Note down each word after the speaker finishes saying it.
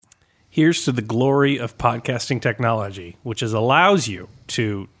Here's to the glory of podcasting technology, which allows you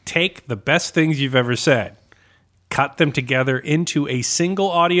to take the best things you've ever said, cut them together into a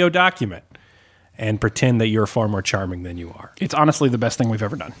single audio document, and pretend that you're far more charming than you are. It's honestly the best thing we've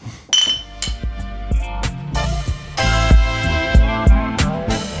ever done.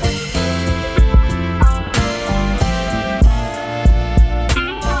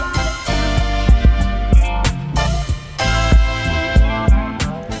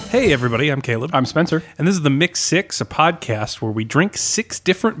 Hey, everybody, I'm Caleb. I'm Spencer. And this is the Mix 6, a podcast where we drink 6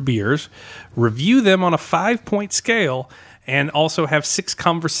 different beers, review them on a 5-point scale, and also have 6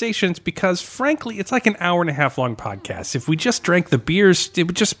 conversations because, frankly, it's like an hour and a half long podcast. If we just drank the beers, it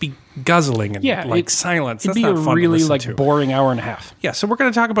would just be guzzling and silence. It'd be a really boring hour and a half. Yeah, so we're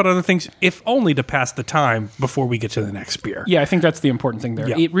going to talk about other things, if only to pass the time before we get to the next beer. Yeah, I think that's the important thing there.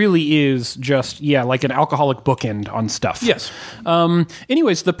 Yeah. It really is just, like an alcoholic bookend on stuff. Yes.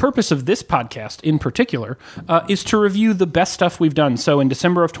 Anyways, the purpose of this podcast in particular is to review the best stuff we've done. So in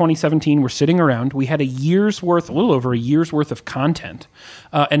December of 2017, we're sitting around. We had a little over a year's worth of content.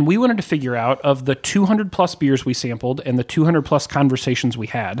 And we wanted to figure out, of the 200 plus beers we sampled and the 200 plus conversations we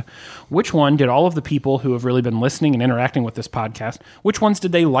had, which one did all of the people who have really been listening and interacting with this podcast, which ones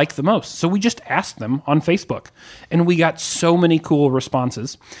did they like the most? So we just asked them on Facebook, and we got so many cool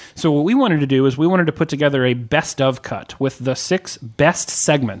responses. So what we wanted to do is we wanted to put together a best of cut with the 6 best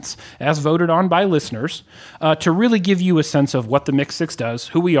segments as voted on by listeners to really give you a sense of what the Mix 6 does,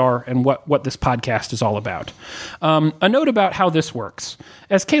 who we are, and what this podcast is all about. A note about how this works.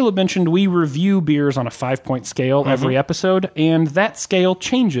 As Caleb mentioned, we review beers on a 5-point scale every episode, and that scale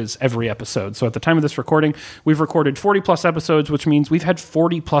changes every episode. So at the time of this recording, we've recorded 40 plus episodes, which means we've had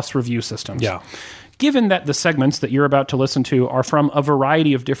 40 plus review systems. Yeah. Given that the segments that you're about to listen to are from a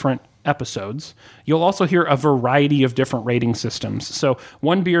variety of different episodes, you'll also hear a variety of different rating systems. So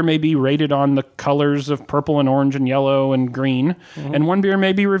one beer may be rated on the colors of purple and orange and yellow and green, and one beer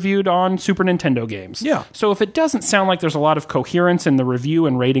may be reviewed on Super Nintendo games. Yeah. So if it doesn't sound like there's a lot of coherence in the review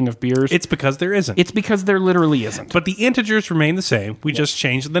and rating of beers, It's because there isn't. it's because there literally isn't. But the integers remain the same. We just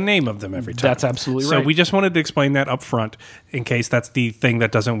change the name of them every time. That's absolutely right. So we just wanted to explain that up front in case that's the thing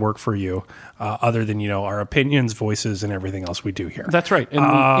that doesn't work for you, other than, our opinions, voices, and everything else we do here. That's right.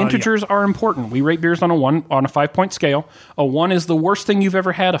 And integers are important. We rate beers on a 5-point scale. A 1 is the worst thing you've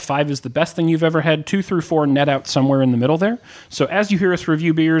ever had. A 5 is the best thing you've ever had. 2 through 4 net out somewhere in the middle there. So as you hear us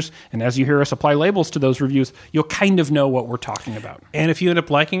review beers and as you hear us apply labels to those reviews, you'll kind of know what we're talking about. And if you end up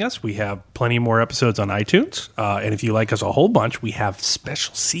liking us, we have plenty more episodes on iTunes. And if you like us a whole bunch, we have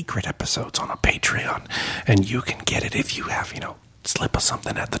special secret episodes on a Patreon. And you can get it if you have, slip of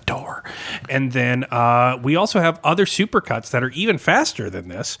something at the door. And then we also have other supercuts that are even faster than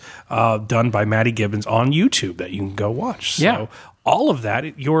this, done by Maddie Gibbons on YouTube that you can go watch. So all of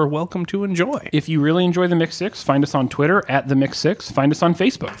that, you're welcome to enjoy. If you really enjoy The Mix 6, find us on Twitter at The Mix 6. Find us on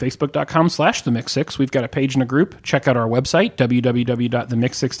Facebook, facebook.com/The Mix 6. We've got a page and a group. Check out our website,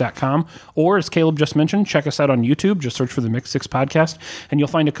 www.themix6.com. Or, as Caleb just mentioned, check us out on YouTube. Just search for The Mix 6 Podcast, and you'll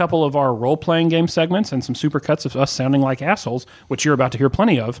find a couple of our role-playing game segments and some supercuts of us sounding like assholes, which you're about to hear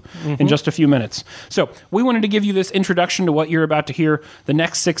plenty of in just a few minutes. So, we wanted to give you this introduction to what you're about to hear. The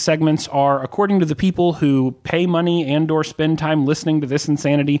next 6 segments are, according to the people who pay money and or spend time listening to this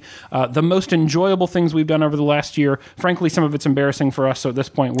insanity, the most enjoyable things we've done over the last year. Frankly, some of it's embarrassing for us, so at this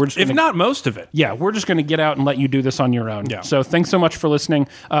point, we're just not most of it. Yeah, we're just going to get out and let you do this on your own. Yeah. So thanks so much for listening.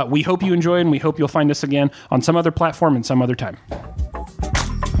 We hope you enjoy, and we hope you'll find us again on some other platform and some other time.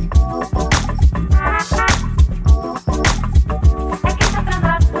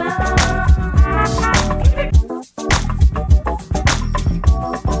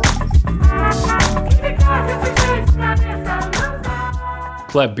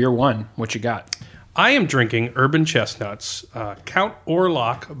 Pleb, beer 1, what you got? I am drinking Urban Chestnuts Count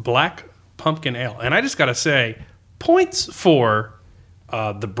Orlok Black Pumpkin Ale. And I just got to say, points for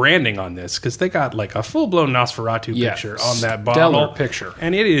the branding on this, because they got like a full-blown Nosferatu picture on that bottle. Stellar picture.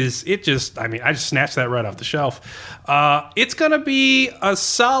 And I just snatched that right off the shelf. It's going to be a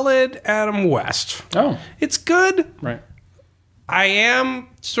solid Adam West. Oh. It's good. Right. I am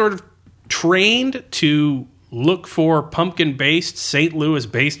sort of trained to look for pumpkin-based, St.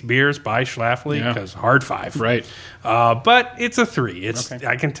 Louis-based beers by Schlafly, because hard 5. Right. But it's a 3. Okay.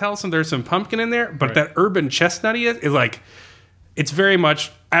 I can tell there's some pumpkin in there, but that urban chestnutty is like, it's very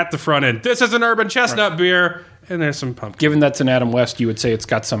much at the front end. This is an urban chestnut beer, and there's some pumpkin. Given that's an Adam West, you would say it's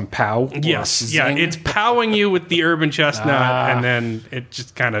got some pow. Yes, yeah, it's powing you with the urban chestnut, and then it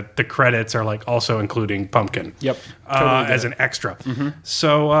just kind of the credits are like also including pumpkin. Yep, totally as an extra.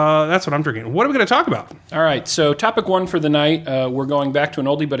 So that's what I'm drinking. What are we going to talk about? All right, so topic one for the night, we're going back to an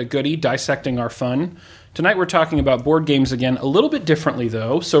oldie but a goodie, dissecting our fun. Tonight we're talking about board games again, a little bit differently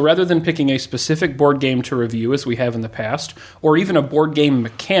though. So rather than picking a specific board game to review as we have in the past, or even a board game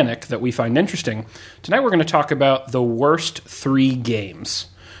mechanic that we find interesting, tonight we're going to talk about the worst 3 games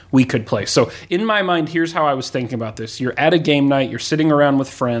we could play. So in my mind, here's how I was thinking about this. You're at a game night, you're sitting around with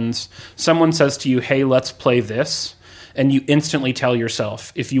friends, someone says to you, hey, let's play this. And you instantly tell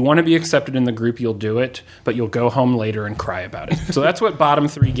yourself, if you want to be accepted in the group, you'll do it, but you'll go home later and cry about it. So that's what bottom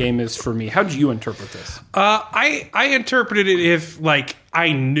 3 game is for me. How did you interpret this? I interpreted it if, like,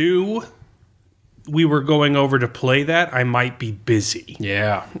 I knew we were going over to play that, I might be busy.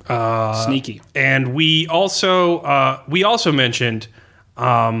 Yeah. Sneaky. And we also mentioned...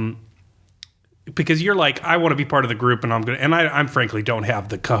 because you're like, I want to be part of the group, and I'm frankly don't have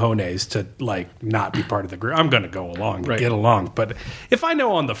the cojones to like not be part of the group. I'm going to go along, to get along. But if I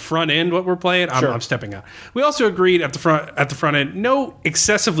know on the front end what we're playing, I'm stepping out. We also agreed at the front end, no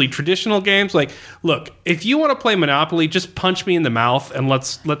excessively traditional games. Like, look, if you want to play Monopoly, just punch me in the mouth and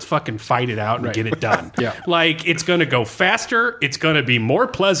let's fucking fight it out and get it done. Like, it's going to go faster. It's going to be more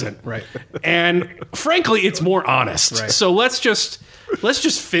pleasant. Right. And frankly, it's more honest. Right. So let's just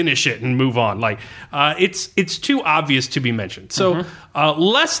finish it and move on. Like, it's too obvious to be mentioned. So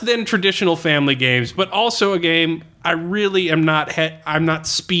less than traditional family games, but also a game I really am not. I'm not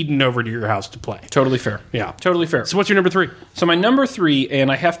speeding over to your house to play. Totally fair. Yeah, totally fair. So what's your number 3? So my number 3,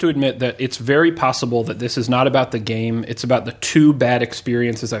 and I have to admit that it's very possible that this is not about the game. It's about the 2 bad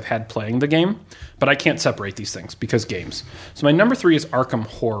experiences I've had playing the game. But I can't separate these things because games. So my number 3 is Arkham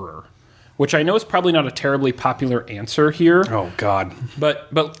Horror, which I know is probably not a terribly popular answer here. Oh, God. But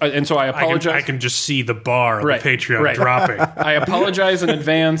and so I apologize. I can just see the bar on the Patreon dropping. I apologize in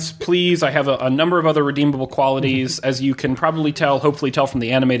advance. Please, I have a number of other redeemable qualities. As you can probably hopefully tell from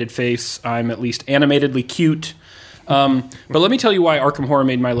the animated face, I'm at least animatedly cute. But let me tell you why Arkham Horror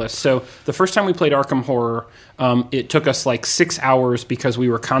made my list. So the first time we played Arkham Horror, it took us like 6 hours because we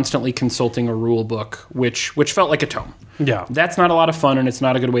were constantly consulting a rule book, which felt like a tome. Yeah. That's not a lot of fun, and it's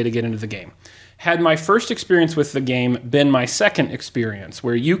not a good way to get into the game. Had my first experience with the game been my second experience,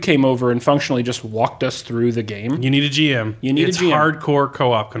 where you came over and functionally just walked us through the game. You need a GM. It's a GM. Hardcore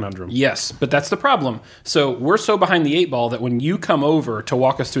co-op conundrum. Yes, but that's the problem. So we're so behind the 8 ball that when you come over to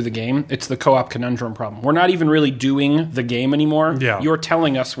walk us through the game, it's the co-op conundrum problem. We're not even really doing the game anymore. Yeah. You're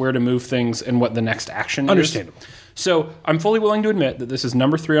telling us where to move things and what the next action is. Understandable. So I'm fully willing to admit that this is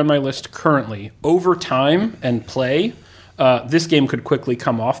number 3 on my list currently. Over time and play, this game could quickly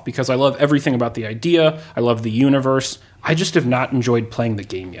come off because I love everything about the idea. I love the universe. I just have not enjoyed playing the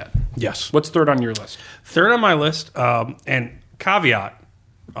game yet. Yes. What's third on your list? Third on my list, and caveat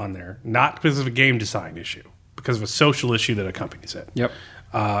on there, not because of a game design issue, because of a social issue that accompanies it. Yep.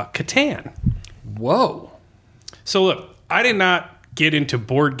 Catan. Whoa. So look, I did not get into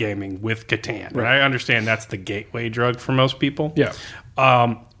board gaming with Catan. Right. I understand that's the gateway drug for most people. Yeah.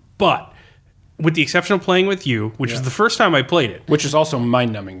 But with the exception of playing with you, which is the first time I played it. Which is also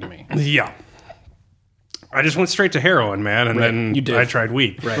mind-numbing to me. Yeah. I just went straight to heroin, man, and then I tried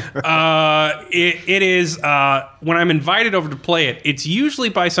weed. Right. It is, when I'm invited over to play it, it's usually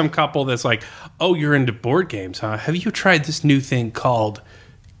by some couple that's like, oh, you're into board games, huh? Have you tried this new thing called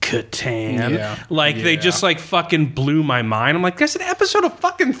Catan? Yeah. They just like fucking blew my mind. I'm like, there's an episode of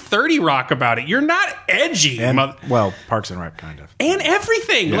fucking 30 Rock about it. You're not edgy. And, Parks and Rec, kind of. And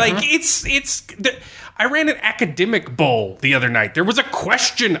everything. Yeah. Like, I ran an academic bowl the other night. There was a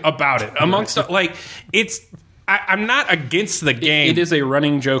question about it amongst, like, I'm not against the game. It is a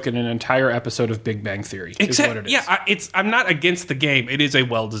running joke in an entire episode of Big Bang Theory. Except, is what it is. I'm not against the game. It is a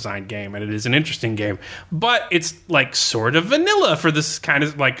well-designed game, and it is an interesting game. But it's, like, sort of vanilla for this kind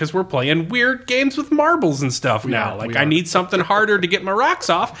of, like, because we're playing weird games with marbles and stuff now. Like, I need something harder to get my rocks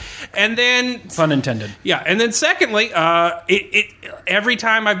off. And then... Pun intended. Yeah, and then secondly, every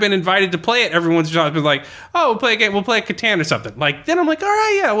time I've been invited to play it, everyone's just been like, oh, we'll play a game, we'll play a Catan or something. Like, then I'm like, all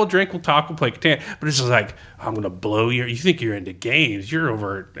right, yeah, we'll drink, we'll talk, we'll play Catan. But it's just like... I'm going to blow you think you're into games. You're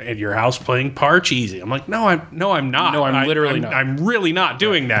over at your house playing Parcheesi. I'm like, no, I'm not. No, I'm literally not. I'm really not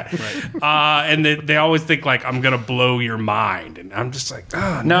doing that. Right. And they always think like I'm going to blow your mind. And I'm just like,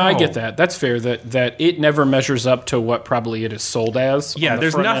 oh, no. No, I get that. That's fair. That it never measures up to what probably it is sold as. Yeah,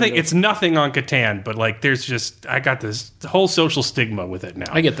 there's nothing. It's nothing on Catan, but like there's just, I got this whole social stigma with it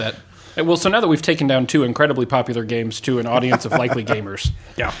now. I get that. Well, so now that we've taken down 2 incredibly popular games to an audience of likely gamers,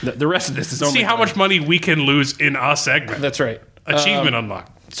 Yeah. the rest of this is only See how much money we can lose in a segment. That's right. Achievement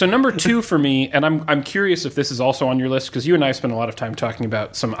unlocked. So number 2 for me, and I'm curious if this is also on your list, because you and I spent a lot of time talking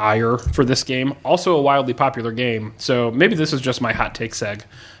about some ire for this game. Also a wildly popular game, so maybe this is just my hot take seg.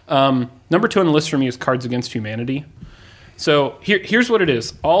 Number 2 on the list for me is Cards Against Humanity. So here's what it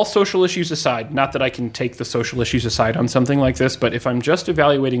is. All social issues aside, not that I can take the social issues aside on something like this, but if I'm just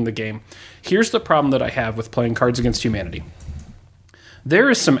evaluating the game, here's the problem that I have with playing Cards Against Humanity.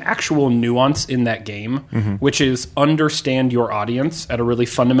 There is some actual nuance in that game, which is understand your audience at a really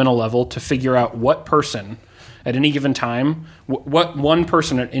fundamental level to figure out what person at any given time, what one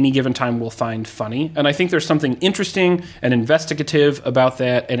person at any given time will find funny. And I think there's something interesting and investigative about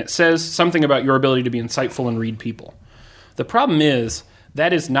that, and it says something about your ability to be insightful and read people. The problem is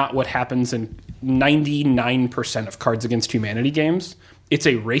that is not what happens in 99% of Cards Against Humanity games. It's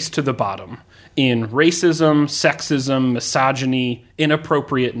a race to the bottom in racism, sexism, misogyny,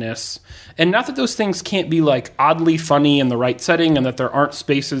 inappropriateness. And not that those things can't be like oddly funny in the right setting, and that there aren't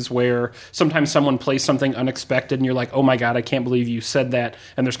spaces where sometimes someone plays something unexpected and you're like, oh my God, I can't believe you said that.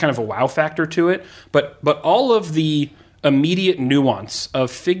 And there's kind of a wow factor to it. But all of the immediate nuance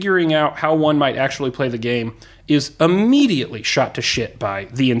of figuring out how one might actually play the game is immediately shot to shit by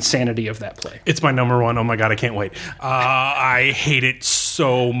the insanity of that play. It's my number 1. Oh my God, I can't wait. I hate it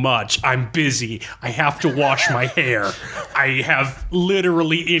so much. I'm busy. I have to wash my hair. I have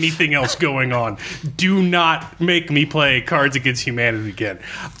literally anything else going on. Do not make me play Cards Against Humanity again.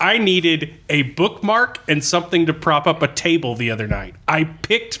 I needed a bookmark and something to prop up a table the other night. I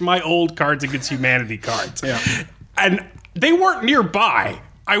picked my old Cards Against Humanity cards. Yeah. And they weren't nearby.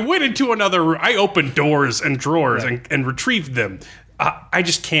 I went into another room. I opened doors and drawers and retrieved them. I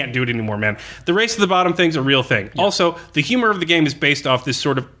just can't do it anymore, man. The race to the bottom thing's a real thing. Yeah. Also, the humor of the game is based off this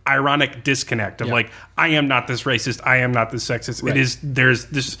sort of ironic disconnect of like, I am not this racist, I am not this sexist. Right. There's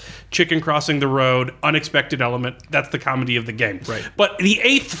this chicken crossing the road, unexpected element. That's the comedy of the game. Right. But the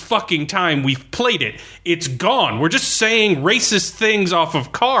 8th fucking time we've played it, it's gone. We're just saying racist things off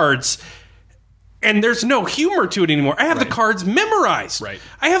of cards. And there's no humor to it anymore. I have the cards memorized. Right.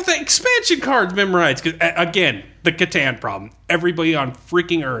 I have the expansion cards memorized. 'Cause, again, the Catan problem. Everybody on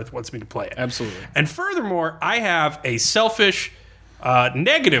freaking Earth wants me to play it. Absolutely. And furthermore, I have a selfish,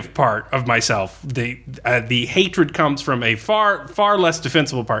 negative part of myself. The hatred comes from a far less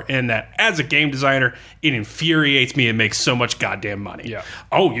defensible part in that, as a game designer, it infuriates me and makes so much goddamn money. Yeah.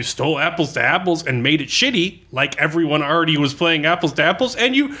 Oh, you stole Apples to Apples and made it shitty, like everyone already was playing Apples to Apples,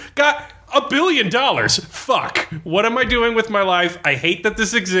 and you got $1 billion. Fuck. What am I doing with my life? I hate that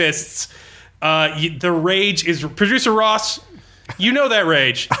this exists. The rage is... Producer Ross, you know that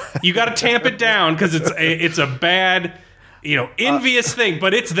rage. You got to tamp it down because it's a bad, envious thing,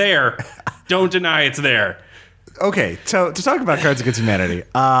 but it's there. Don't deny it's there. Okay, so to talk about Cards Against Humanity,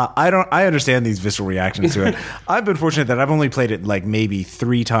 I understand these visceral reactions to it. I've been fortunate that I've only played it like maybe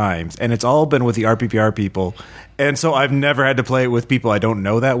 3 times, and it's all been with the RPPR people, and so I've never had to play it with people I don't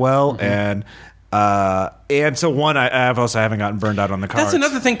know that well, and so I also haven't gotten burned out on the cards. That's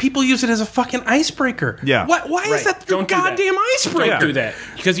another thing. People use it as a fucking icebreaker. Yeah. Why is that the goddamn icebreaker? Don't do that.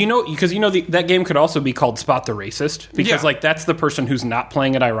 Because that game could also be called Spot the Racist. Because that's the person who's not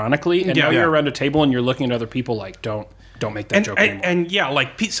playing it ironically, and now you're around a table and you're looking at other people like, don't make that joke anymore. And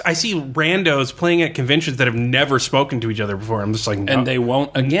I see randos playing at conventions that have never spoken to each other before. I'm just like, no. And they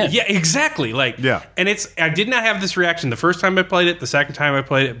won't again. Yeah, exactly. And I did not have this reaction the first time I played it, the second time I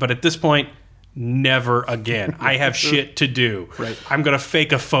played it, but at this point, never again. I have shit to do. Right. I'm going to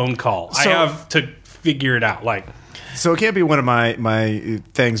fake a phone call. I have to figure it out. So it can't be one of my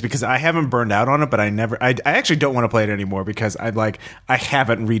things because I haven't burned out on it, but I actually don't want to play it anymore because I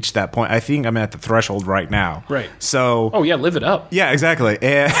haven't reached that point. I think I'm at the threshold right now. Right. So. Oh yeah, live it up. Yeah, exactly.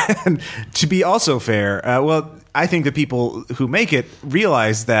 And to be also fair, I think the people who make it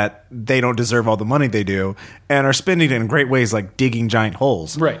realize that they don't deserve all the money they do and are spending it in great ways like digging giant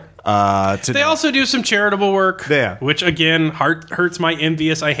holes. Right. They also do some charitable work, which again hurts my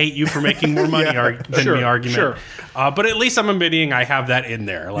envious "I hate you for making more money" than me argument. Sure. But at least I'm admitting I have that in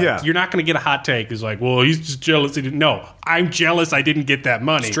there. You're not going to get a hot take. It's like, well, he's just jealous. No, I'm jealous. I didn't get that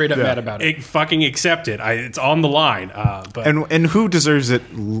money. Straight up mad about it. Fucking accept it. It's on the line. And who deserves it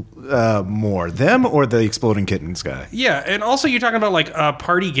more, them or the Exploding Kittens guy? Yeah, and also you're talking about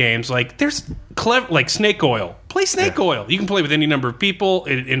party games. There's clever Snake Oil. play Snake Oil. You can play with any number of people.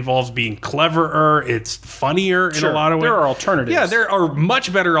 It involves being cleverer. It's funnier in a lot of ways. There are alternatives. Yeah, there are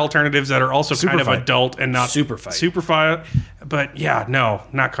much better alternatives that are also kind of Fight. adult and not Super Fight. Super Fight. But yeah, no,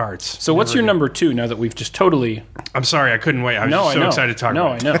 not cards. So what's your number 2 now that we've just totally... I'm sorry, I couldn't wait. I was just so excited to talk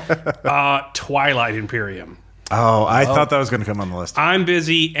about it. I know. Twilight Imperium. Oh, I thought that was going to come on the list. I'm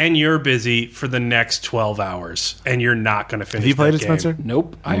busy and you're busy for the next 12 hours, and you're not going to finish. Have you played that it, game. Spencer?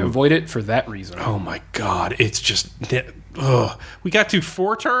 Nope. I avoid it for that reason. Oh my god, it's just. Ugh. We got through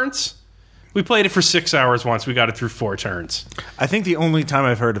 4 turns. We played it for 6 hours once. We got it through 4 turns. I think the only time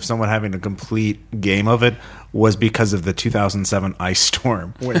I've heard of someone having a complete game of it was because of the 2007 ice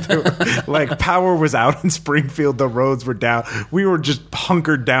storm. Like, power was out in Springfield. The roads were down. We were just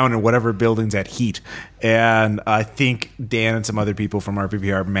hunkered down in whatever buildings had heat. And I think Dan and some other people from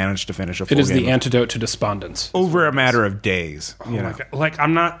RPPR managed to finish a full It is game the antidote to despondence. over a matter of days. Oh my god. Like,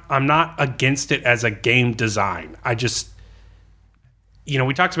 I'm not against it as a game design. I just...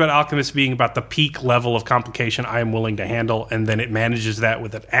 we talked about Alchemist being about the peak level of complication I am willing to handle, and then it manages that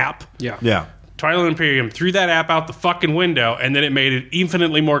with an app. Yeah. Twilight Imperium threw that app out the fucking window, and then it made it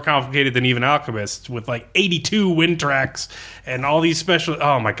infinitely more complicated than even Alchemist, with like 82 win tracks and all these special...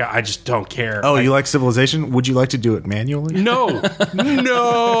 Oh my god, I just don't care. Oh, you like Civilization? Would you like to do it manually? No,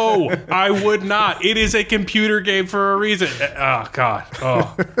 I would not. It is a computer game for a reason. Oh god.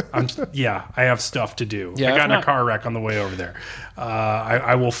 Oh, I have stuff to do. Yeah, I got in a car wreck on the way over there.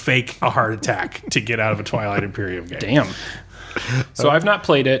 I will fake a heart attack to get out of a Twilight Imperium game. Damn. So I've not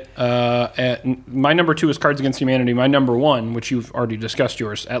played it. My number 2 is Cards Against Humanity. My number 1, which you've already discussed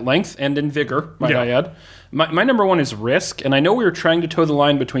yours at length and in vigor, might I add. My number 1 is Risk, and I know we were trying to toe the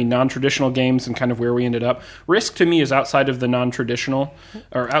line between non-traditional games and kind of where we ended up. Risk, to me, is outside of the non-traditional,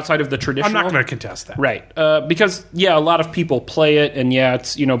 or outside of the traditional. I'm not going to contest that. Right. Because, a lot of people play it, and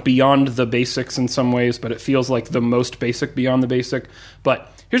it's, beyond the basics in some ways, but it feels like the most basic beyond the basic.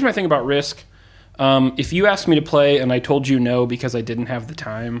 But here's my thing about Risk. If you asked me to play and I told you no because I didn't have the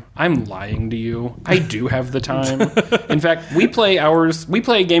time, I'm lying to you. I do have the time. In fact, we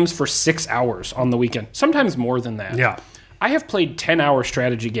play games for 6 hours on the weekend, sometimes more than that. Yeah. I have played 10-hour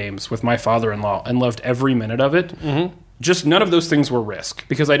strategy games with my father-in-law and loved every minute of it. Mm-hmm. Just none of those things were Risk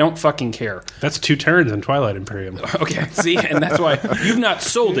because I don't fucking care. That's 2 turns in Twilight Imperium. Okay, see? And that's why you've not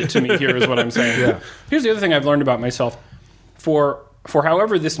sold it to me here is what I'm saying. Yeah. Here's the other thing I've learned about myself. For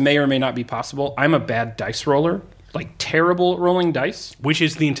however this may or may not be possible, I'm a bad dice roller, like terrible at rolling dice. Which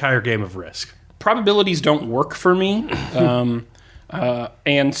is the entire game of Risk. Probabilities don't work for me.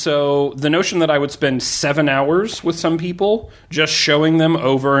 And so the notion that I would spend 7 hours with some people just showing them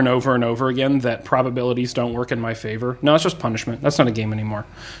over and over and over again that probabilities don't work in my favor. No, it's just punishment. That's not a game anymore.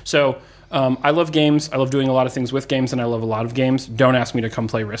 So I love games. I love doing a lot of things with games, and I love a lot of games. Don't ask me to come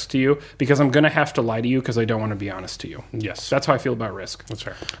play Risk to you because I'm going to have to lie to you because I don't want to be honest to you. Yes. That's how I feel about Risk. That's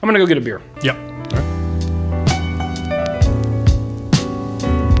fair. I'm going to go get a beer. Yep.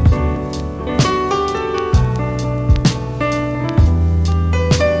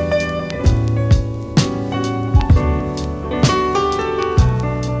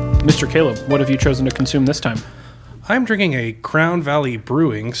 Mr. Caleb, what have you chosen to consume this time? I'm drinking a Crown Valley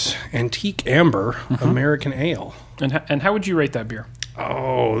Brewing's Antique Amber American Ale. And how would you rate that beer?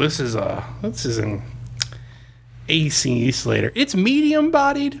 Oh, this is an AC Slater. It's medium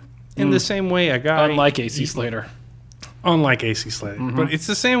bodied in the same way a guy Unlike AC Slater. Unlike AC Slater, but it's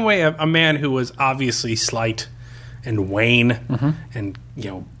the same way a man who was obviously slight and wan and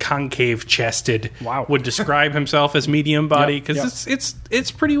concave chested would describe himself as medium body because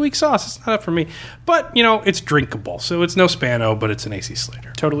it's pretty weak sauce. It's not up for me, but it's drinkable, so it's no Spano, but it's an AC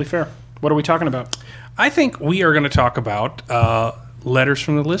Slater. Totally fair. What are we talking about? I think we are going to talk about letters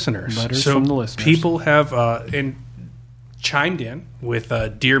from the listeners. Letters from the listeners. People have chimed in with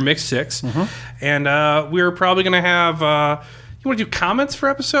Dear Mix 6, and we're probably going to have. You want to do comments for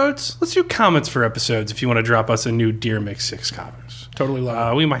episodes? Let's do comments for episodes if you want to drop us a new Dear Mix 6 comments. Totally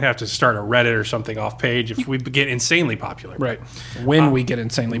love it. We might have to start a Reddit or something off page if we get insanely popular. Right. When we get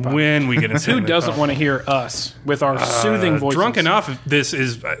insanely popular. When we get insanely Who doesn't want to hear us with our soothing voices? Drunk enough, this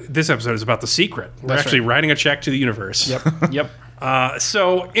episode is about The Secret. We're actually writing a check to the universe. Yep.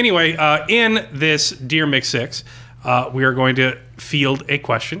 So anyway, in this Dear Mix 6, we are going to field a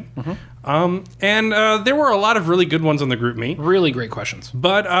question. And there were a lot of really good ones on the group meet. Really great questions.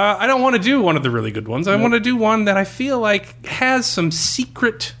 But I don't want to do one of the really good ones. I want to do one that I feel like has some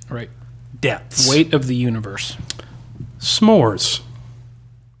secret depths. Weight of the universe. S'mores.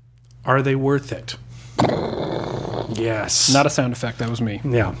 Are they worth it? Yes. Not a sound effect. That was me.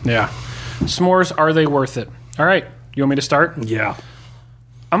 Yeah. S'mores, are they worth it? All right. You want me to start? Yeah.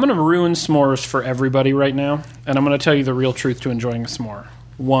 I'm going to ruin s'mores for everybody right now, and I'm going to tell you the real truth to enjoying a s'more.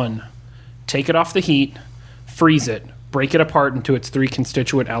 1, take it off the heat, freeze it, break it apart into its 3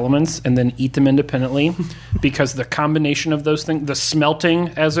 constituent elements, and then eat them independently, because the combination of those things, the smelting,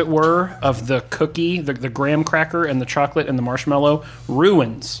 as it were, of the cookie, the graham cracker and the chocolate and the marshmallow,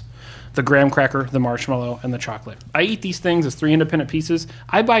 ruins the graham cracker, the marshmallow, and the chocolate. I eat these things as 3 independent pieces.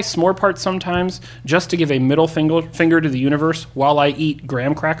 I buy s'more parts sometimes just to give a middle finger to the universe while I eat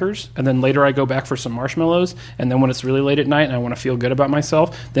graham crackers, and then later I go back for some marshmallows, and then when it's really late at night and I want to feel good about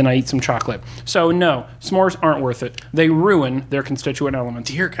myself, then I eat some chocolate. So no, s'mores aren't worth it. They ruin their constituent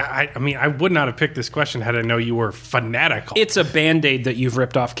elements. Dear God, I would not have picked this question had I known you were fanatical. It's a Band-Aid that you've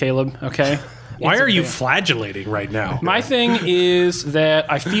ripped off, Caleb, okay? Why are you flagellating right now? My thing is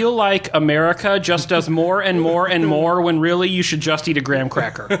that I feel like America just does more and more and more when really you should just eat a graham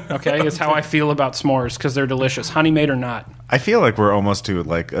cracker. Okay, is how I feel about s'mores because they're delicious, honey made or not. I feel like we're almost to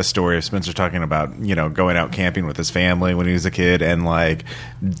like a story of Spencer talking about, you know, going out camping with his family when he was a kid and like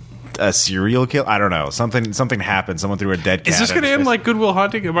a serial kill. I don't know. Something happened. Someone threw a dead cat. Is this going to end like Good Will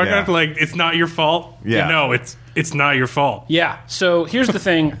Hunting? Am I going to like it's not your fault? Yeah. No, it's not your fault. Yeah. So here's the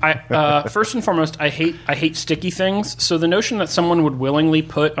thing. I first and foremost, I hate sticky things. So the notion that someone would willingly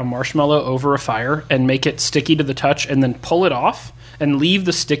put a marshmallow over a fire and make it sticky to the touch and then pull it off and leave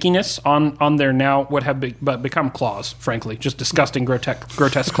the stickiness on their now what have become claws, frankly, just disgusting,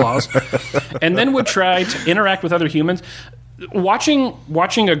 grotesque claws, and then would try to interact with other humans.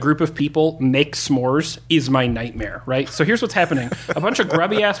 Watching a group of people make s'mores is my nightmare, right? So here's what's happening. A bunch of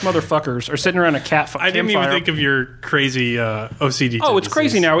grubby-ass motherfuckers are sitting around a campfire. I didn't even think of your crazy OCD Oh, it's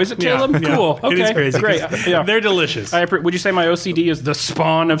crazy now, is it, Caleb? Yeah, cool. Okay, it is crazy. Great. Yeah. They're delicious. Would you say my OCD is the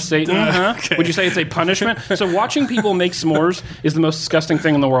spawn of Satan? Okay. Would you say it's a punishment? So watching people make s'mores is the most disgusting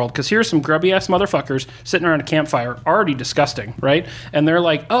thing in the world, because here's some grubby-ass motherfuckers sitting around a campfire, already disgusting, right? And they're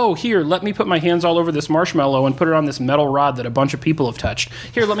like, oh, here, let me put my hands all over this marshmallow and put it on this metal rod that a bunch of people have touched.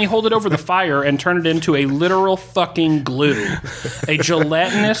 Here, let me hold it over the fire and turn it into a literal fucking glue. A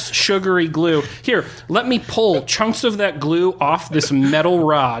gelatinous, sugary glue. Here, let me pull chunks of that glue off this metal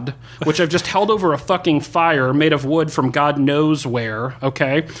rod, which I've just held over a fucking fire made of wood from God knows where,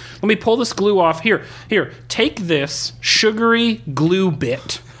 okay? Let me pull this glue off. Here, take this sugary glue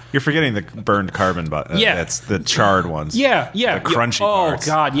bit. You're forgetting the burned carbon button. Yeah. That's the charred ones. Yeah. The crunchy parts. Oh,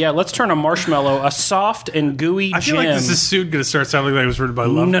 God, yeah. Let's turn a marshmallow, a soft and gooey I feel like this is soon going to start sounding like it was written by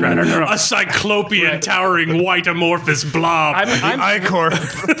Lovecraft. No. A cyclopean, towering, white amorphous blob. Ichor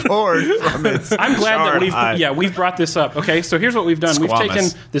poured from its I'm glad charred that eye. we've brought this up. Okay, so here's what we've done. Squamous. We've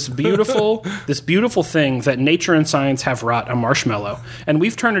taken this beautiful thing that nature and science have wrought, a marshmallow, and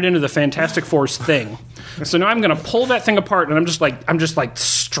we've turned it into the Fantastic Four's thing. So now I'm going to pull that thing apart, and I'm just like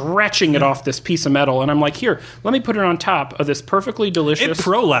stretching it off this piece of metal, and I'm like, here, let me put it on top of this perfectly delicious. It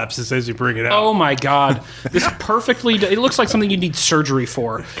prolapses as you bring it out. Oh my God! This it looks like something you need surgery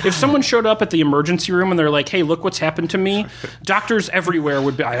for. If someone showed up at the emergency room and they're like, "Hey, look what's happened to me," doctors everywhere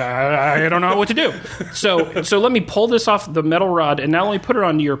would be, I don't know what to do. So let me pull this off the metal rod and not only put it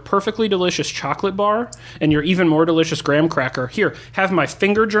onto your perfectly delicious chocolate bar and your even more delicious graham cracker. Here, have my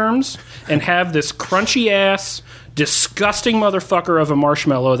finger germs and have this crunchy ass, disgusting motherfucker of a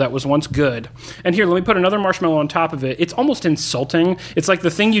marshmallow that was once good. And here, let me put another marshmallow on top of it. It's almost insulting. It's like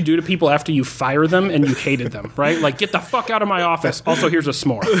the thing you do to people after you fire them and you hated them, right? Like, get the fuck out of my office. Also, here's a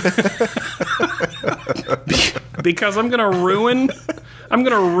s'more. Because I'm going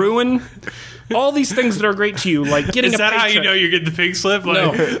to ruin all these things that are great to you, like getting Is that how you paycheck. know you're getting the pink slip?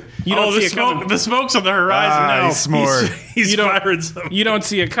 Like, No. You don't see it coming. The smoke's on the horizon now. s'more. He's firing some. You don't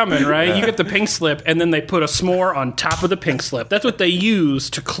see it coming, right? You get the pink slip, and then they put a s'more on top of the pink slip. That's what they use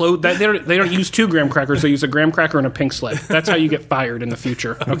to close. They don't use 2 graham crackers. They use a graham cracker and a pink slip. That's how you get fired in the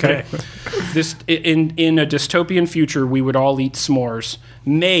future. Okay. This in a dystopian future, we would all eat s'mores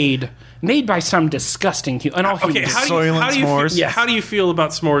made by some disgusting and all Okay, humans. how do you feel about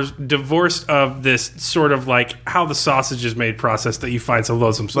s'mores divorced of this sort of like how the sausage is made process that you find so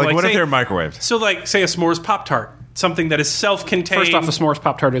loathsome? So Like, what if say, they're microwaved? So like say a s'mores Pop-Tart, something that is self-contained. First off, a s'mores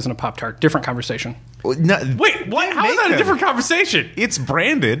Pop-Tart isn't a Pop-Tart. Different conversation. No, Wait, what? How is make that a them. different conversation? It's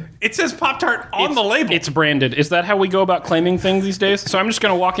branded. It says Pop-Tart on the label. It's branded. Is that how we go about claiming things these days? So I'm just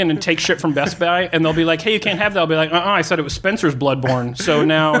going to walk in and take shit from Best Buy, and they'll be like, hey, you can't have that. I'll be like, I said it was Spencer's Bloodborne, so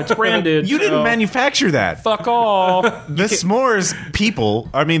now it's branded. You didn't so manufacture that. Fuck all. The s'mores people,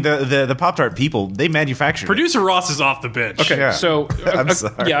 I mean, the Pop-Tart people, they manufactured it. Producer Ross is off the bench. Okay, Yeah. so I'm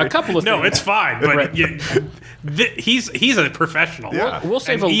sorry. a couple of No, things. it's fine, but Right. he's a professional. Yeah. We'll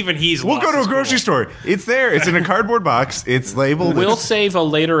save and a- even he's We'll lost go to a his grocery cool. store. It's there. It's in a cardboard box. It's labeled. We'll save a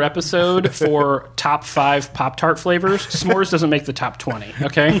later episode for top 5 Pop-Tart flavors. S'mores doesn't make the top 20,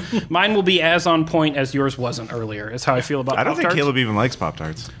 okay? Mine will be as on point as yours wasn't earlier, is how I feel about I don't Pop-Tarts. think Caleb even likes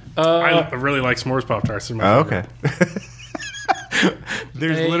Pop-Tarts. I really like s'mores Pop-Tarts. Okay.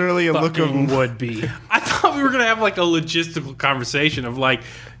 There's They literally a look of fucking would be. I thought we were going to have like a logistical conversation of like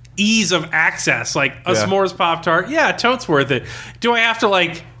ease of access, like a s'mores Pop-Tart. Yeah, totes worth it. Do I have to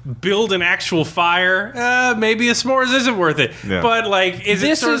like build an actual fire? Maybe a s'mores isn't worth it. Yeah. But like, is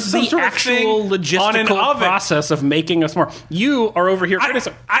This it sort of is some the sort of actual thing on an logistical oven? process of making a s'more. You are over here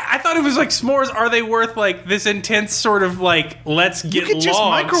criticizing. I thought it was like s'mores. Are they worth like this intense sort of like let's get You could just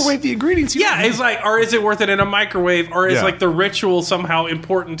logs? microwave the ingredients. You Yeah, don't it's like, or is it worth it in a microwave, or is Yeah. like the ritual somehow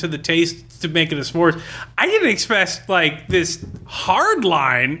important to the taste to make it a s'mores? I didn't expect like this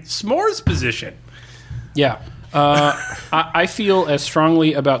hardline s'mores position. Yeah. I feel as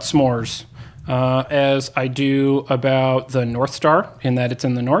strongly about s'mores as I do about the North Star, in that it's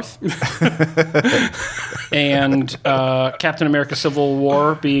in the North. And Captain America Civil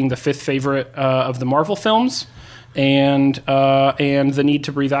War being the 5th favorite of the Marvel films. And the need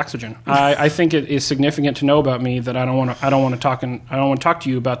to breathe oxygen. I think it is significant to know about me that I don't want to talk to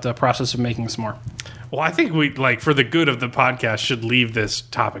you about the process of making a s'more. Well, I think we like for the good of the podcast should leave this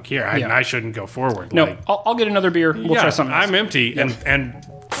topic here. I shouldn't go forward. No, Like, I'll get another beer. We'll try something else. I'm empty and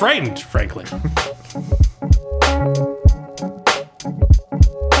frightened, frankly.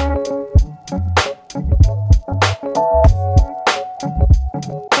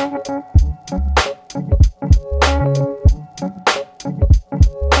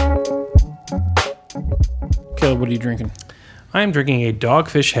 Caleb, what are you drinking? I am drinking a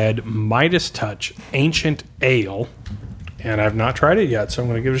Dogfish Head Midas Touch Ancient Ale, and I've not tried it yet, so I'm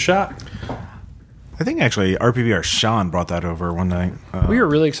going to give it a shot. I think actually RPBR Sean brought that over one night. We are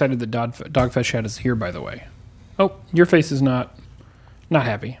really excited that Dogfish Head is here, by the way. Oh, your face is not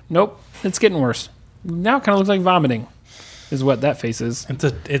happy. Nope, it's getting worse. Now it kind of looks like vomiting, is what that face is.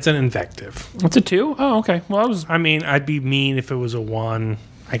 It's an invective. It's a 2? Oh, okay. Well, I mean, I'd be mean if it was a 1.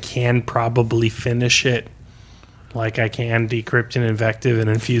 I can probably finish it like I can decrypt an invective and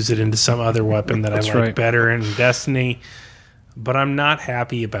infuse it into some other weapon that I like right. better in Destiny, but I'm not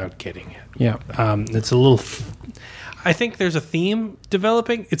happy about getting it. Yeah. It's a little... I think there's a theme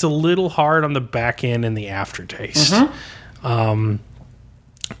developing. It's a little hard on the back end and the aftertaste.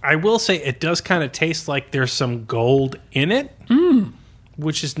 I will say it does kind of taste like there's some gold in it,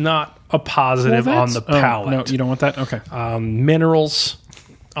 which is not a positive on the palate. No, you don't want that? Okay. Minerals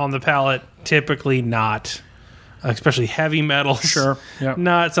on the palate, typically not, especially heavy metals. Sure, yeah.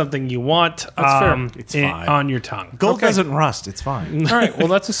 Not something you want fair. It's fine. on your tongue. Gold doesn't rust. It's fine. All right. Well,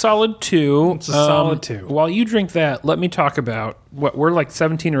 that's a solid 2. It's a solid 2. While you drink that, let me talk about what we're like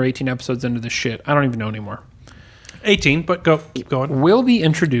 17 or 18 episodes into this shit. I don't even know anymore. 18, but keep going. We'll be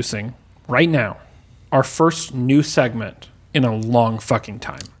introducing right now our first new segment in a long fucking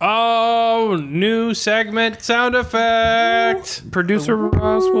time. Oh, new segment sound effect. Producer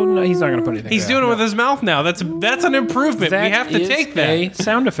Ross, well, no, he's not going to put anything. He's doing it with his mouth now. That's an improvement. That we have to is take that. a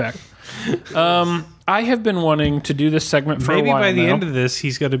sound effect. I have been wanting to do this segment for Maybe a while by the now. end of this,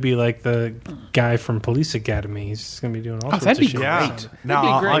 he's going to be like the guy from Police Academy. He's going to be doing all sorts that'd of be shit. great. Yeah. That'd No, be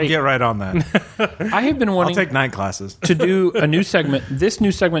I'll great. get right on that. I have been I'll wanting take night classes. to do a new segment, this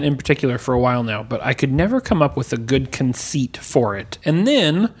new segment in particular, for a while now, but I could never come up with a good conceit for it. And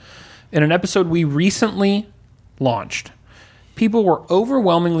then, in an episode we recently launched, people were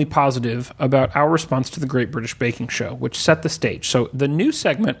overwhelmingly positive about our response to the Great British Baking Show, which set the stage. So the new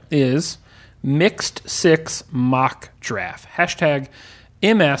segment is Mixed Six Mock Draft. Hashtag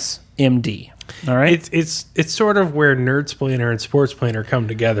MSMD. All right? It's sort of where Nerdsplainer and Sportsplainer come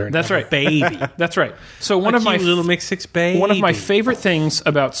together. And That's have a right. baby. That's right. So one of my little Mix 6 baby. One of my favorite things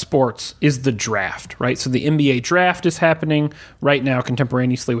about sports is the draft, right? So the NBA draft is happening right now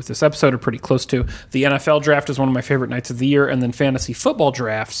contemporaneously with this episode, or pretty close to. The NFL draft is one of my favorite nights of the year, and then fantasy football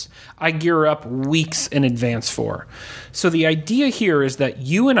drafts, I gear up weeks in advance for. So the idea here is that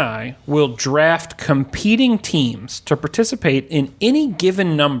you and I will draft competing teams to participate in any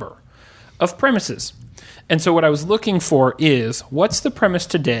given number of premises. And so what I was looking for is, what's the premise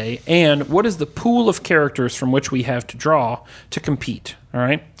today, and what is the pool of characters from which we have to draw to compete? All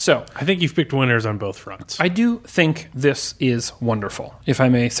right? So I think you've picked winners on both fronts. I do think this is wonderful, if I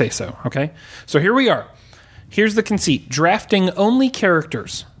may say so, okay? So here we are. Here's the conceit. Drafting only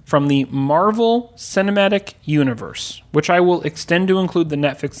characters from the Marvel Cinematic Universe, which I will extend to include the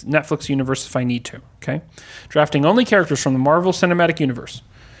Netflix universe if I need to, okay? Drafting only characters from the Marvel Cinematic Universe.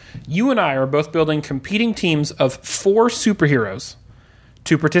 You and I are both building competing teams of 4 superheroes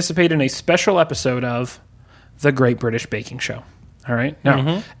to participate in a special episode of The Great British Baking Show. All right?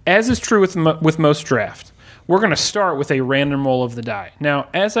 Now, as is true with most draft, we're going to start with a random roll of the die. Now,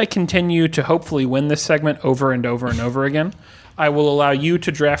 as I continue to hopefully win this segment over and over and over again, I will allow you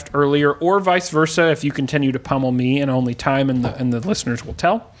to draft earlier or vice versa if you continue to pummel me, and only time and the listeners will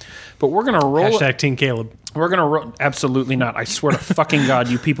tell. But we're going to roll... Hashtag Team Caleb. We're going to roll... Absolutely not. I swear to fucking God,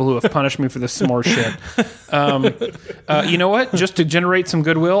 you people who have punished me for this s'more shit. You know what? Just to generate some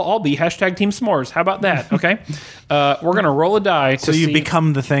goodwill, I'll be hashtag Team S'mores. How about that? Okay? We're going to roll a die to So you see...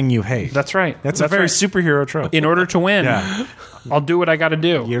 become the thing you hate. That's right. That's a very superhero trope. In order to win, Yeah. I'll do what I got to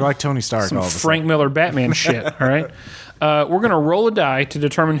do. You're like Tony Stark Some all of a Frank Miller Batman shit, all right? We're going to roll a die to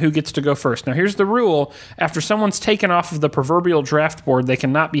determine who gets to go first. Now, here's the rule. After someone's taken off of the proverbial draft board, they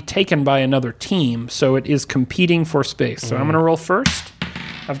cannot be taken by another team, so it is competing for space. So I'm going to roll first.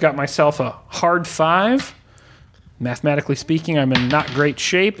 I've got myself a hard 5. Mathematically speaking, I'm in not great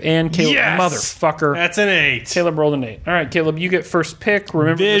shape. And Caleb, motherfucker. That's an 8. Caleb rolled an 8. All right, Caleb, you get first pick.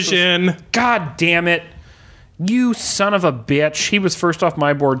 Remember, Vision. God damn it. You son of a bitch. He was first off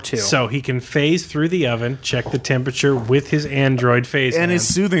my board, too. So he can phase through the oven, check the temperature with his Android phase And hand.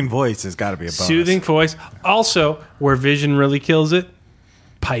 his soothing voice has got to be a bonus. Soothing voice. Also, where Vision really kills it,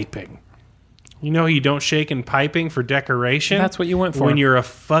 piping. You know you don't shake in piping for decoration? That's what you went for. When you're a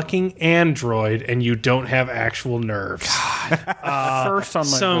fucking android and you don't have actual nerves. First on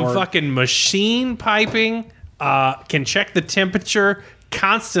my Some board. fucking machine piping can check the temperature,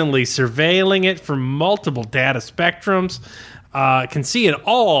 constantly surveilling it from multiple data spectrums, can see in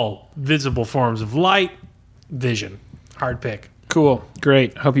all visible forms of light. Vision. Hard pick. Cool.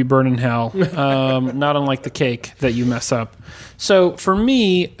 Great. Hope you burn in hell. Not unlike the cake that you mess up. So for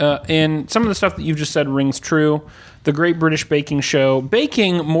me, and some of the stuff that you've just said rings true. The Great British Baking Show.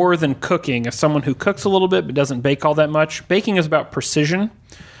 Baking more than cooking. As someone who cooks a little bit but doesn't bake all that much, baking is about precision.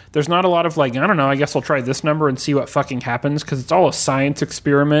 There's not a lot of like, I don't know, I guess I'll try this number and see what fucking happens, because it's all a science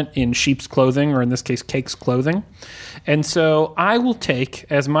experiment in sheep's clothing, or in this case, cake's clothing. And so I will take,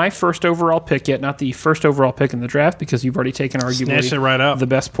 as my first overall pick, yet not the first overall pick in the draft, because you've already taken arguably Snatched it right up. the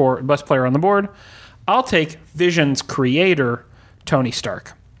best player on the board, I'll take Vision's creator, Tony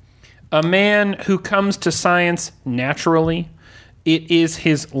Stark. A man who comes to science naturally. It is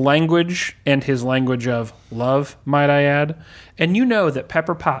his language, and his language of love, might I add. And you know that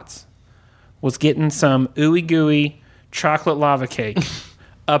Pepper Potts was getting some ooey gooey chocolate lava cake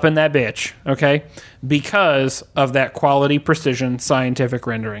up in that bitch, okay? Because of that quality, precision, scientific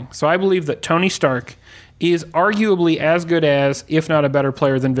rendering. So I believe that Tony Stark is arguably as good as, if not a better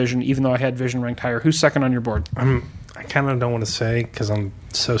player than Vision, even though I had Vision ranked higher. Who's second on your board? I kind of don't want to say because I'm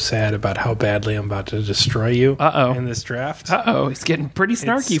so sad about how badly I'm about to destroy you in this draft. Uh-oh, he's getting pretty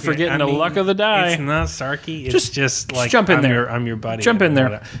snarky for getting the luck of the die. It's not snarky. It's just like jump in I'm there. I'm your buddy. Jump in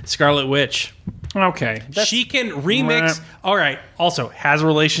there. Scarlet Witch. Okay. She can remix. All right. Also, has a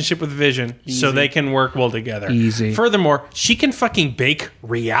relationship with Vision, so they can work well together. Easy. Furthermore, she can fucking bake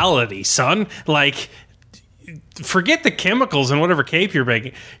reality, son. Like, forget the chemicals and whatever cape you're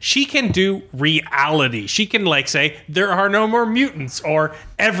baking. She can do reality. She can like say there are no more mutants, or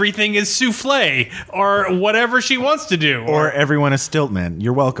everything is souffle, or whatever she wants to do, Or everyone is Stiltman.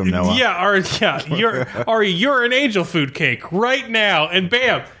 You're welcome, Noah. you're an angel food cake right now, and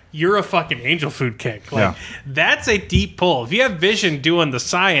bam, you're a fucking angel food cake. Like, that's a deep pull. If you have Vision doing the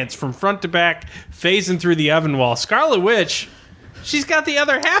science from front to back, phasing through the oven wall, Scarlet Witch, she's got the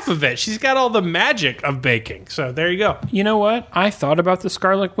other half of it. She's got all the magic of baking. So there you go. You know what? I thought about the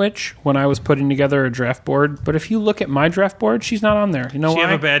Scarlet Witch when I was putting together a draft board, but if you look at my draft board, she's not on there. You know She why?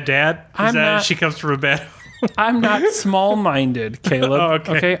 have a bad dad? She comes from a bad... I'm not small-minded, Caleb.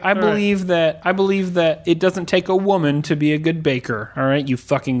 Okay. I believe that it doesn't take a woman to be a good baker. All right, you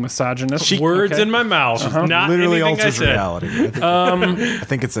fucking misogynist. Words in my mouth. Not Literally anything I alters said. reality. I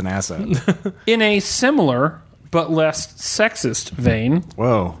think it's an asset. In a similar but less sexist vein,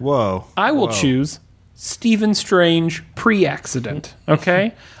 Whoa. I will choose Stephen Strange pre-accident.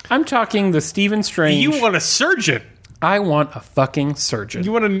 Okay, I'm talking the Stephen Strange. You want a surgeon. I want a fucking surgeon.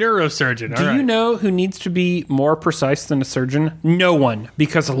 You want a neurosurgeon. Do you know who needs to be more precise than a surgeon? No one,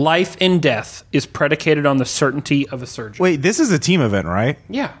 because life and death is predicated on the certainty of a surgeon. Wait, this is a team event, right?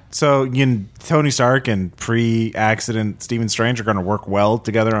 Yeah. So Tony Stark and pre-accident Stephen Strange are going to work well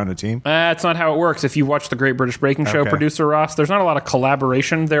together on a team? That's not how it works. If you watch the Great British Baking Show, producer Ross, there's not a lot of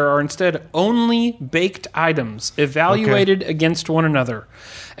collaboration. There are instead only baked items evaluated against one another.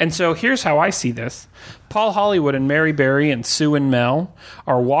 And so here's how I see this. Paul Hollywood and Mary Berry and Sue and Mel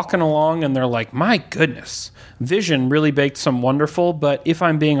are walking along and they're like, my goodness, Vision really baked some wonderful, but if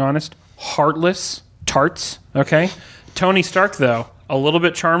I'm being honest, heartless tarts, okay? Tony Stark, though, a little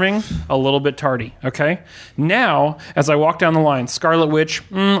bit charming, a little bit tardy. Okay. Now, as I walk down the line, Scarlet Witch,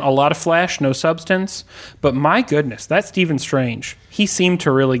 a lot of flash, no substance. But my goodness, that Stephen Strange, he seemed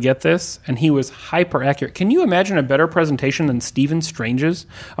to really get this, and he was hyper accurate. Can you imagine a better presentation than Stephen Strange's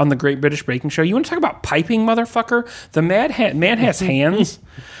on the Great British Baking Show? You want to talk about piping, motherfucker? The man has hands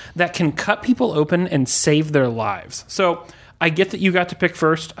that can cut people open and save their lives. So I get that you got to pick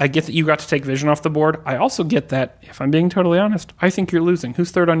first. I get that you got to take Vision off the board. I also get that, if I'm being totally honest, I think you're losing.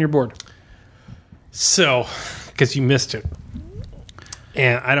 Who's third on your board? So, because you missed it.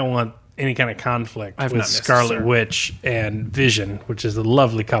 And I don't want any kind of conflict with Scarlet Witch and Vision, which is a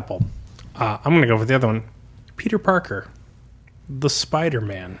lovely couple. I'm going to go with the other one. Peter Parker, the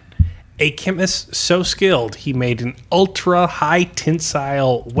Spider-Man. A chemist so skilled, he made an ultra-high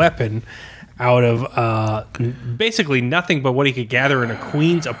tensile weapon out of basically nothing but what he could gather in a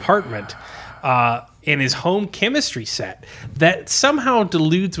queen's apartment in his home chemistry set that somehow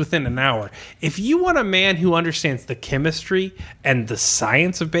deludes within an hour. If you want a man who understands the chemistry and the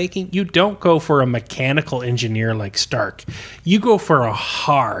science of baking, you don't go for a mechanical engineer like Stark. You go for a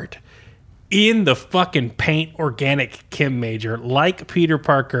hard, in the fucking paint organic chem major like Peter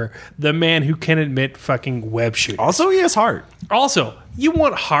Parker, the man who can admit fucking web shooting. Also, he has heart. Also, you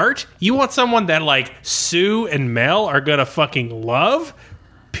want heart? You want someone that like Sue and Mel are gonna fucking love?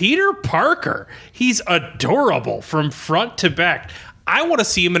 Peter Parker. He's adorable from front to back. I want to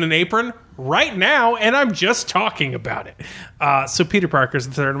see him in an apron right now, and I'm just talking about it. So Peter Parker's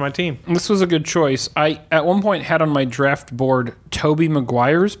the third of my team. This was a good choice. I, at one point, had on my draft board Tobey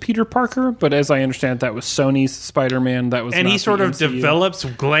Maguire's Peter Parker, but as I understand, that was Sony's Spider-Man. That was, and not he sort the of MCU. develops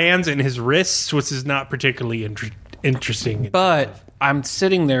glands in his wrists, which is not particularly interesting. But I'm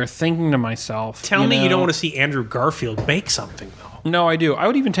sitting there thinking to myself, Tell me you don't want to see Andrew Garfield bake something, though. No, I do. I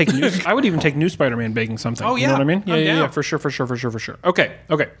would even take new Spider-Man baking something. Oh, You know yeah. what I mean? I'm Yeah, down. for sure. Okay.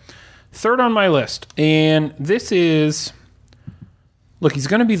 Third on my list, and this is, look, he's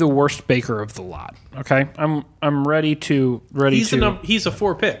going to be the worst baker of the lot. Okay, I'm ready to He's a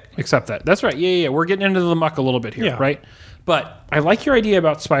 4 pick. accept that. That's right. Yeah. We're getting into the muck a little bit here, Yeah. right? But I like your idea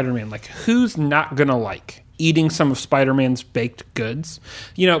about Spider-Man. Like, who's not going to like eating some of Spider-Man's baked goods?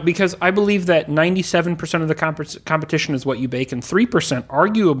 You know, because I believe that 97% of the competition is what you bake, and 3%,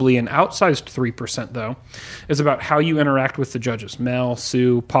 arguably an outsized 3%, though, is about how you interact with the judges. Mel,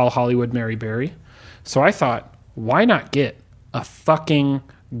 Sue, Paul Hollywood, Mary Berry. So I thought, why not get a fucking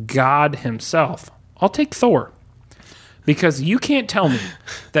god himself? I'll take Thor. Because you can't tell me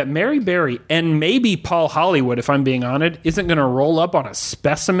that Mary Berry and maybe Paul Hollywood, if I'm being honest, isn't going to roll up on a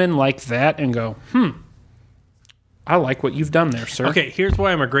specimen like that and go, I like what you've done there, sir. Okay, here's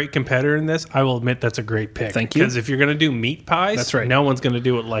why I'm a great competitor in this. I will admit that's a great pick. Thank you. Because if you're going to do meat pies, That's right. no one's going to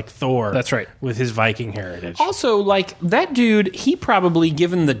do it like Thor. That's right. With his Viking heritage. Also, like, that dude, he probably,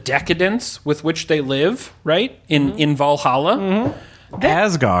 given the decadence with which they live, right, in Valhalla.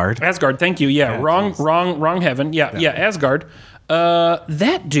 Asgard. Asgard, thank you. Yeah, wrong heaven. Yeah, Asgard.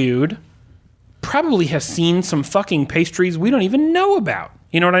 That dude probably has seen some fucking pastries we don't even know about.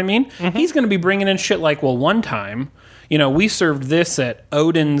 You know what I mean? He's going to be bringing in shit like, well, one time, you know, we served this at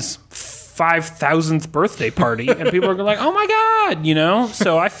Odin's 5,000th birthday party, and people are like, oh my God, you know?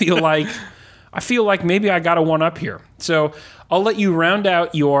 So I feel like maybe I got a one up here. So I'll let you round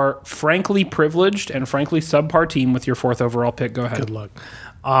out your frankly privileged and frankly subpar team with your fourth overall pick. Go ahead. Good luck.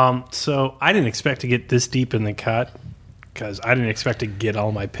 So I didn't expect to get this deep in the cut because I didn't expect to get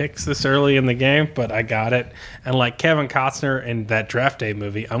all my picks this early in the game, but I got it. And like Kevin Costner in that Draft Day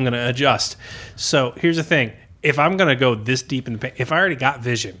movie, I'm going to adjust. So here's the thing. If I'm going to go this deep in the pick, if I already got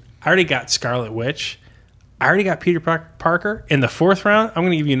Vision, I already got Scarlet Witch, I already got Peter Parker, in the fourth round, I'm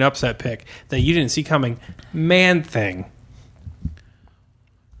going to give you an upset pick that you didn't see coming. Man-Thing.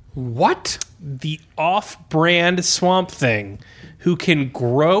 What? The off-brand Swamp Thing who can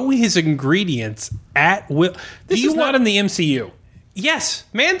grow his ingredients at will. This is not in the MCU. Yes,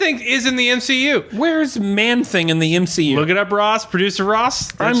 Man-Thing is in the MCU. Where's Man-Thing in the MCU? Look it up, Ross. Producer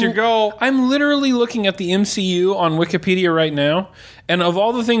Ross. That's your goal. I'm literally looking at the MCU on Wikipedia right now, and of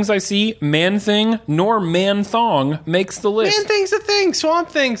all the things I see, Man-Thing nor Man-Thong makes the list. Man-Thing's the thing. Swamp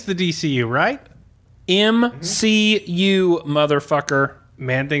Thing's the DCU, right? MCU, motherfucker.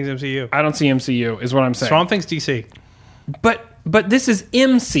 Man-Thing's MCU. I don't see MCU, is what I'm saying. Swamp Thing's DC. But this is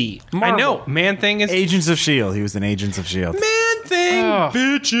MC. Marvel. I know. Man-Thing is... Agents of S.H.I.E.L.D. He was in Agents of S.H.I.E.L.D. Man-Thing,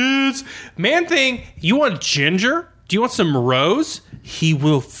 bitches. Man-Thing, you want ginger? Do you want some rose? he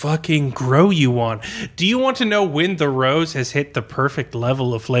will fucking grow you on. Do you want to know when the rose has hit the perfect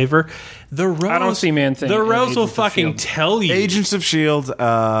level of flavor? The rose. I don't see Man Thing The in rose will Agents of fucking S.H.I.E.L.D. tell you. Agents of S.H.I.E.L.D.,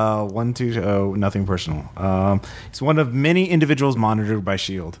 120, nothing personal. He's one of many individuals monitored by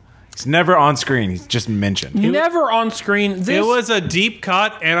S.H.I.E.L.D. He's never on screen. He's just mentioned. Never on screen. It was a deep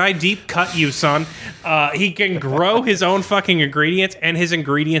cut, and I deep cut you, son. He can grow his own fucking ingredients, and his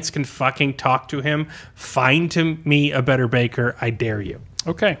ingredients can fucking talk to him. Find to me a better baker. I dare you.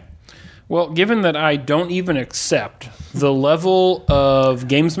 Okay. Well, given that I don't even accept the level of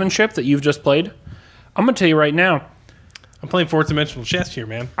gamesmanship that you've just played, I'm going to tell you right now. I'm playing fourth dimensional chess here,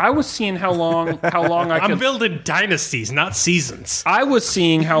 man. I was seeing how long I could. I'm building dynasties, not seasons. I was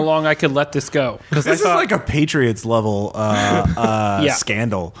seeing how long I could let this go because This is like a Patriots level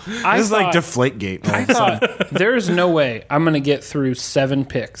scandal. This is like Deflategate. I thought there's no way I'm going to get through 7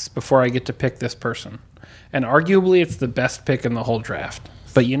 picks before I get to pick this person, and arguably it's the best pick in the whole draft.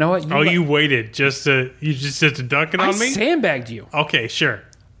 But you know what? You waited just to dunk it on me? I sandbagged you. Okay, sure.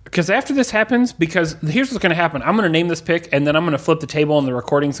 Because after this happens, because here's what's going to happen. I'm going to name this pick, and then I'm going to flip the table, and the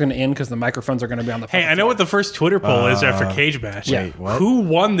recording's going to end because the microphones are going to be on the Hey, I know what the first Twitter poll is after Cage Match. Yeah. Wait, what? Who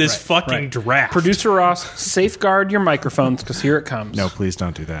won this fucking draft? Producer Ross, safeguard your microphones because here it comes. No, please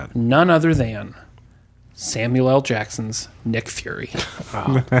don't do that. None other than Samuel L. Jackson's Nick Fury.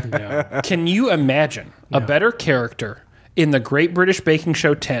 No. Can you imagine a better character in the Great British Baking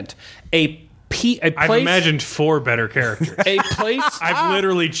Show tent? I've imagined 4 better characters. A place I've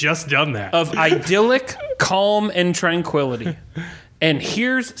literally just done that. of idyllic calm and tranquility. And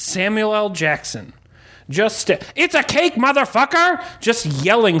here's Samuel L. Jackson. It's a cake, motherfucker! Just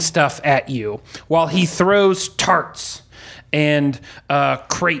yelling stuff at you while he throws tarts and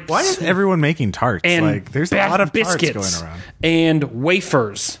crepes. Why is everyone making tarts? And Like, there's a lot of biscuits tarts going around. and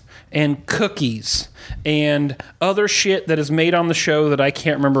wafers and cookies and other shit that is made on the show that I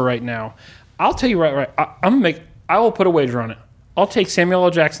can't remember right now. I'll tell you right. I will put a wager on it. I'll take Samuel L.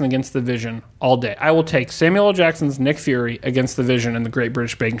 Jackson against the Vision all day. I will take Samuel L. Jackson's Nick Fury against the Vision in the Great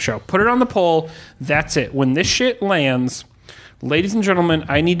British Baking Show. Put it on the poll. That's it. When this shit lands, ladies and gentlemen,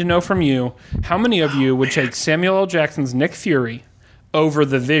 I need to know from you, how many of you would take Samuel L. Jackson's Nick Fury over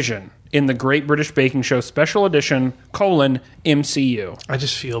the Vision in the Great British Baking Show Special Edition, MCU? I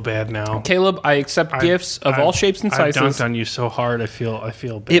just feel bad now. Caleb, I accept gifts of all shapes and sizes. I've dunked on you so hard, I feel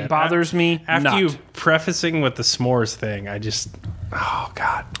bad. It bothers me After not. you prefacing with the s'mores thing, I just... Oh,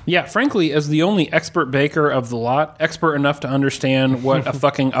 God. Yeah, frankly, as the only expert baker of the lot, expert enough to understand what a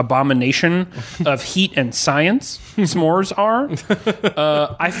fucking abomination of heat and science s'mores are,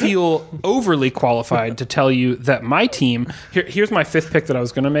 I feel overly qualified to tell you that my team... Here's my 5th pick that I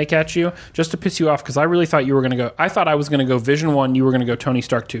was going to make at you, just to piss you off, because I really thought you were going to go... I thought I was going to go Vision 1, you were going to go Tony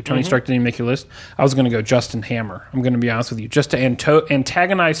Stark 2. Tony Stark didn't even make your list. I was going to go Justin Hammer. I'm going to be honest with you. Just to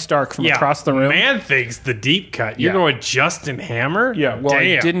antagonize Stark from across the room. Man-Thing's the deep cut. You're going Justin Hammer? Yeah, well,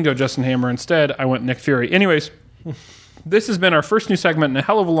 Damn. I didn't go Justin Hammer. Instead, I went Nick Fury. Anyways, this has been our first new segment in a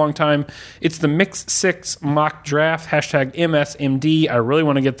hell of a long time. It's the Mix 6 mock draft, hashtag MSMD. I really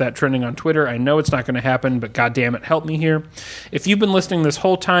want to get that trending on Twitter. I know it's not going to happen, but goddamn it, help me here. If you've been listening this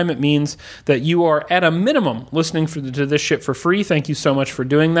whole time, it means that you are at a minimum listening to this shit for free. Thank you so much for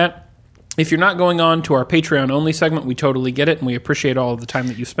doing that. If you're not going on to our Patreon-only segment, we totally get it, and we appreciate all of the time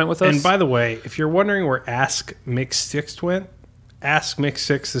that you spent with us. And by the way, if you're wondering where Ask Mix 6 went, Ask Mix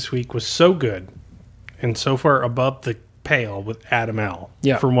 6 this week was so good and so far above the pale with Adam L.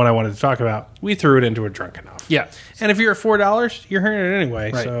 Yeah. From what I wanted to talk about, we threw it into a drunk enough. Yeah. And if you're at $4, you're hearing it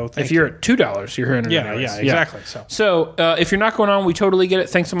anyway. Right. So if you're at $2, you're hearing it anyways. Yeah, exactly. So if you're not going on, we totally get it.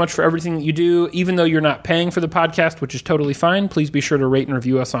 Thanks so much for everything that you do. Even though you're not paying for the podcast, which is totally fine, please be sure to rate and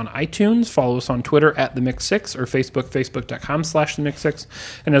review us on iTunes. Follow us on Twitter at The Mix 6 or Facebook, facebook.com/The Mix 6.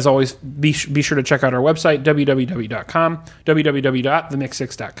 And as always, be sure to check out our website, www.com,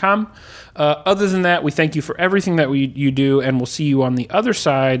 www.themix6.com. Other than that, we thank you for everything that you do, and we'll see you on the other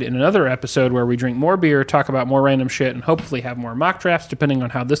side in another episode where we drink more beer, talk about more random shit, and hopefully have more mock drafts, depending on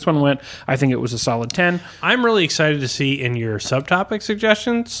how this one went. I think it was a solid 10. I'm really excited to see in your subtopic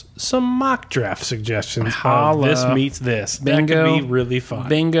suggestions some mock draft suggestions. Holla. This meets this. Bingo. That could be really fun.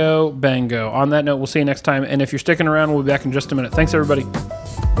 Bingo, bango. On that note, we'll see you next time. And if you're sticking around, we'll be back in just a minute. Thanks, everybody.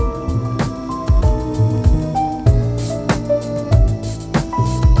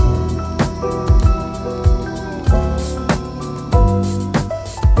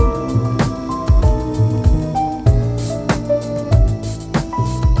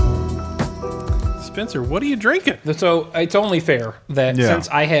 Spencer, what are you drinking? So it's only fair that since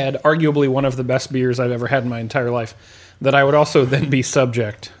I had arguably one of the best beers I've ever had in my entire life, that I would also then be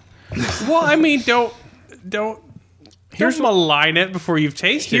subject. Well, I mean, don't Don't malign it before you've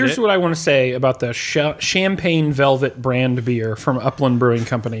tasted Here's it. what I want to say about the Champagne Velvet brand beer from Upland Brewing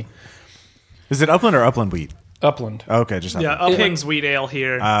Company. Is it Upland or Upland Wheat? Upland. Okay, just Yeah, Upland. Upland's wheat ale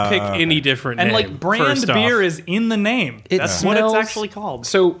here. Pick any different and name. like brand first off. beer is in the name. That's what it's actually called.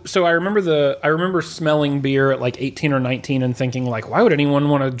 So I remember smelling beer at like 18 or 19 and thinking like, why would anyone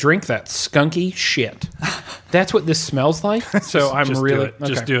want to drink that skunky shit? That's what this smells like. So I'm Just really do it.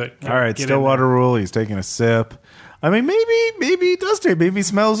 Just do it. All right, Get in Stillwater Rule. He's taking a sip. I mean, maybe it does taste. Maybe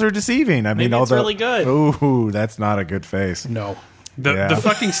smells are deceiving. I mean, Maybe it's really good. Ooh, that's not a good face. No. The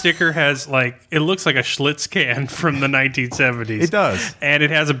fucking sticker has it looks like a Schlitz can from the 1970s. It does. And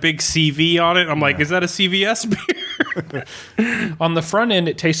it has a big CV on it. I'm like, is that a CVS beer? On the front end,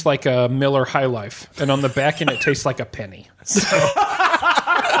 it tastes like a Miller High Life, and on the back end, it tastes like a penny. So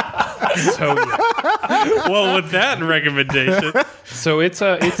yeah. Well, with that recommendation, So it's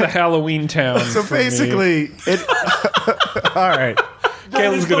a Halloween town. So for me. basically, it. All right.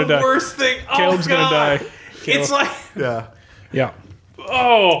 Caleb's gonna die. worst thing. Caleb's gonna die. It's like, Yeah. Yeah,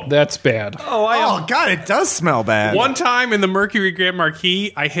 oh. that's bad. Oh God, it does smell bad. One time in the Mercury Grand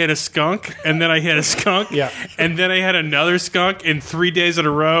Marquis, I hit a skunk, and then I hit a skunk, Yeah. and then I had another skunk in 3 days in a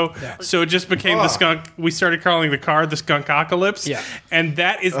row. So it just became the skunk. We started calling the car the Skunkocalypse, Yeah. and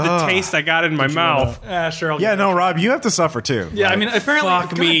that is the taste I got in my mouth. Sure. Yeah, no, Rob, you have to suffer too. Yeah, I mean, apparently,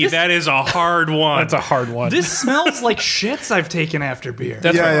 Fuck me, that is a hard one. That's a hard one. this smells like shits I've taken after beer.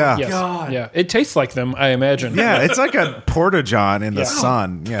 That's Yeah, right. yeah. Yes. God. Yeah, it tastes like them. I imagine. Yeah, it's like a porta-john in the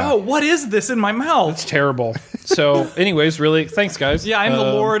sun. Yeah. Oh, what is this in my mouth? It's terrible. So, anyways, really, thanks, guys. Yeah, I'm the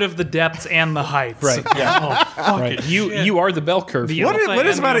lord of the depths and the heights. Right. Yeah. Oh, fuck Right. it. You are the bell curve. The- What is Alpha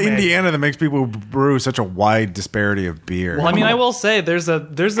and about Omega. Indiana that makes people brew such a wide disparity of beer? Well, I mean, I will say there's a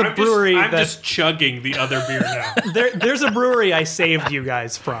brewery I'm that just chugging the other beer now. there's a brewery I saved you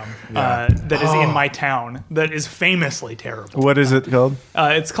guys from that is in my town that is famously terrible. What is it called?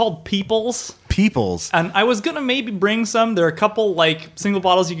 It's called Peoples. Peoples. And I was gonna maybe bring some. There are a couple like single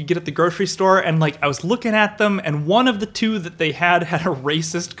bottles you could get at the grocery store, and like I was looking at them, and one of the two that they had a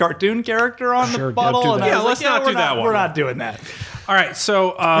racist cartoon character on Sure, the bottle. don't do And that. I Yeah, was let's like, not we're do that one. We're not doing that. All right,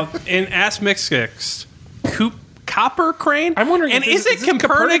 so in Ask Mixix, Copper Crane? I'm wondering and if is it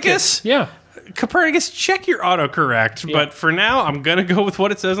Copernicus? Yeah. Copernicus, check your autocorrect. But for now, I'm going to go with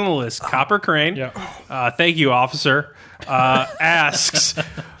what it says on the list. Copper Crane. Yeah. Thank you, officer. Asks,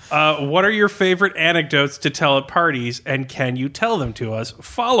 what are your favorite anecdotes to tell at parties, and can you tell them to us?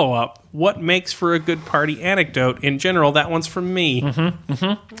 Follow up, what makes for a good party anecdote in general? That one's from me.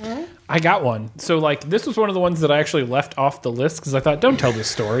 I got one. So, like, this was one of the ones that I actually left off the list because I thought, don't tell this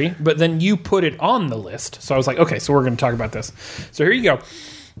story. But then you put it on the list. So I was like, okay, so we're going to talk about this. So here you go.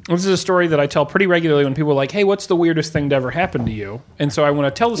 This is a story that I tell pretty regularly when people are like, hey, what's the weirdest thing to ever happen to you? And so I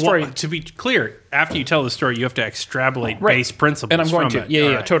want to tell the story. Well, to be clear, after you tell the story, you have to extrapolate Right. base principles And I'm going from to. it. Yeah, All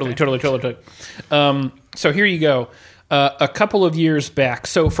yeah, right, totally, okay. totally. So here you go. A couple of years back,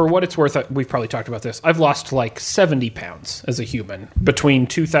 so for what it's worth, we've probably talked about this. I've lost like 70 pounds as a human between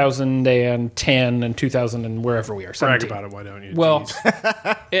 2010 and 2000 and wherever we are. Brag 17. about it, why don't you? Well,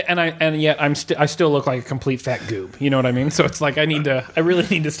 Jeez. and yet I still look like a complete fat goob. You know what I mean? So it's like I really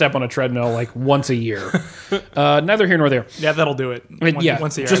need to step on a treadmill like once a year. Neither here nor there. Yeah, that'll do it.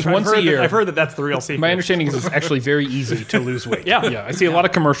 Once a year. Just I've once a heard year. I've heard that that's the real secret. My understanding is it's actually very easy to lose weight. Yeah. I see a lot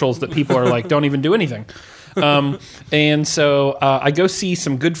of commercials that people are like, don't even do anything. And so I go see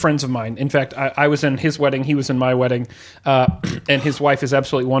some good friends of mine. In fact, I was in his wedding. He was in my wedding. And his wife is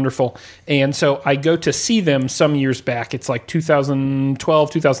absolutely wonderful. And so I go to see them some years back. It's like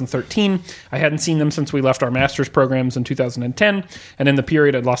 2012, 2013. I hadn't seen them since we left our master's programs in 2010. And in the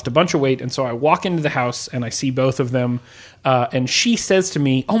period, I'd lost a bunch of weight. And so I walk into the house and I see both of them. And she says to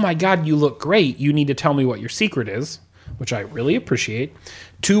me, oh my God, you look great. You need to tell me what your secret is, which I really appreciate.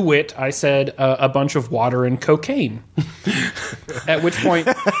 To wit, I said a bunch of water and cocaine. At which point,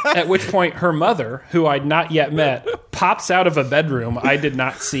 her mother, who I'd not yet met, pops out of a bedroom I did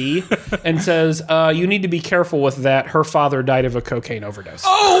not see and says, "You need to be careful with that. Her father died of a cocaine overdose."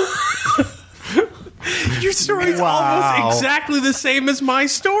 Oh! Your story's almost exactly the same as my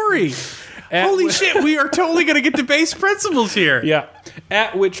story. Holy shit, we are totally going to get to base principles here. Yeah.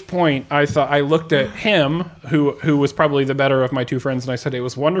 At which point I looked at him, who was probably the better of my two friends, and I said, it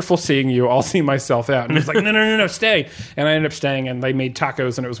was wonderful seeing you. I'll see myself out. And he was like, no, stay. And I ended up staying, and they made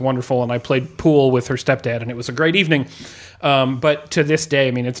tacos, and it was wonderful. And I played pool with her stepdad, and it was a great evening. But to this day,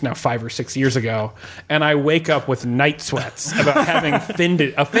 I mean, it's now 5 or 6 years ago, and I wake up with night sweats about having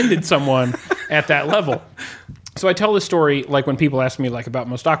offended someone at that level. So I tell this story like when people ask me like about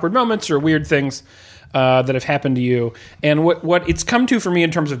most awkward moments or weird things that have happened to you. And what it's come to for me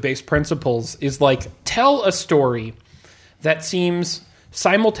in terms of base principles is like tell a story that seems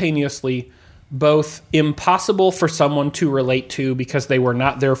simultaneously both impossible for someone to relate to because they were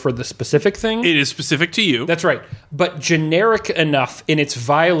not there for the specific thing. It is specific to you. That's right. But generic enough in its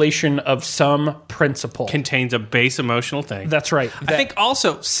violation of some principle. Contains a base emotional thing. That's right. I think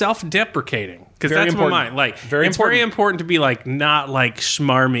also self-deprecating. Because Very that's important. my mind. Like, Very it's important. very important to be like, not like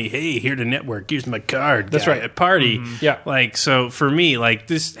schmarmy, hey, here to network, here's my card. That's guy right. At party. Yeah. Like, so for me, like,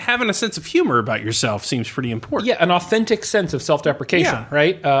 this having a sense of humor about yourself seems pretty important. Yeah, an authentic sense of self-deprecation, Yeah.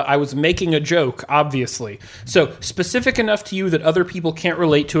 right? I was making a joke, obviously. So specific enough to you that other people can't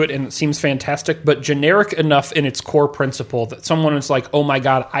relate to it and it seems fantastic, but generic enough in its core principle that someone is like, oh my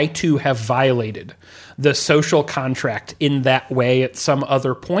God, I too have violated the social contract in that way at some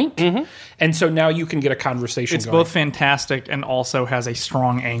other point. And so now you can get a conversation It's going. both fantastic and also has a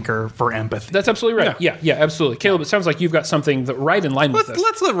strong anchor for empathy. That's absolutely right. Yeah, absolutely. Caleb, it sounds like you've got something that right in line with this.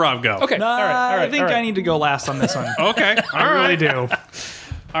 Let's let Rob go. Okay, all right. I think I need to go last on this one. Okay. All I really right. do.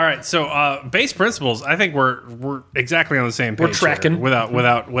 All right. So base principles, I think we're exactly on the same page. We're tracking. here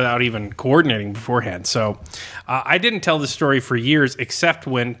without even coordinating beforehand. So I didn't tell this story for years, except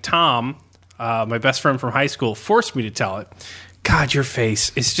when Tom, my best friend from high school, forced me to tell it. God, your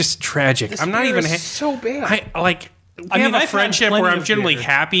face is just tragic. I'm not beer even is so bad. I mean, have a I've had friendship plenty where I'm of generally beer.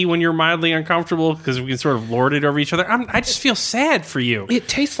 happy when you're mildly uncomfortable because we can sort of lord it over each other. I just feel sad for you. It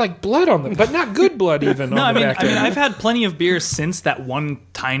tastes like blood on them, but not good blood even. No, on I the mean, back end. I've had plenty of beers since that one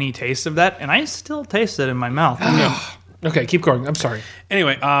tiny taste of that, and I still taste it in my mouth. Okay, keep going. I'm sorry.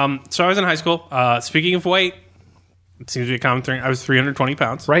 Anyway, so I was in high school. Speaking of weight, it seems to be a common thing. I was 320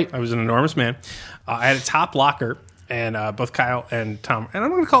 pounds. Right. I was an enormous man. I had a top locker, and both Kyle and Tom, and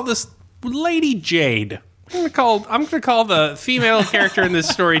I'm going to call this Lady Jade. I'm going to call the female character in this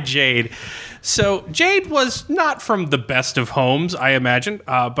story Jade. So Jade was not from the best of homes, I imagine,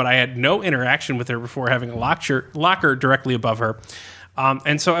 but I had no interaction with her before having a locker directly above her.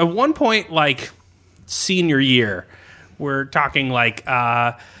 And so at one point, like senior year, we're talking like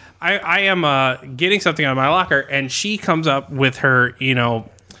I am getting something out of my locker, and she comes up with her,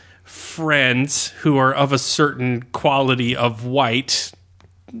 friends who are of a certain quality of white,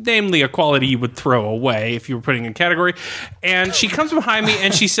 namely a quality you would throw away if you were putting in a category. And she comes behind me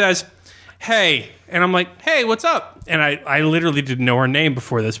and she says, hey. And I'm like, hey, what's up? And I literally didn't know her name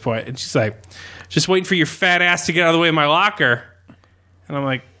before this point. And she's like, just waiting for your fat ass to get out of the way of my locker. And I'm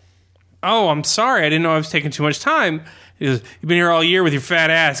like, oh, I'm sorry. I didn't know I was taking too much time. He goes, you've been here all year with your fat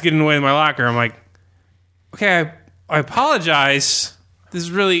ass getting in the way of my locker. I'm like, okay, I apologize. This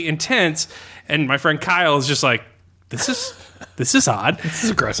is really intense. And my friend Kyle is just like, this is odd. This is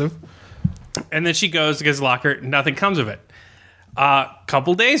aggressive. And then she goes to get his locker. Nothing comes of it.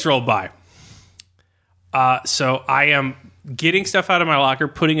 Couple days roll by. So I am getting stuff out of my locker,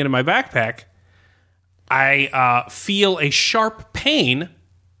 putting it in my backpack. I feel a sharp pain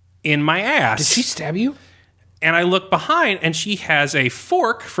in my ass. Did she stab you? And I look behind, and she has a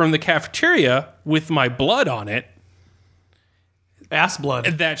fork from the cafeteria with my blood on it Ass blood.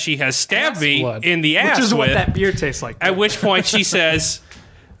 that she has stabbed Ass me blood. in the ass Which is what with. that beer tastes like. At which point she says,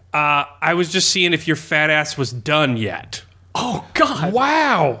 I was just seeing if your fat ass was done yet. Oh, God.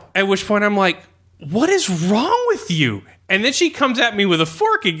 Wow. At which point I'm like, what is wrong with you? And then she comes at me with a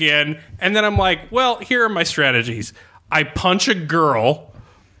fork again. And then I'm like, well, here are my strategies. I punch a girl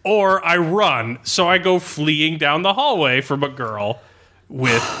or I run. So I go fleeing down the hallway from a girl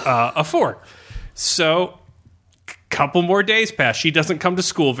with a fork. So couple more days pass. She doesn't come to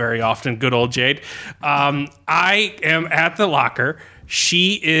school very often, good old Jade. I am at the locker.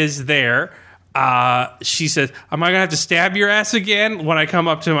 She is there. She says, am I going to have to stab your ass again when I come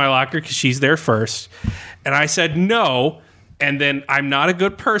up to my locker? Because she's there first. And I said, no. And then I'm not a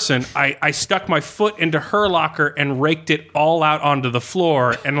good person. I stuck my foot into her locker and raked it all out onto the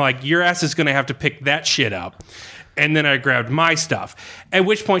floor. And like, your ass is going to have to pick that shit up. And then I grabbed my stuff. At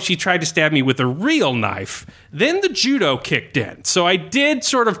which point she tried to stab me with a real knife. Then the judo kicked in. So I did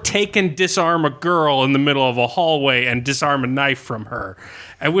sort of take and disarm a girl in the middle of a hallway and disarm a knife from her.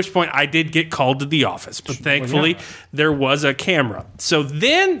 At which point I did get called to the office. But thankfully there was a camera. So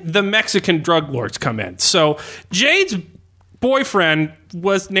then the Mexican drug lords come in. So Jade's boyfriend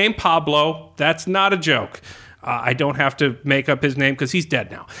was named Pablo. That's not a joke. I don't have to make up his name because he's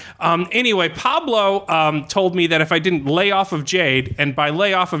dead now. Anyway, Pablo told me that if I didn't lay off of Jade, and by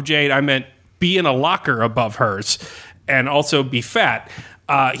lay off of Jade, I meant be in a locker above hers and also be fat,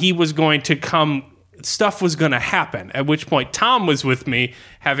 he was going to come, stuff was going to happen. At which point, Tom was with me,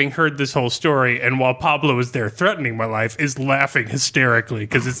 having heard this whole story, and while Pablo was there threatening my life, is laughing hysterically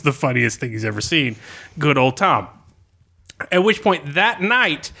because it's the funniest thing he's ever seen. Good old Tom. At which point, that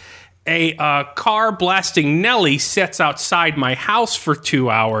night, a car blasting Nelly sits outside my house for 2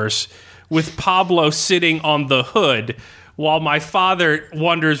 hours with Pablo sitting on the hood while my father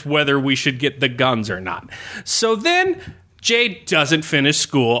wonders whether we should get the guns or not. So then Jade doesn't finish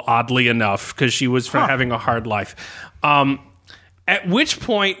school, oddly enough, because she was having a hard life. At which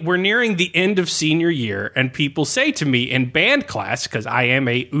point, we're nearing the end of senior year, and people say to me in band class, because I am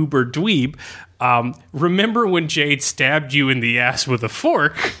a uber dweeb, remember when Jade stabbed you in the ass with a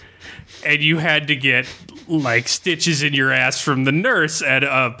fork, and you had to get like stitches in your ass from the nurse at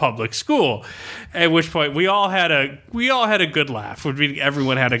a public school? At which point, we all had a good laugh.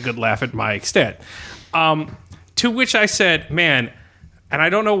 Everyone had a good laugh at my extent. To which I said, man, and I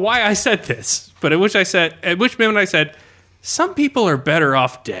don't know why I said this, but at which moment I said, some people are better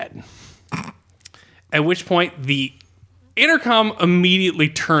off dead. At which point the intercom immediately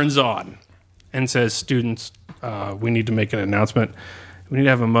turns on and says, students, we need to make an announcement. We need to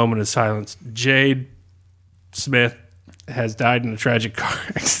have a moment of silence. Jade Smith has died in a tragic car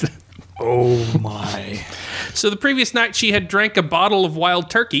accident. Oh, my. So the previous night she had drank a bottle of wild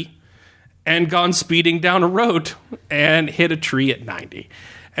turkey and gone speeding down a road and hit a tree at 90.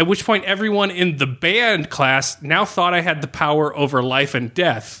 At which point everyone in the band class now thought I had the power over life and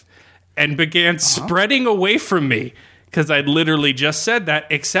death and began spreading away from me because I'd literally just said that,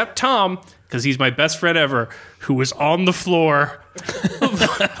 except Tom, because he's my best friend ever, who was on the floor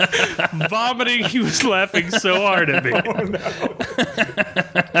vomiting. He was laughing so hard at me. Oh, no.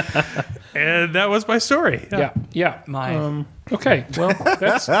 And that was my story. Yeah. Okay, well,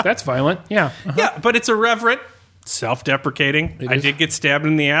 that's violent. Yeah. Yeah, but it's irreverent, self-deprecating. I did get stabbed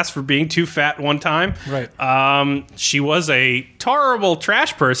in the ass for being too fat one time. Right. She was a horrible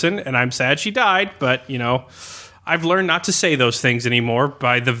trash person, and I'm sad she died, but, I've learned not to say those things anymore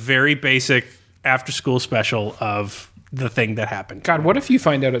by the very basic after-school special of the thing that happened. God, what if you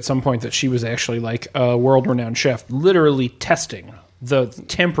find out at some point that she was actually like a world-renowned chef, literally testing the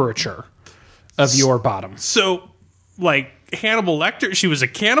temperature of your bottom? So, like Hannibal Lecter, she was a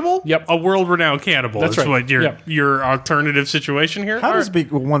cannibal? Yep. A world-renowned cannibal. That's right. What your alternative situation here? How does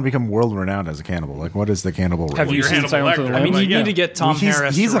one become world-renowned as a cannibal? Like, what is the cannibal? Have you seen Hannibal Silence of the Lecter. Lambs? I mean, you need to get Tom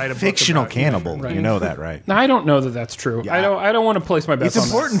Harris He's to write a book fictional about cannibal. Right. You know that, right? No, I don't know that that's true. Yeah. I don't want to place my bets It's on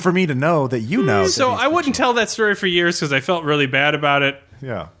important for me to know that you know. So that he's I wouldn't tell that story for years because I felt really bad about it.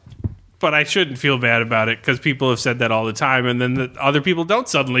 Yeah. But I shouldn't feel bad about it because people have said that all the time, and then the other people don't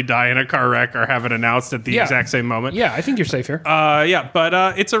suddenly die in a car wreck or have it announced at the Yeah. exact same moment. Yeah, I think you're safe here.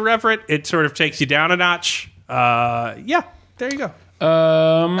 But it's irreverent. It sort of takes you down a notch. There you go.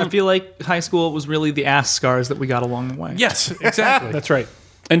 I feel like high school was really the ass scars that we got along the way. Yes, exactly. That's right.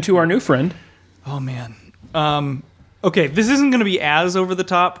 And to our new friend, Oh, man. Okay, this isn't going to be as over the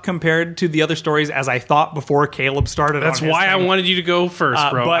top compared to the other stories as I thought before Caleb started. That's on his why I thing. wanted you to go first,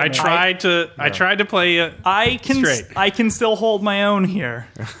 bro. but I tried to play it. I straight. can still hold my own here.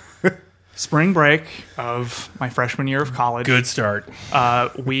 Spring break of my freshman year of college. Good start.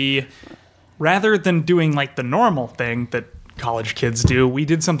 We, rather than doing like the normal thing that college kids do, we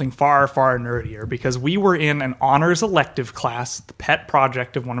did something far, far nerdier because we were in an honors elective class, the pet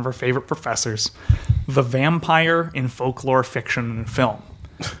project of one of our favorite professors, The Vampire in Folklore, Fiction, and Film.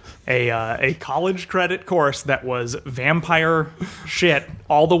 A college credit course that was vampire shit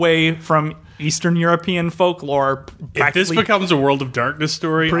all the way from Eastern European folklore. If this becomes a World of Darkness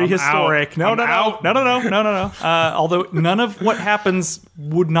story, Prehistoric. I'm out. No. Although none of what happens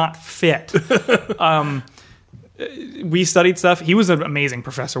would not fit. We studied stuff. He was an amazing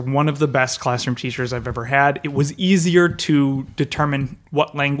professor, one of the best classroom teachers I've ever had. It was easier to determine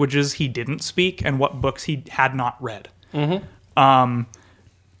what languages he didn't speak and what books he had not read. Mm-hmm.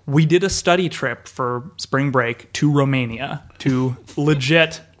 We did a study trip for spring break to Romania, to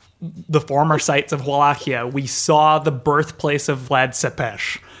legit the former sites of Wallachia. We saw the birthplace of Vlad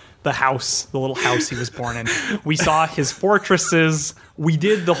Cepes, the little house he was born in. We saw his fortresses. We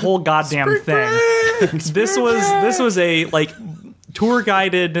did the whole goddamn thing. This was a like tour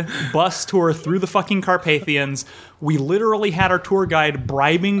guided bus tour through the fucking Carpathians. We literally had our tour guide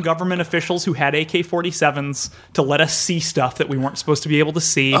bribing government officials who had AK-47s to let us see stuff that we weren't supposed to be able to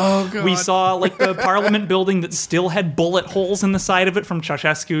see. Oh, God. We saw like the parliament building that still had bullet holes in the side of it from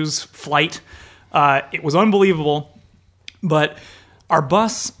Ceausescu's flight. It was unbelievable. But our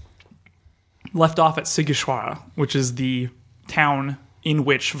bus left off at Sighisoara, which is the town in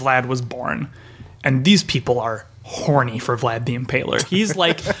which Vlad was born. And these people are horny for Vlad the Impaler. He's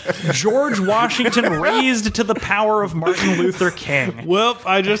like George Washington raised to the power of Martin Luther King. Well,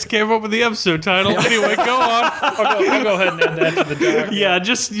 I just came up with the episode title. Anyway, go on. I'll go ahead and add that to the doc. Yeah,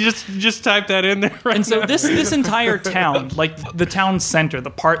 just type that in there. Right And so now. this entire town, like the town center, the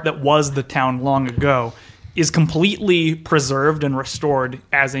part that was the town long ago, is completely preserved and restored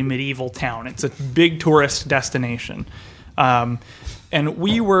as a medieval town. It's a big tourist destination. And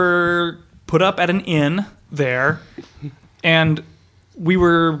we were put up at an inn there, and we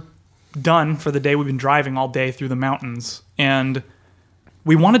were done for the day. We've been driving all day through the mountains, and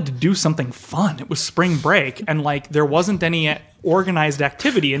we wanted to do something fun. It was spring break, and like there wasn't any organized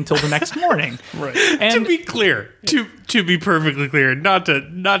activity until the next morning. Right. And to be clear, to be perfectly clear, not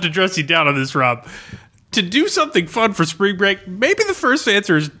to dress you down on this, Rob. To do something fun for spring break, maybe the first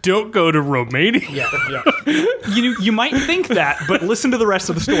answer is don't go to Romania. Yeah. you might think that, but listen to the rest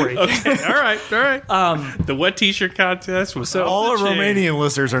of the story. Okay, all right. The wet t-shirt contest was All off our the chain. Romanian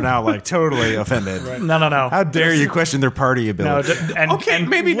listeners are now like totally offended. No. How dare you question their party No, ability? Okay, and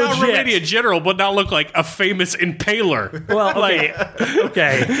maybe not legit. Romania in general, but not look like a famous impaler. Well,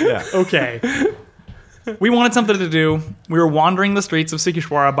 okay. We wanted something to do. We were wandering the streets of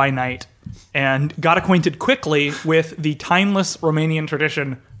Sighisoara by night and got acquainted quickly with the timeless Romanian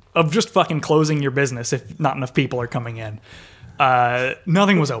tradition of just fucking closing your business if not enough people are coming in.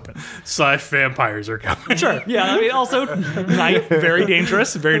 Nothing was open. / vampires are coming. Sure. Yeah. I mean, also night, very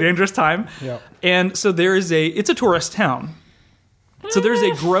dangerous time. Yeah. And so it's a tourist town. So there's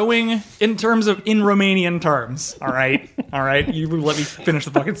a growing, in Romanian terms. All right. You let me finish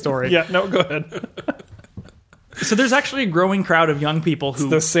the fucking story. Yeah, no, go ahead. So there's actually a growing crowd of young people who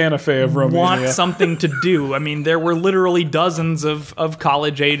The Santa Fe of Romania. want something to do. I mean, there were literally dozens of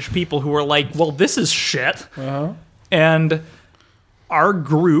college-age people who were like, well, this is shit. Uh-huh. And our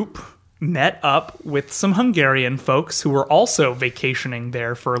group met up with some Hungarian folks who were also vacationing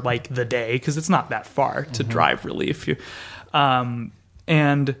there for like the day, because it's not that far to drive really. If you,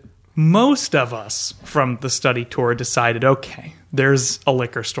 and most of us from the study tour decided, okay, there's a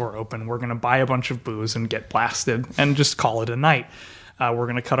liquor store open. We're going to buy a bunch of booze and get blasted and just call it a night. We're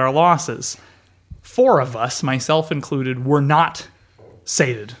going to cut our losses. 4 of us, myself included, were not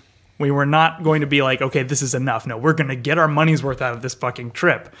sated. We were not going to be like, okay, this is enough. No, we're going to get our money's worth out of this fucking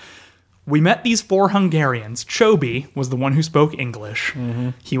trip. We met these 4 Hungarians. Chobi was the one who spoke English. Mm-hmm.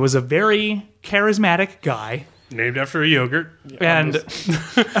 He was a very charismatic guy. Named after a yogurt. And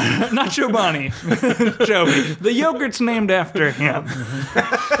not Chobani, Chobi. The yogurt's named after him.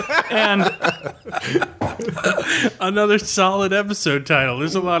 And Another solid episode title.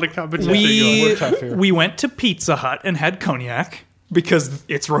 There's a lot of competition going. We're tough here. we went to Pizza Hut and had cognac because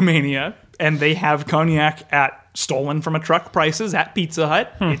it's Romania and they have cognac at stolen from a truck prices at Pizza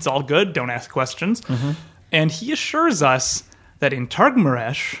Hut. It's all good. Don't ask questions. Mm-hmm. And he assures us that in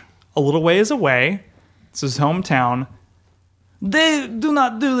Târgu-Mureș, a little ways away, it's his hometown, they do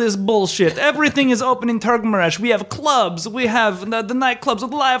not do this bullshit. Everything is open in Târgu-Mureș. We have clubs. We have the nightclubs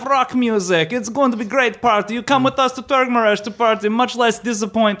with live rock music. It's going to be a great party. You come with us to Târgu-Mureș to party. Much less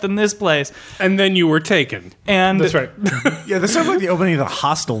disappoint than this place. And then you were taken. And That's right. Yeah, this sounds like the opening of the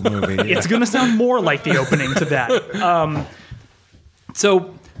Hostel movie. it's going to sound more like the opening to that.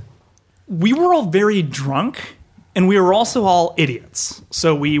 So we were all very drunk, and we were also all idiots.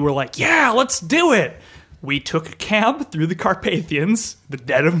 So we were like, yeah, let's do it. We took a cab through the Carpathians, the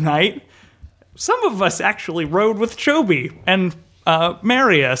dead of night. Some of us actually rode with Chobi and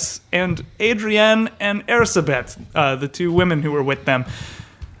Marius and Adrienne and Ersabet, the 2 women who were with them.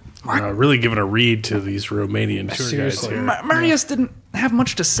 Really giving a read to these Romanian tour Seriously. guides here. Marius didn't have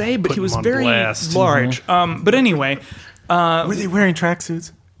much to say, but he Putting was him on very blast. large. But anyway, Were they wearing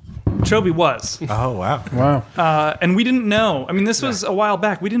tracksuits? Chobi was. Oh, wow. Wow. And we didn't know. I mean, this was a while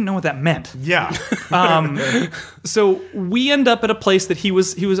back. We didn't know what that meant. Yeah. So we end up at a place that he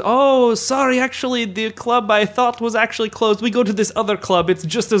was, oh, sorry, actually, the club I thought was actually closed. We go to this other club. It's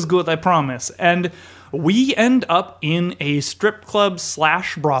just as good, I promise. And we end up in a strip club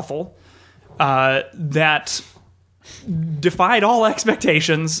 / brothel that defied all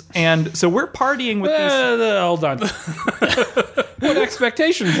expectations. And so we're partying with these... Hold on. What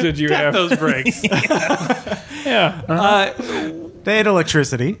expectations did you have? Those breaks. Yeah. They had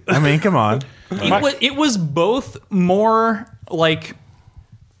electricity. I mean, come on. It was both more like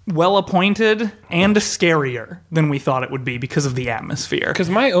well appointed and scarier than we thought it would be because of the atmosphere. Because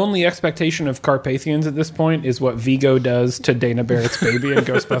my only expectation of Carpathians at this point is what Vigo does to Dana Barrett's baby in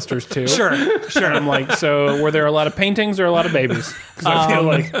Ghostbusters 2. Sure. And I'm like, so were there a lot of paintings or a lot of babies? Because I feel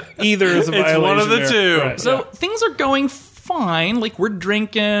like either is a violation. one of the there. two. Right, So yeah. things are going fine fine. Like, we're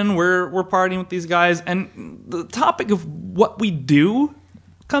drinking, we're partying with these guys, and the topic of what we do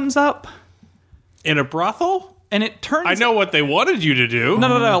comes up, In a brothel? and it turns. I know what they wanted you to do.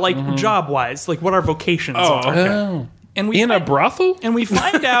 No. Like job wise, like what our vocations are. Okay. And we In a brothel? and we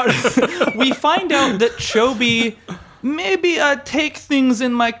find out that Chobi maybe I take things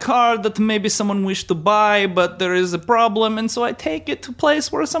in my car that maybe someone wished to buy, but there is a problem, and so I take it to a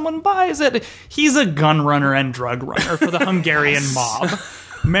place where someone buys it. He's a gun runner and drug runner for the Hungarian mob.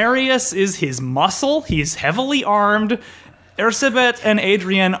 Marius is his muscle. He's heavily armed. Erzsébet and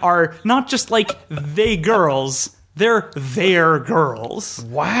Adrienne are not just like they girls, they're their girls.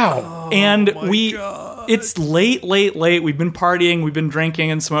 Wow. And it's late. We've been partying, we've been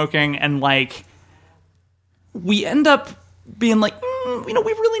drinking and smoking, and like, we end up being like, we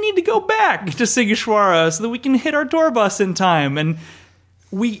really need to go back to Sigishwara so that we can hit our tour bus in time. And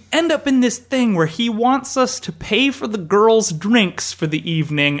we end up in this thing where he wants us to pay for the girls' drinks for the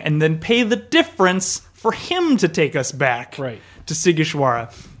evening and then pay the difference for him to take us back to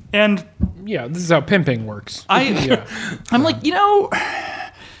Sigishwara. And Yeah, this is how pimping works. I'm like,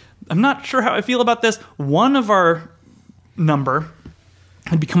 I'm not sure how I feel about this. One of our number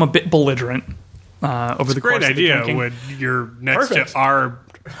had become a bit belligerent over the course Great of the idea drinking. when you're next Perfect. to our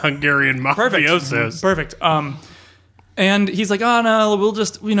Hungarian mafiosos. Perfect. And he's like, oh no, we'll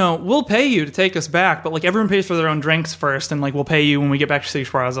just, we'll pay you to take us back, but like everyone pays for their own drinks first, and like we'll pay you when we get back to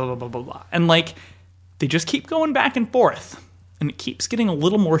Sigishwara, blah, blah, blah, blah, blah. And like, they just keep going back and forth, and it keeps getting a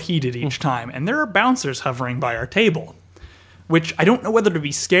little more heated each time, and there are bouncers hovering by our table, which I don't know whether to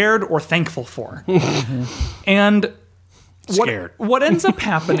be scared or thankful for. And Scared. what ends up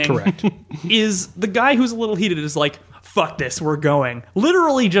happening is the guy who's a little heated is like, fuck this, we're going.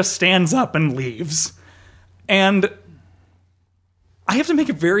 Literally just stands up and leaves. And I have to make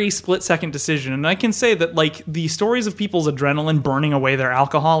a very split-second decision, and I can say that, like, the stories of people's adrenaline burning away their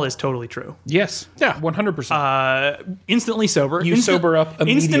alcohol is totally true. Yes. Yeah. 100%. Instantly sober. You sober up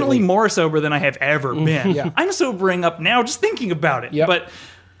immediately. Instantly more sober than I have ever been. Yeah. I'm sobering up now just thinking about it. Yep. But,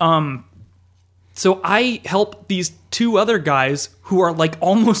 so I help these two other guys who are, like,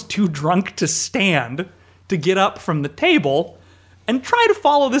 almost too drunk to stand to get up from the table and try to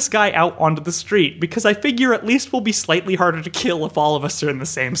follow this guy out onto the street, because I figure at least we'll be slightly harder to kill if all of us are in the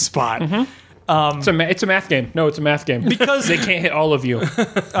same spot. It's a math game. No, it's a math game. Because they can't hit all of you.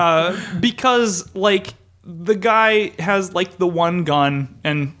 because, like, the guy has, like, the one gun,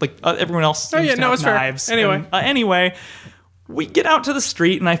 and, like, everyone else seems to have it's fair. knives. Anyway. And, anyway, we get out to the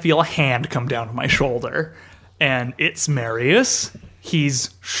street, and I feel a hand come down on my shoulder. And it's Marius. He's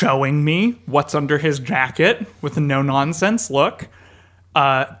showing me what's under his jacket with a no-nonsense look.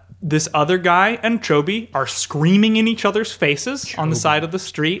 This other guy and Chobi are screaming in each other's faces on the side of the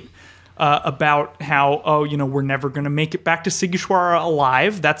street about how, we're never going to make it back to Sigishwara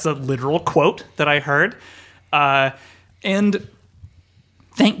alive. That's a literal quote that I heard. And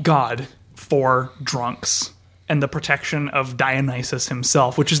thank God for drunks and the protection of Dionysus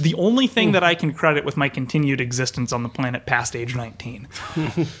himself, which is the only thing that I can credit with my continued existence on the planet past age 19.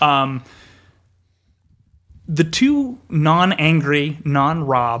 The two non-angry,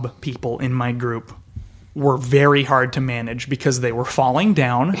 non-Rob people in my group were very hard to manage because they were falling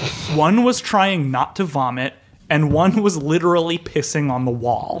down. One was trying not to vomit, and one was literally pissing on the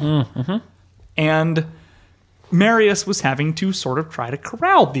wall. And Marius was having to sort of try to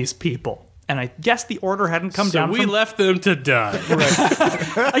corral these people. And I guess the order hadn't come down So we from... left them to die.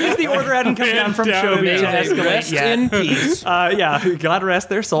 I guess the order hadn't come down from Down Chobi and to out. escalate Rest yet. in peace. God rest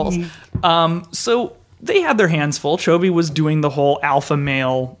their souls. So they had their hands full. Chobi was doing the whole alpha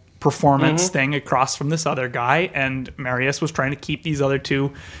male performance thing across from this other guy, and Marius was trying to keep these other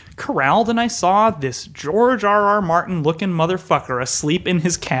two corralled, and I saw this George R.R. Martin looking motherfucker asleep in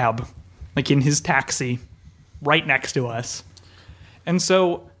his cab, like in his taxi, right next to us. And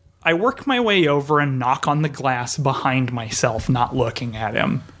so I work my way over and knock on the glass behind myself, not looking at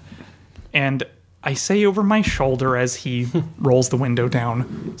him. And I say over my shoulder as he rolls the window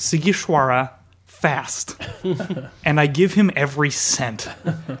down, Sigishwara, fast. And I give him every cent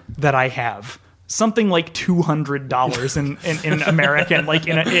that I have. Something like $200 in American, like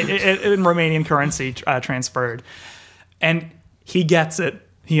in Romanian currency transferred. And he gets it.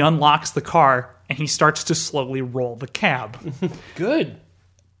 He unlocks the car, and he starts to slowly roll the cab. Good.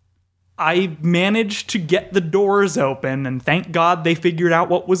 I managed to get the doors open, and thank God they figured out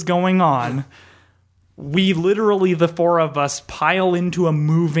what was going on. We literally, the four of us, pile into a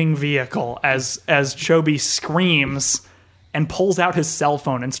moving vehicle as Chobi screams and pulls out his cell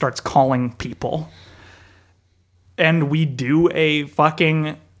phone and starts calling people. And we do a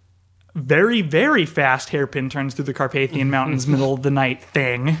fucking very, very fast hairpin turns through the Carpathian Mountains middle of the night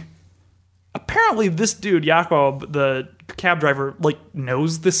thing. Apparently, this dude, Jakob, the cab driver, like,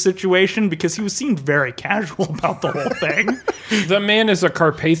 knows this situation because he seemed very casual about the whole thing. The man is a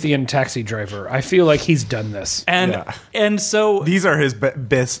Carpathian taxi driver. I feel like he's done this. And so These are his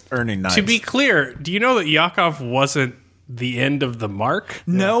best earning nights. To be clear, do you know that Yakov wasn't the end of the mark?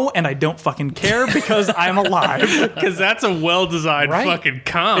 no, and I don't fucking care because I'm alive. Because that's a well-designed Right? fucking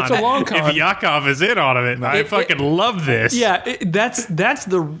con. It's a long con. If Yakov is in on it, I fucking love this. Yeah, that's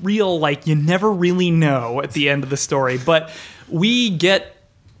the real, like, you never really know at the end of the story. But we get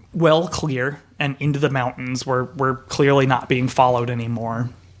well clear and into the mountains where we're clearly not being followed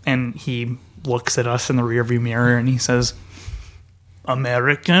anymore. And he looks at us in the rearview mirror and he says,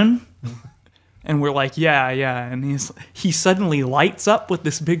 "American?" And we're like, yeah. And he suddenly lights up with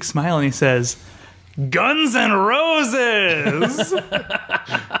this big smile and he says, "Guns N' Roses!"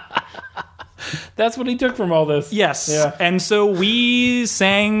 That's what he took from all this. Yes. Yeah. And so we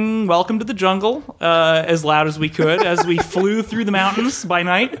sang Welcome to the Jungle as loud as we could as we flew through the mountains by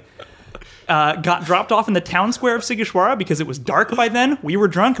night. Got dropped off in the town square of Sigishwara because it was dark by then. We were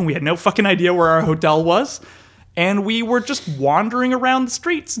drunk and we had no fucking idea where our hotel was. And we were just wandering around the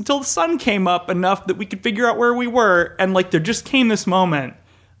streets until the sun came up enough that we could figure out where we were. And, like, there just came this moment,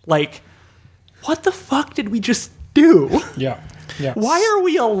 like, what the fuck did we just do? Yeah. Why are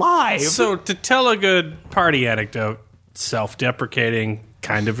we alive? So to tell a good party anecdote, self-deprecating,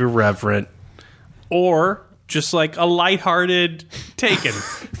 kind of irreverent, or just like a lighthearted Taken.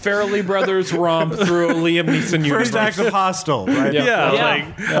 Farrelly Brothers romp through a Liam Neeson universe. First act of Hostel, right?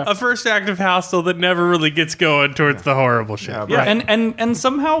 Yeah, a first act of Hostel that never really gets going towards the horrible shit. Yeah, and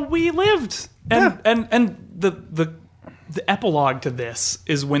somehow we lived. And the epilogue to this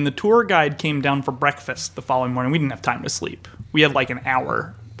is when the tour guide came down for breakfast the following morning. We didn't have time to sleep. We had like an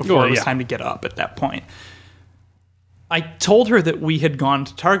hour before it was time to get up at that point. I told her that we had gone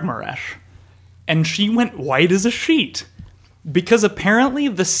to Targmaresh, and she went white as a sheet. Because apparently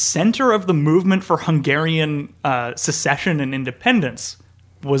the center of the movement for Hungarian secession and independence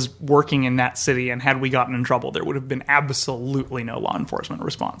was working in that city, and had we gotten in trouble, there would have been absolutely no law enforcement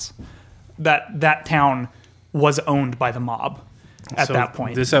response. That town was owned by the mob at that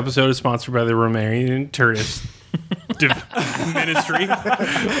point. This episode is sponsored by the Romanian tourist ministry.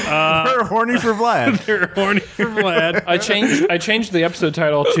 They're horny for Vlad. They're horny for Vlad. I changed the episode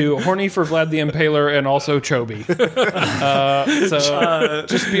title to "Horny for Vlad the Impaler" and also Chobi. So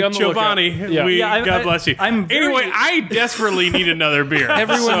just be on the Giovanni, lookout. God bless you. Anyway, I desperately need another beer.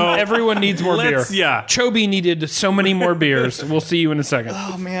 Everyone needs more beer. Yeah. Chobi needed so many more beers. We'll see you in a second.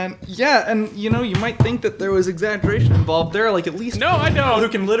 Oh man, yeah, and you might think that there was exaggeration involved there, like at least No, I don't. who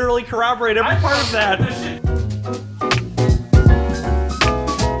can literally corroborate every part of that.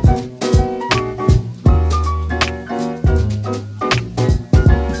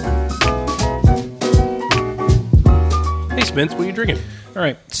 Hey, Spence, what are you drinking? All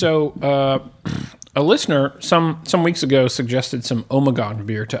right, so a listener some weeks ago suggested some Omegon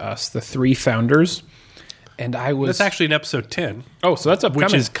beer to us, the Three Founders, and I was That's actually in episode 10, oh, so that's upcoming,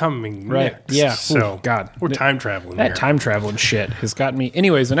 which is coming right? next. Yeah. So, Ooh, God, we're time traveling that here. time traveling shit has got me.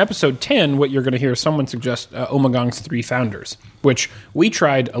 Anyways, in episode 10, what you're going to hear is someone suggest Omegon's Three Founders, which we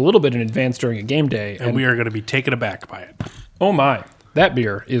tried a little bit in advance during a game day, and we are going to be taken aback by it. oh my, that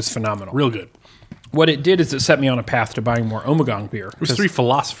beer is phenomenal. Real good. What it did is it set me on a path to buying more Omegon beer. It was 3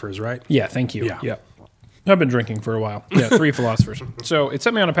 philosophers, right? Yeah, thank you. Yeah. I've been drinking for a while. Yeah, Three Philosophers. So it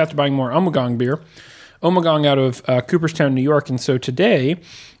set me on a path to buying more Omegon beer. Omegon out of Cooperstown, New York. And so today,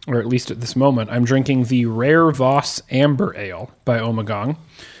 or at least at this moment, I'm drinking the Rare Voss Amber Ale by Omegon.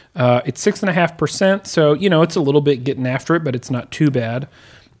 It's 6.5%, so, it's a little bit getting after it, but it's not too bad.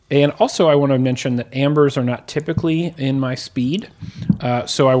 And also, I want to mention that ambers are not typically in my speed,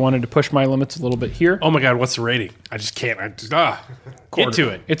 so I wanted to push my limits a little bit here. Oh my God, what's the rating? I just can't. Get to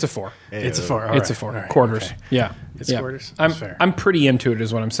it. It's a 4. It's a 4. All It's right. a 4. All right. Quarters. Okay. Yeah. It's yeah. quarters? That's fair. I'm pretty into it,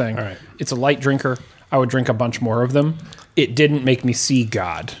 is what I'm saying. All right. It's a light drinker. I would drink a bunch more of them. It didn't make me see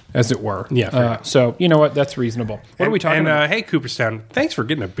God, as it were. Yeah, fair. So, you know what? That's reasonable. What are we talking about? Hey, Cooperstown, thanks for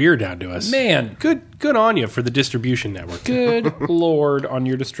getting a beer down to us. Man. Good on you for the distribution network. Good Lord on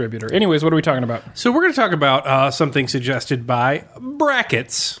your distributor. Anyways, what are we talking about? So we're going to talk about something suggested by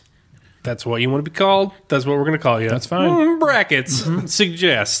Brackets. That's what you want to be called. That's what we're going to call you. That's fine. Brackets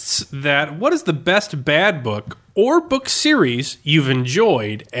suggests that what is the best bad book or book series you've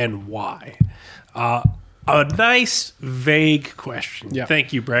enjoyed and why? A nice, vague question. Yeah.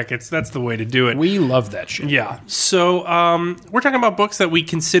 Thank you, Brackets. That's the way to do it. We love that shit. Yeah. So we're talking about books that we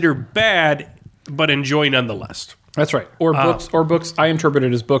consider bad but enjoy nonetheless. That's right. Or books. I interpret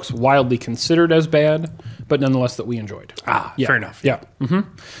it as books wildly considered as bad, but nonetheless that we enjoyed. Fair enough. Yeah.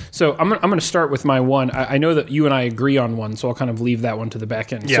 So I'm going to start with my one. I know that you and I agree on one, so I'll kind of leave that one to the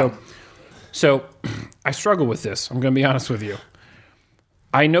back end. Yeah. So I struggle with this. I'm going to be honest with you.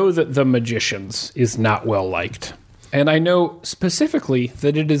 I know that The Magicians is not well liked. And I know specifically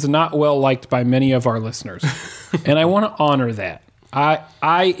that it is not well liked by many of our listeners. And I want to honor that.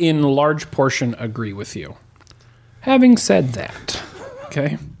 I in large portion agree with you. Having said that,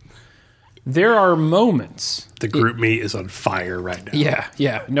 okay, there are moments. The group me is on fire right now.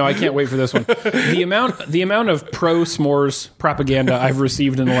 Yeah. No, I can't wait for this one. The amount of pro s'mores propaganda I've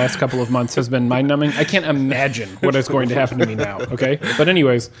received in the last couple of months has been mind-numbing. I can't imagine what is going to happen to me now, okay? But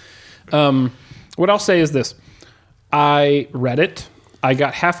anyways, what I'll say is this. I read it. I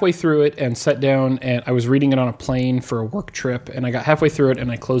got halfway through it and sat down, and I was reading it on a plane for a work trip, and I got halfway through it,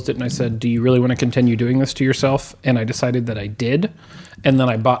 and I closed it, and I said, do you really want to continue doing this to yourself? And I decided that I did, and then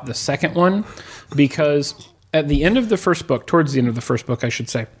I bought the second one, because at the end of the first book, towards the end of the first book, I should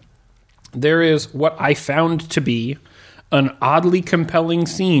say, there is what I found to be an oddly compelling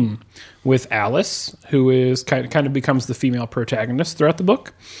scene with Alice, who is kind of becomes the female protagonist throughout the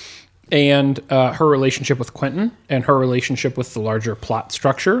book, and her relationship with Quentin and her relationship with the larger plot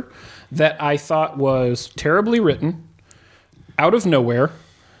structure that I thought was terribly written, out of nowhere,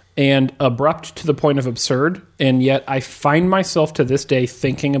 and abrupt to the point of absurd. And yet I find myself to this day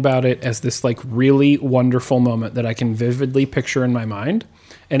thinking about it as this like really wonderful moment that I can vividly picture in my mind.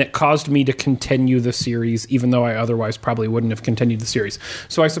 And it caused me to continue the series, even though I otherwise probably wouldn't have continued the series.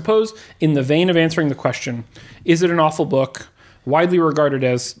 So I suppose in the vein of answering the question, is it an awful book? Widely regarded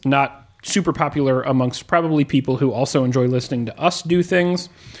as not super popular amongst probably people who also enjoy listening to us do things.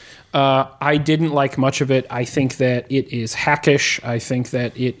 I didn't like much of it. I think that it is hackish. I think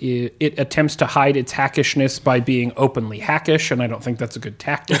that it attempts to hide its hackishness by being openly hackish, and I don't think that's a good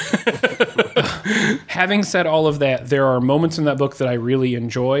tactic. Having said all of that, there are moments in that book that I really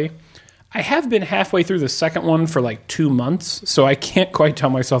enjoy. I have been halfway through the second one for like 2 months, so I can't quite tell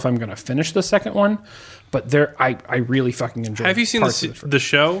myself I'm going to finish the second one. But I really fucking enjoy it. Have you seen the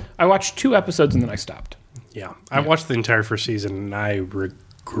show? I watched 2 episodes and then I stopped. Yeah. I watched the entire first season and I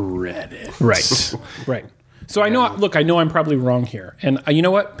regret it. Right. Right. So I know I'm probably wrong here. And you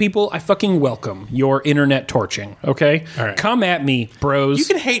know what, people? I fucking welcome your internet torching, okay? All right. Come at me, bros. You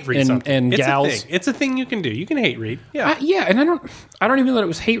can hate read something. And gals. It's a thing you can do. You can hate read. Yeah. And I don't even know that it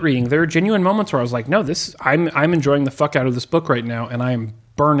was hate reading. There are genuine moments where I was like, no, I'm enjoying the fuck out of this book right now, and I am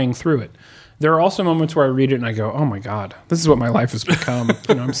burning through it. There are also moments where I read it and I go, oh my God, this is what my life has become.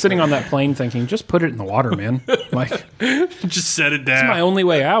 I'm sitting on that plane thinking, just put it in the water, man. Like, just set it down. It's my only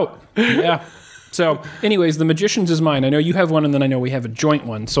way out. Yeah. So, anyways, The Magicians is mine. I know you have one, and then I know we have a joint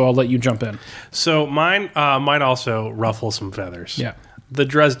one, so I'll let you jump in. So mine also ruffle some feathers. Yeah. The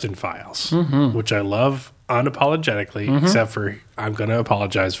Dresden Files, which I love unapologetically, except for I'm going to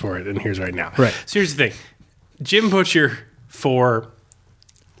apologize for it, and here's right now. Right. So here's the thing. Jim Butcher, for,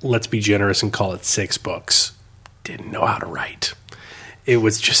 let's be generous and call it 6 books, didn't know how to write. It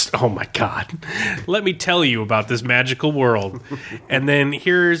was just, oh my God. Let me tell you about this magical world. And then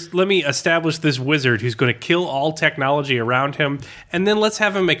let me establish this wizard who's going to kill all technology around him. And then let's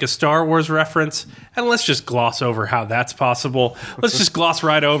have him make a Star Wars reference. And let's just gloss over how that's possible. Let's just gloss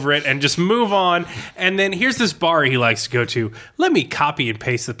right over it and just move on. And then here's this bar he likes to go to. Let me copy and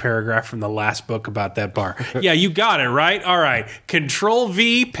paste the paragraph from the last book about that bar. Yeah, you got it, right? All right. Control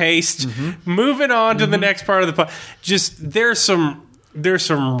V, paste. Moving on to the next part of the book. Just, there's some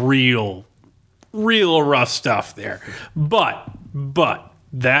real rough stuff there. But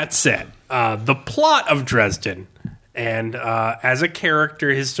that said, the plot of Dresden and as a character,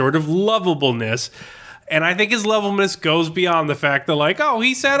 his sort of lovableness, and I think his lovableness goes beyond the fact that, like, oh,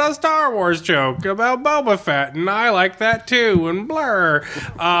 he said a Star Wars joke about Boba Fett, and I like that too, and blur.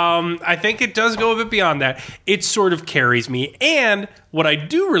 I think it does go a bit beyond that. It sort of carries me, and what I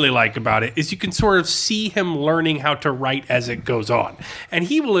do really like about it is you can sort of see him learning how to write as it goes on. And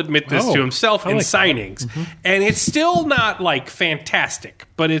he will admit this to himself in signings. And it's still not, like, fantastic,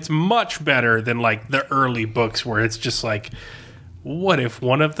 but it's much better than, like, the early books where it's just like, what if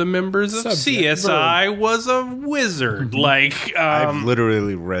one of the members of CSI was a wizard? Like, I've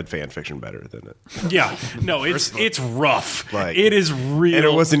literally read fan fiction better than it. Yeah, no, it's rough. Like, it is real, and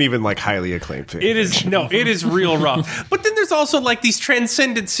it wasn't even like highly acclaimed. It is real rough. But then there's also like these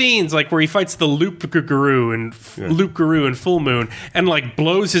transcendent scenes, like where he fights the Loop Guru and Full Moon, and like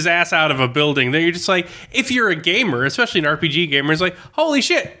blows his ass out of a building. Then you're just like, if you're a gamer, especially an RPG gamer, it's like, holy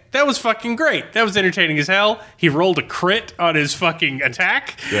shit, that was fucking great. That was entertaining as hell. He rolled a crit on his fucking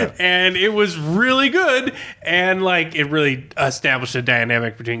attack, and it was really good. And like, it really established a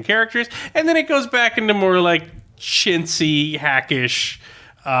dynamic between characters. And then it goes back into more like chintzy, hackish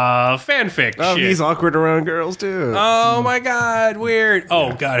fanfic Oh, shit. he's awkward around girls too. Oh my god, weird.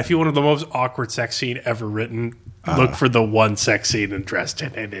 Oh god, if you wanted the most awkward sex scene ever written, look for the one sex scene in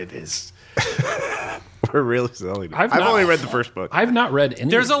Dresden, and it is. We're really selling it. I've I've not- only read the first book. I've not read any.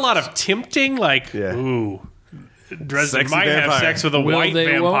 There's of a lot of tempting, like, Yeah. ooh, Dresden Sexy might have vampire. sex with a Will white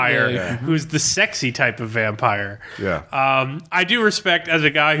they, won't vampire they? Yeah. who's the sexy type of vampire. Yeah. I do respect, as a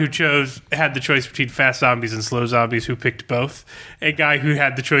guy who had the choice between fast zombies and slow zombies, who picked both, a guy who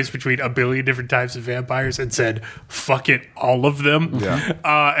had the choice between a billion different types of vampires and said, fuck it, all of them,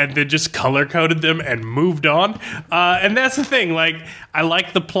 and then just color coded them and moved on. And that's the thing, like, I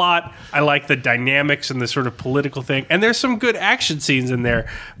like the plot, I like the dynamics and the sort of political thing, and there's some good action scenes in there,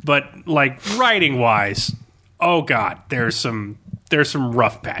 but like writing wise, oh god, there's some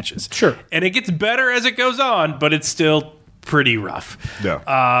rough patches. Sure. And it gets better as it goes on, but it's still pretty rough. Yeah.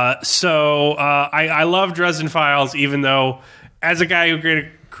 I love Dresden Files, even though as a guy who got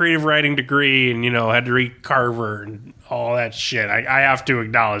a creative writing degree and, had to read Carver and all that shit, I have to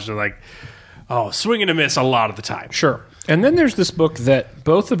acknowledge that, like, swing and a miss a lot of the time. Sure. And then there's this book that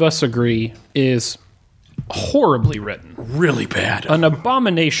both of us agree is horribly written. Really bad. An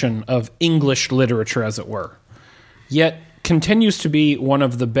abomination of English literature, as it were. Yet continues to be one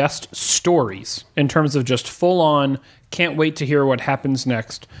of the best stories in terms of just full-on, can't wait to hear what happens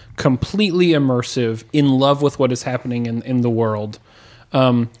next, completely immersive, in love with what is happening in the world,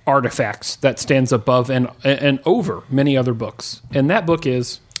 artifacts that stands above and over many other books. And that book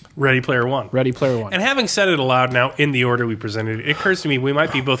is Ready Player One. Ready Player One. And having said it aloud now, in the order we presented it, it occurs to me we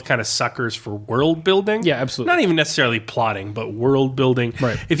might be both kind of suckers for world building. Yeah, absolutely. Not even necessarily plotting, but world building.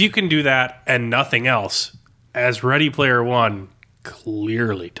 Right. If you can do that and nothing else, as Ready Player One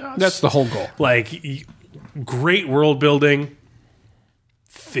clearly does. That's the whole goal. Like, great world building,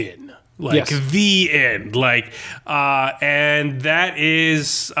 thin. Like, Yes. the end. Like, and that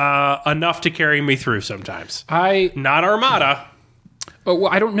is enough to carry me through sometimes. Not Armada. Oh,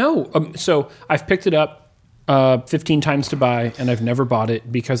 well, I don't know. So I've picked it up 15 times to buy, and I've never bought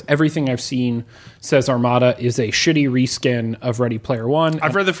it because everything I've seen says Armada is a shitty reskin of Ready Player One.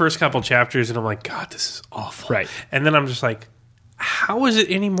 I've read the first couple chapters, and I'm like, God, this is awful. Right. And then I'm just like, how is it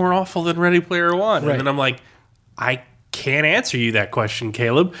any more awful than Ready Player One? Right. And then I'm like, I can't answer you that question,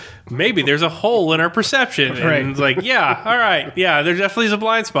 Caleb. Maybe there's a hole in our perception. And Right. it's like, yeah, all right. Yeah, there definitely is a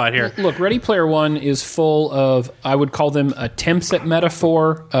blind spot here. Look, Ready Player One is full of, I would call them attempts at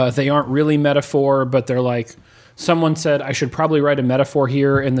metaphor. They aren't really metaphor, but they're like, someone said, I should probably write a metaphor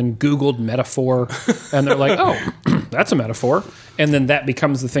here, and then Googled metaphor, and they're like, oh, that's a metaphor. And then that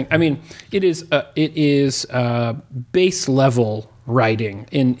becomes the thing. I mean, it is base level writing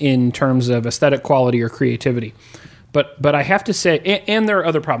in terms of aesthetic quality or creativity. But I have to say, and there are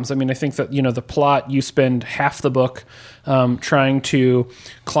other problems. I mean, I think that, the plot, you spend half the book trying to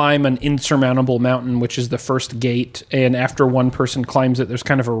climb an insurmountable mountain, which is the first gate, and after one person climbs it, there's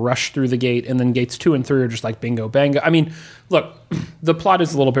kind of a rush through the gate, and then gates 2 and 3 are just like bingo bango. I mean, look, the plot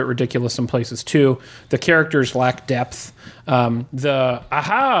is a little bit ridiculous in places too. The characters lack depth. The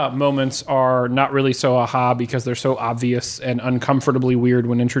aha moments are not really so aha because they're so obvious and uncomfortably weird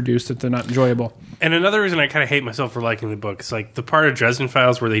when introduced that they're not enjoyable. And another reason I kind of hate myself for liking the book is like the part of Dresden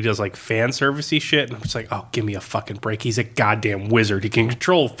Files where he does like fan servicey shit, and I'm just like, oh, give me a fucking break. He's a goddamn wizard. He can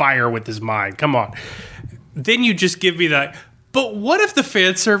control fire with his mind. Come on. Then you just give me that. But what if the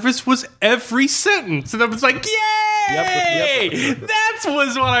fan service was every sentence? And I was like, yay! That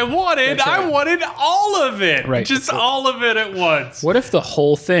was what I wanted. That's right. I wanted all of it. Right. Just all of it at once. What if the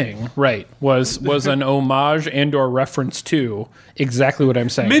whole thing, was an homage and or reference to exactly what I'm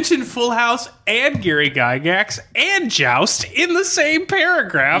saying? Mention Full House and Gary Gygax and Joust in the same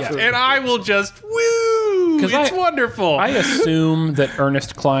paragraph, and I will just, woo! 'Cause It's wonderful. I assume that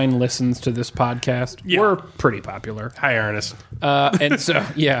Ernest Klein listens to this podcast. Yeah. We're pretty popular. Hi, Ernest. And so,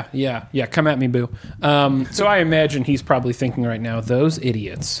 yeah, come at me, boo. So I imagine he's probably thinking right now, those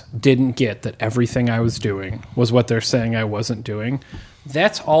idiots didn't get that everything I was doing was what they're saying I wasn't doing.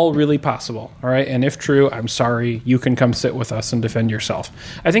 That's all really possible, all right? And if true, I'm sorry. You can come sit with us and defend yourself.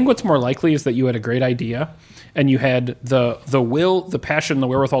 I think what's more likely is that you had a great idea, and you had the will, the passion, the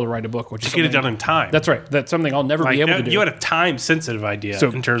wherewithal to write a book, which is Get it something- done in time. That's right. That's something I'll never be able to do. You had a time-sensitive idea So-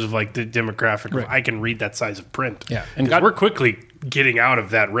 in terms of like the demographic. Right. I can read that size of print. Yeah, and 'Cause we're quickly getting out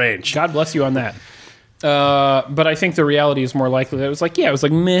of that range. God bless you on that. But I think the reality is more likely that it was like, yeah, it was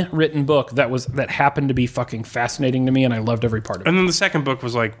like meh written book that happened to be fucking fascinating to me, and I loved every part of it. And then the second book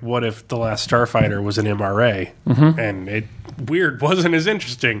was like, what if The Last Starfighter was an MRA? And it wasn't as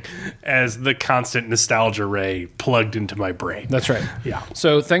interesting as the constant nostalgia ray plugged into my brain. That's right. Yeah.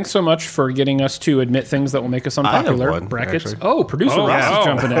 So thanks so much for getting us to admit things that will make us unpopular. one, Brackets. actually. Oh, producer Oh, Ross yeah. is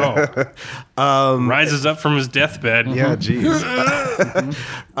jumping in. Rises up from his deathbed. Yeah, jeez.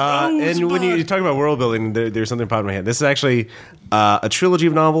 And when you talk about world building, there's something popped in my head. This is actually a trilogy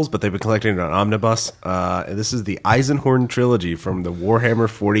of novels, but they've been collecting it on omnibus. And this is the Eisenhorn trilogy from the Warhammer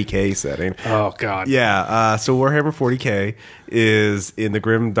 40K setting. Oh, God. Yeah, so Warhammer 40K is in the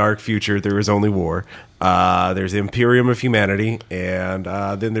grim, dark future. There is only war. There's the Imperium of Humanity, and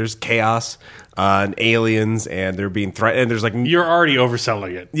then there's chaos and aliens, and they're being threatened. And there's like, You're already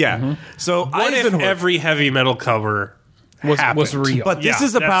overselling it. yeah. So What if Eisenhorn, every heavy metal cover Was happened? real. but this Yeah,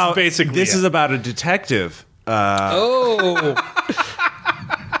 is that's about basically this it. is about a detective. Oh.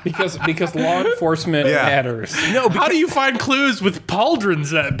 because law enforcement Yeah. matters. No, how do you find clues with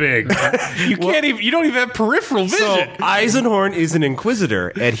pauldrons that big? You can't even. You don't even have peripheral vision. So Eisenhorn is an inquisitor,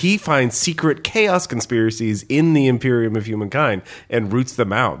 and he finds secret chaos conspiracies in the Imperium of Humankind and roots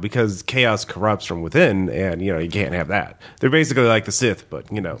them out because chaos corrupts from within, and you can't have that. They're basically like the Sith, but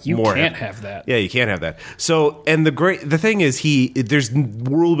You more can't have that. Yeah, you can't have that. So, and the thing is, there's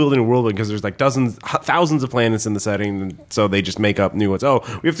world building because there's like thousands of planets in the setting, and so they just make up new ones. Oh,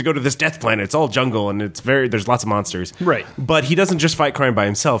 we have to go to this death planet. It's all jungle, and there's lots of monsters. Right. But he doesn't just fight crime by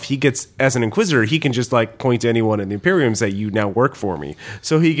himself. He gets, as an inquisitor, he can just like point to anyone in the Imperium and say, "You now work for me."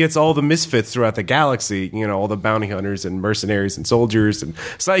 So he gets all the misfits throughout the galaxy. All the bounty hunters and mercenaries and soldiers and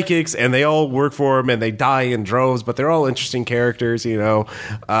psychics, and they all work for him, and they die in droves. But they're all interesting characters, yeah,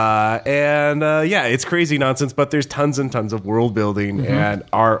 it's crazy nonsense. But there's tons and tons of world building and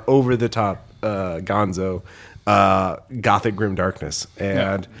our over the top Gonzo. Gothic grim darkness,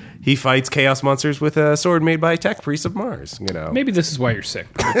 and he fights chaos monsters with a sword made by tech priests of Mars. Maybe this is why you're sick.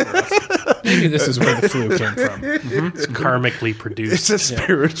 Maybe this is where the flu came from. It's karmically produced. It's a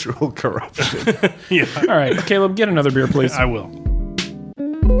spiritual corruption. Yeah, All right, Caleb, get another beer, please. I will.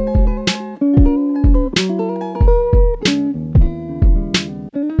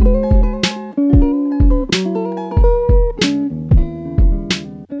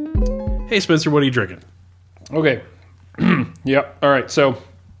 Hey, Spencer, what are you drinking? Okay. Yep. All right. So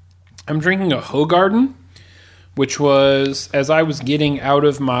I'm drinking a Hogarden, which was, as I was getting out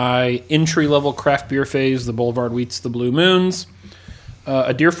of my entry-level craft beer phase, the Boulevard Wheats, the Blue Moons,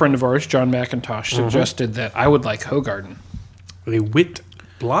 a dear friend of ours, John McIntosh, suggested that I would like Hogarden. The Wit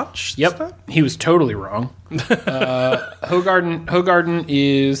Blanche? Yep. He was totally wrong. Hogarden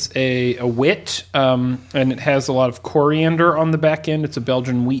is a wit, and it has a lot of coriander on the back end. It's a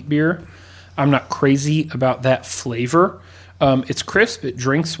Belgian wheat beer. I'm not crazy about that flavor. It's crisp. It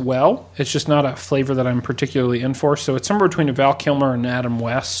drinks well. It's just not a flavor that I'm particularly in for. So it's somewhere between a Val Kilmer and Adam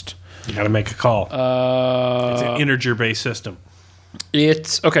West. You got to make a call. It's an integer-based system.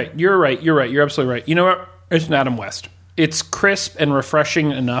 It's okay. You're right. You're absolutely right. You know what? It's an Adam West. It's crisp and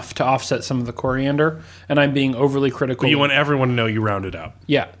refreshing enough to offset some of the coriander, and I'm being overly critical. But you want everyone to know you rounded up.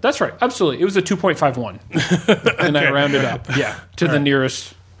 Yeah, that's right. Absolutely. It was a 2.51. And I rounded up, to the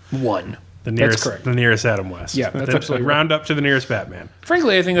nearest one. That's correct. The nearest Adam West. Yeah, that's absolutely right. Round up to the nearest Batman.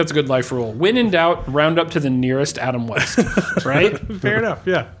 Frankly, I think that's a good life rule. When in doubt, round up to the nearest Adam West. Right? Fair enough,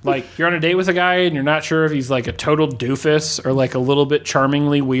 yeah. Like, you're on a date with a guy and you're not sure if he's like a total doofus or like a little bit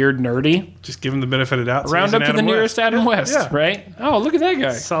charmingly weird nerdy. Just give him the benefit of the doubt. Round up to the nearest Adam West, yeah. right? Oh, look at that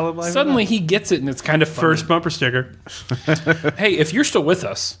guy. Solid life Suddenly he gets it and it's kind of funny. First bumper sticker. Hey, if you're still with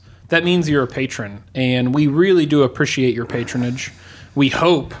us, that means you're a patron, and we really do appreciate your patronage. We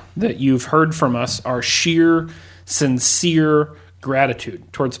hope that you've heard from us our sheer, sincere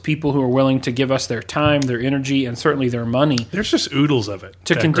gratitude towards people who are willing to give us their time, their energy, and certainly their money There's just oodles of it.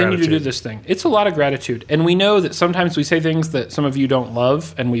 to that continue to do gratitude. this thing. It's a lot of gratitude. And we know that sometimes we say things that some of you don't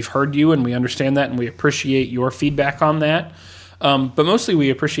love, and we've heard you, and we understand that, and we appreciate your feedback on that. But mostly we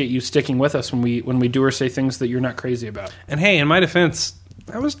appreciate you sticking with us when we do or say things that you're not crazy about. And hey, in my defense,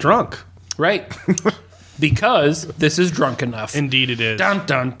 I was drunk. Right. Because this is drunk enough. Indeed it is. Dun,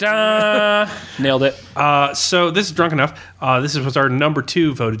 dun, dun. Nailed it. So this is Drunk Enough. This was our number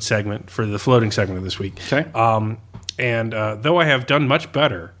 2 voted segment for the floating segment of this week. Okay. And though I have done much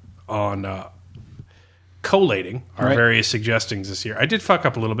better on collating our Right. various suggestions this year, I did fuck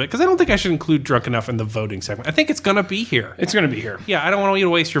up a little bit because I don't think I should include Drunk Enough in the voting segment. I think it's going to be here. It's going to be here. Yeah, I don't want you to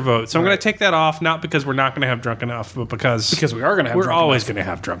waste your vote. So I'm going to take that off, not because we're not going to have Drunk Enough, but because we are going to have we're Drunk always Enough. going to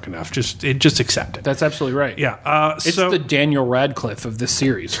have Drunk Enough. Just accept it. That's absolutely right. Yeah. It's So the Daniel Radcliffe of this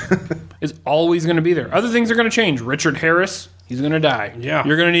series. It's always going to be there. Other things are going to change. Richard Harris, he's going to die. Yeah.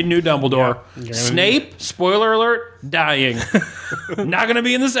 You're going to need a new Dumbledore. Yeah. You're gonna Snape, spoiler alert, dying. Not going to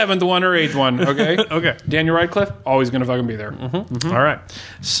be in the 7th one or 8th one, okay? Okay. Daniel Radcliffe, always going to fucking be there. All right.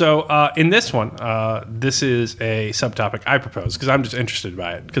 So in this one, this is a subtopic I propose because I'm just interested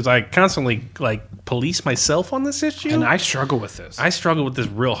by it because I constantly police myself on this issue. And I struggle with this. I struggle with this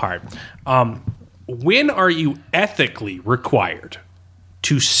real hard. When are you ethically required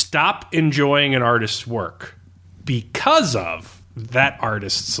to stop enjoying an artist's work because of that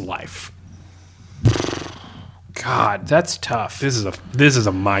artist's life? God, that's tough. This is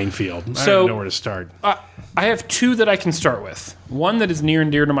a minefield. I So- don't know where to start. I have two that I can start with. One that is near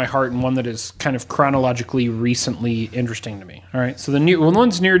and dear to my heart, and one that is kind of chronologically recently interesting to me. All right, so the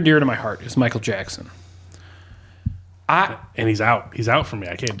one's near and dear to my heart is Michael Jackson. And he's out. He's out for me.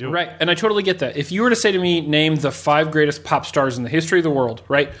 I can't do it. Right, and I totally get that. If you were to say to me, name the 5 greatest pop stars in the history of the world,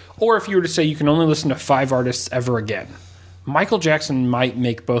 right? Or if you were to say you can only listen to 5 artists ever again, Michael Jackson might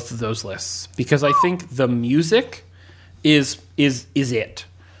make both of those lists because I think the music is it.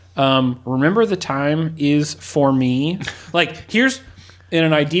 Remember the Time is for me. Like, here's in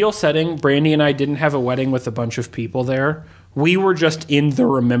an ideal setting, Brandy and I didn't have a wedding with a bunch of people there. We were just in the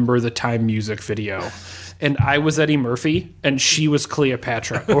Remember the Time music video. And I was Eddie Murphy, and she was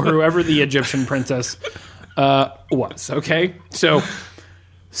Cleopatra, or whoever the Egyptian princess was. Okay, so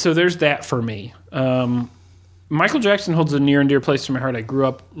there's that for me. Michael Jackson holds a near and dear place to my heart. I grew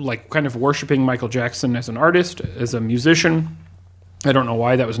up kind of worshiping Michael Jackson as an artist, as a musician. I don't know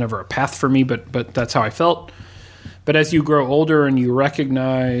why that was never a path for me, but that's how I felt. But as you grow older and you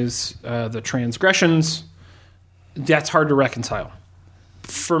recognize the transgressions, that's hard to reconcile.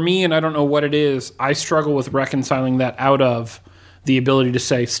 For me, and I don't know what it is, I struggle with reconciling that out of the ability to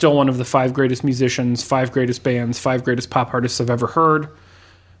say, still one of the 5 greatest musicians, 5 greatest bands, 5 greatest pop artists I've ever heard,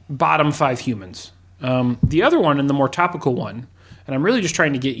 bottom 5 humans. The other one, and the more topical one, and I'm really just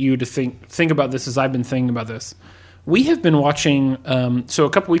trying to get you to think about this as I've been thinking about this. We have been watching, so a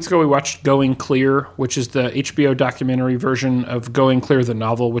couple weeks ago we watched Going Clear, which is the HBO documentary version of Going Clear, the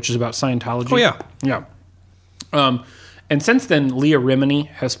novel, which is about Scientology. Oh, yeah. Yeah. And since then, Leah Remini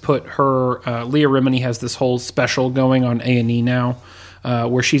has Leah Remini has this whole special going on A&E now,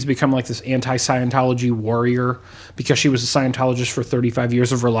 where she's become like this anti-Scientology warrior because she was a Scientologist for 35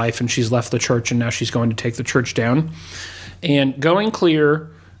 years of her life, and she's left the church, and now she's going to take the church down. And Going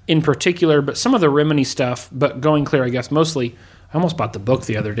Clear in particular, but some of the Remini stuff, but Going Clear, I guess, mostly. I almost bought the book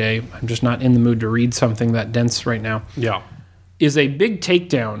the other day. I'm just not in the mood to read something that dense right now. Yeah. Is a big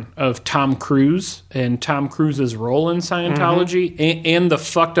takedown of Tom Cruise and Tom Cruise's role in Scientology and the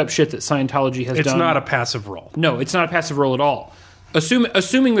fucked up shit that Scientology has done. It's not a passive role. No, it's not a passive role at all.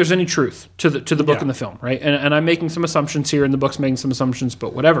 Assuming there's any truth to the book Yeah. and the film, right? And I'm making some assumptions here, and the book's making some assumptions,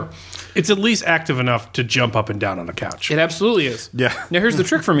 but whatever. It's at least active enough to jump up and down on a couch. It absolutely is. Yeah. Now, here's the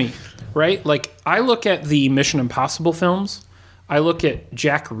trick for me, right? Like, I look at the Mission Impossible films. I look at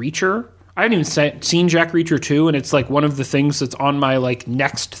Jack Reacher. I haven't even seen Jack Reacher 2, and it's like one of the things that's on my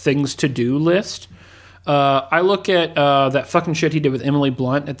next things to do list. I look at that fucking shit he did with Emily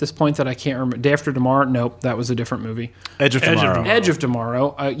Blunt at this point that I can't remember. Day After Tomorrow? Nope, that was a different movie. Edge of Tomorrow. Edge of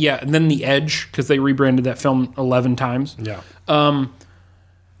Tomorrow. Yeah, and then The Edge, because they rebranded that film 11 times. Yeah.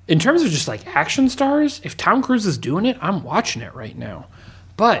 In terms of just action stars, if Tom Cruise is doing it, I'm watching it right now.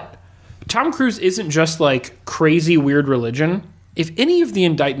 But Tom Cruise isn't just crazy weird religion. If any of the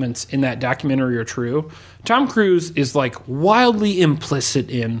indictments in that documentary are true, Tom Cruise is wildly implicit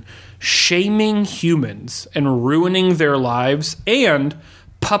in shaming humans and ruining their lives and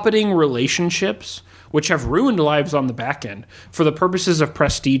puppeting relationships, which have ruined lives on the back end for the purposes of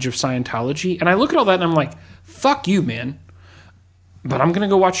prestige of Scientology. And I look at all that and I'm like, fuck you, man. But I'm going to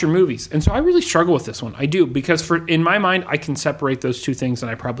go watch your movies. And so I really struggle with this one. I do, because in my mind, I can separate those two things,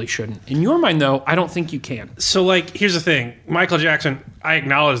 and I probably shouldn't. In your mind, though, I don't think you can. So, here's the thing. Michael Jackson, I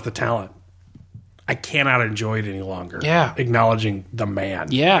acknowledge the talent. I cannot enjoy it any longer. Yeah. Acknowledging the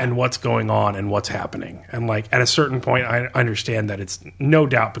man. Yeah. And what's going on and what's happening. And, at a certain point, I understand that it's no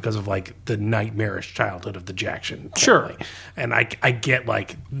doubt because of, the nightmarish childhood of the Jackson family. Sure. And I get,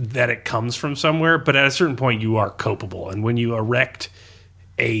 that it comes from somewhere, but at a certain point, you are culpable. And when you erect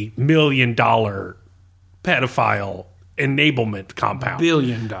a $1 million pedophile enablement compound. $1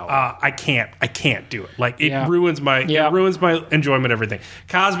 billion. I can't do it. Like, it Yeah. ruins my Yeah. it ruins my enjoyment of everything.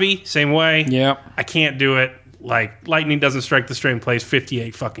 Cosby, same way. Yeah. I can't do it. Like, lightning doesn't strike the same place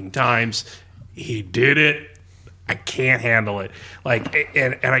 58 fucking times. He did it. I can't handle it. Like,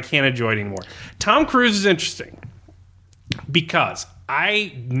 and I can't enjoy it anymore. Tom Cruise is interesting because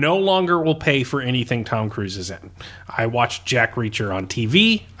I no longer will pay for anything Tom Cruise is in. I watched Jack Reacher on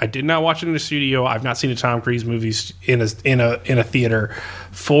TV. I did not watch it in the studio. I've not seen a Tom Cruise movie in a theater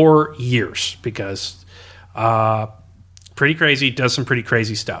for years because pretty crazy, does some pretty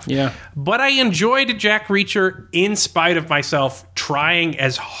crazy stuff. Yeah. But I enjoyed Jack Reacher in spite of myself trying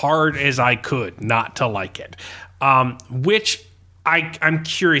as hard as I could not to like it, which I'm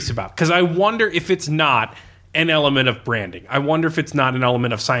curious about because I wonder if it's not an element of branding. I wonder if it's not an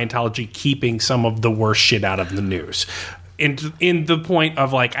element of Scientology keeping some of the worst shit out of the news. In the point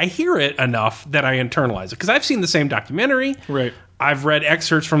of, like, I hear it enough that I internalize it. Because I've seen the same documentary. Right. I've read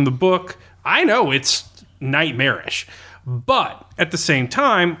excerpts from the book. I know it's nightmarish. But at the same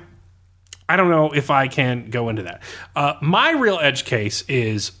time, I don't know if I can go into that. My real edge case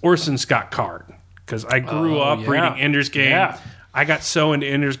is Orson Scott Card. Because I grew up reading Ender's Game. Yeah. I got so into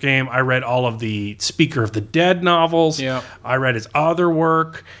Ender's Game, I read all of the Speaker of the Dead novels. Yeah. I read his other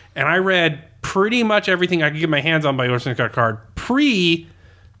work, and I read pretty much everything I could get my hands on by Orson Scott Card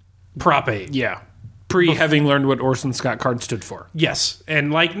pre-Prop 8. Yeah. Having learned what Orson Scott Card stood for. Yes.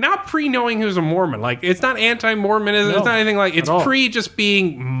 And, like, not pre-knowing he was a Mormon. Like, it's not anti-Mormonism. No, it's not anything like... It's at all. just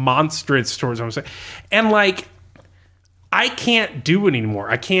being monstrous towards what I'm saying. And, like, I can't do it anymore.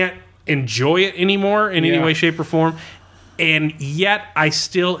 I can't enjoy it anymore in any Yeah. way, shape, or form. And yet I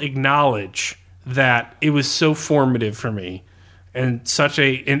still acknowledge that it was so formative for me, and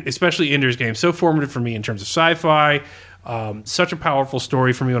especially Ender's Game, so formative for me in terms of sci-fi, such a powerful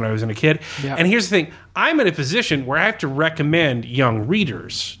story for me when I was a kid. Yeah. And here's the thing, I'm in a position where I have to recommend young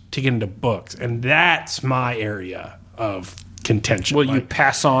readers to get into books, and that's my area of contention. Will you Like,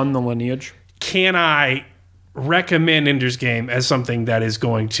 pass on the lineage? can I recommend Ender's Game as something that is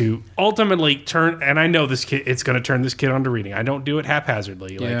going to ultimately turn, and I know this kid, it's going to turn this kid onto reading. I don't do it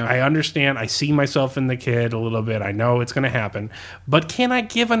haphazardly. Like, Yeah. I understand, I see myself in the kid a little bit. I know it's going to happen, but can I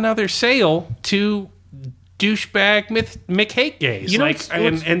give another sale to douchebag McHate gays? You know, like,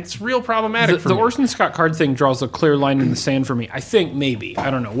 it's- and it's real problematic for The me. Orson Scott Card thing draws a clear line in the sand for me. I think maybe. I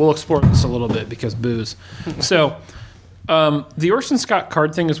don't know. We'll explore this a little bit because booze. So, the Orson Scott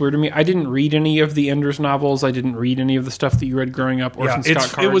Card thing is weird to me. I didn't read any of the Ender's novels. I didn't read any of the stuff that you read growing up. Orson Scott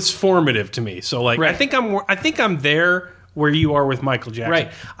Card. It was formative to me. So, like, Right. I think I'm there where you are with Michael Jackson.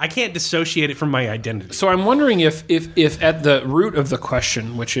 Right. I can't dissociate it from my identity. So I'm wondering if at the root of the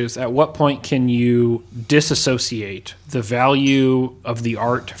question, which is at what point can you disassociate the value of the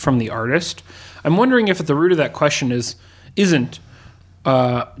art from the artist, I'm wondering if at the root of that question isn't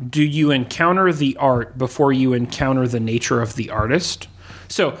do you encounter the art before you encounter the nature of the artist?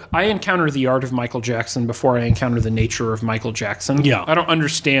 So I encounter the art of Michael Jackson before I encounter the nature of Michael Jackson. Yeah. I don't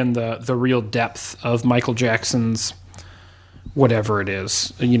understand the real depth of Michael Jackson's whatever it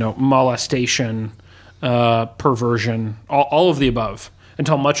is, molestation, perversion, all of the above,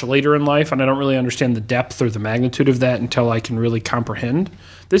 until much later in life, and I don't really understand the depth or the magnitude of that until I can really comprehend.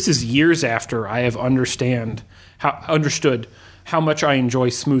 This is years after I have understood how much I enjoy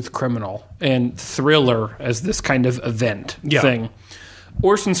Smooth Criminal and Thriller as this kind of event thing.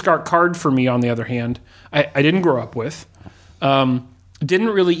 Orson Scott Card, for me, on the other hand, I didn't grow up with. Didn't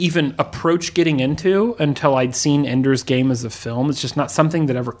really even approach getting into until I'd seen Ender's Game as a film. It's just not something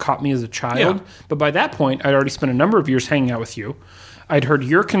that ever caught me as a child. Yeah. But by that point, I'd already spent a number of years hanging out with you. I'd heard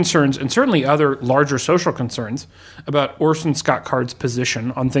your concerns and certainly other larger social concerns about Orson Scott Card's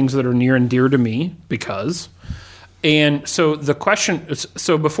position on things that are near and dear to me And so the question,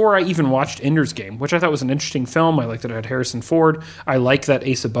 so before I even watched Ender's Game, which I thought was an interesting film, I liked that it had Harrison Ford. I liked that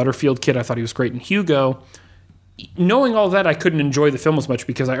Asa Butterfield kid. I thought he was great in Hugo. Knowing all that, I couldn't enjoy the film as much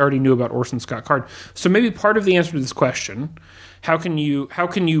because I already knew about Orson Scott Card. So maybe part of the answer to this question, how can you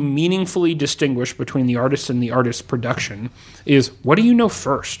meaningfully distinguish between the artist and the artist's production, is what do you know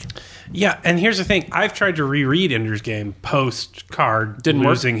first? Yeah, and here's the thing. I've tried to reread Ender's Game post-Card Didn't work?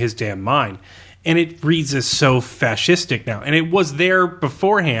 losing his damn mind. And it reads as so fascistic now. And it was there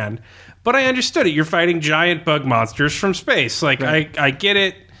beforehand, but I understood it. You're fighting giant bug monsters from space. Like, Right. I get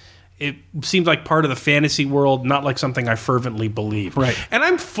it. It seems like part of the fantasy world, not like something I fervently believe. Right. And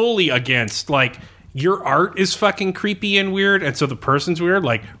I'm fully against, like, your art is fucking creepy and weird, and so the person's weird.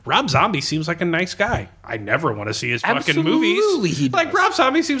 Like, Rob Zombie seems like a nice guy. I never want to see his fucking Absolutely movies. he Like, does. Rob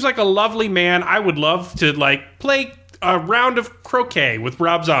Zombie seems like a lovely man. I would love to, like, play a round of croquet with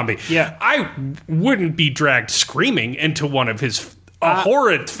Rob Zombie. Yeah. I wouldn't be dragged screaming into one of his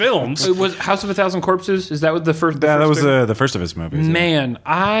horrid films. It was House of a Thousand Corpses. Is that what the first? Yeah, that was big- the first of his movies. yeah. Man,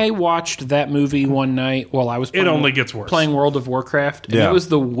 I watched that movie one night while I was. Playing, only gets worse. Playing World of Warcraft, and Yeah. it was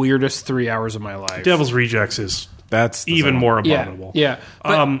the weirdest 3 hours of my life. Devil's Rejects is That's the even song. more Yeah, abominable. yeah.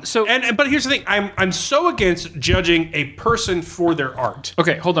 But, But here's the thing: I'm so against judging a person for their art.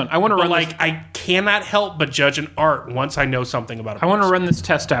 okay, hold on. I want to But run like, this. I cannot help but judge an art once I know something about it. I want to run this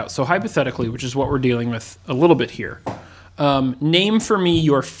test out. So hypothetically, which is what we're dealing with a little bit here. Name for me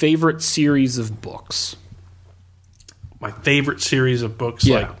your favorite series of books. my favorite series of books,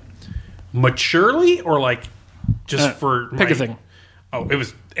 Yeah. like maturely or like just for pick my- a thing. Oh, it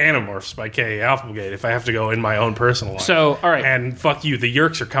was Animorphs by K.A. Applegate. If I have to go in my own personal life, So, all right. and fuck you, the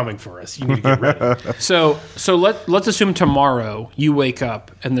Yerks are coming for us. You need to get ready. So let's assume tomorrow you wake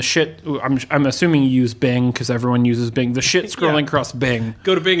up and the shit. I'm assuming you use Bing because everyone uses Bing. The shit scrolling Yeah. across Bing.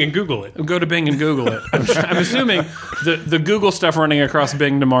 Go to Bing and Google it. Go to Bing and Google it. I'm assuming the Google stuff running across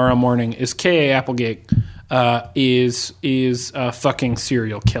Bing tomorrow morning is K.A. Applegate is a fucking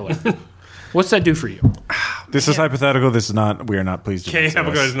serial killer. What's that do for you? This is hypothetical. This is not. We are not pleased. to K.A. discuss.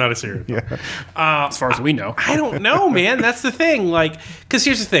 Applegate is not a serial killer. As far as we know, I don't know, man. That's the thing. Like, because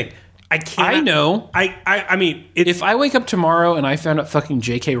here's the thing. I can't. I know. I mean, If I wake up tomorrow and I found out fucking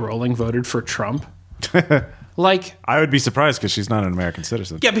J.K. Rowling voted for Trump, like, I would be surprised because she's not an American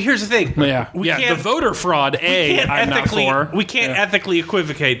citizen. yeah, but here's the thing. yeah, We the can't- voter fraud. I'm not for. We can't ethically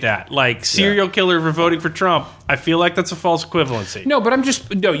equivocate that. Like, serial killer for voting for Trump. I feel like that's a false equivalency. No, but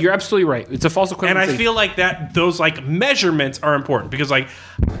no. You're absolutely right. It's a false equivalency. And I feel like that those like measurements are important because like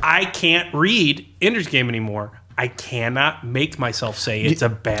I can't read Ender's Game anymore. I cannot make myself say it's a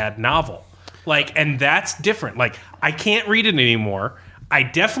bad novel. Like, and that's different. Like, I can't read it anymore. I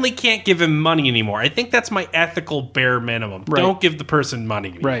definitely can't give him money anymore. I think that's my ethical bare minimum. Right. Don't give the person money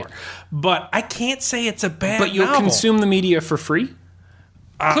anymore. Right. But I can't say it's a bad But you'll novel. consume the media for free.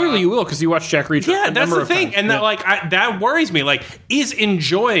 Clearly, you will because you watch Jack Reacher. Yeah, a that's number the of thing, times. and that like that worries me. Like, is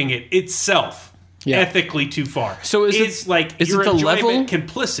enjoying it itself Yeah. ethically too far? So is it's it- like is your it the enjoyment level-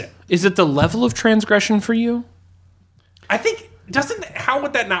 complicit? Is it the level of transgression for you? I think doesn't how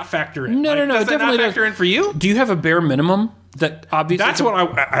would that not factor in? No, Like, no, no, Does it that not definitely factor in for you? Do you have a bare minimum that obviously? That's what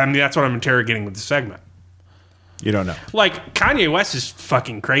I mean. That's what I'm interrogating with the segment. You don't know. Like Kanye West is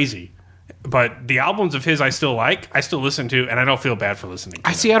fucking crazy, but the albums of his I still like. I still listen to, and I don't feel bad for listening to.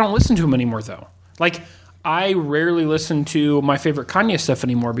 I see. I don't listen to him anymore though. Like I rarely listen to my favorite Kanye stuff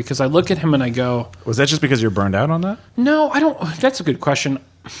anymore because I look at him and I go, Was that just because you're burned out on that? "No, I don't." That's a good question.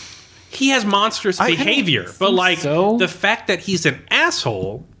 He has monstrous don't behavior, but like so. the fact that he's an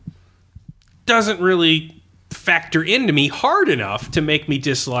asshole doesn't really factor into me hard enough to make me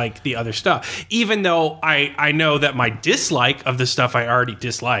dislike the other stuff. Even though I know that my dislike of the stuff I already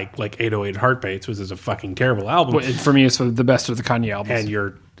dislike, like 808 Heartbeats, which is a fucking terrible album, But for me, it's the best of the Kanye albums. and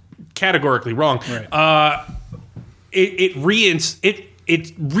you're categorically wrong. Right.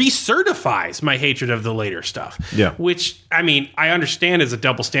 It recertifies my hatred of the later stuff. Yeah. Which, I mean, I understand is a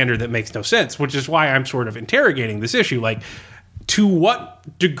double standard that makes no sense, which is why I'm sort of interrogating this issue. Like, to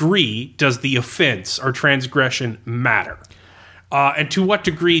what degree does the offense or transgression matter? And to what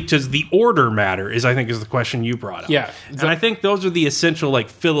degree does the order matter is the question you brought up. Yeah. And I think those are the essential, like,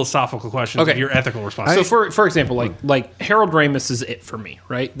 philosophical questions Okay. of your ethical response. So for example, like Harold Ramis is it for me,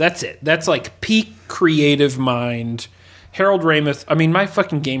 right? That's it. That's like peak creative mind. Harold Ramis. I mean, my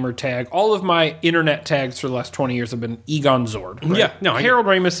fucking gamer tag, all of my internet tags for the last 20 years have been Egon Zord. Right? Yeah, no, I Harold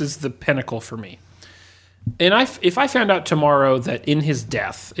Ramis is the pinnacle for me. And if I found out tomorrow that in his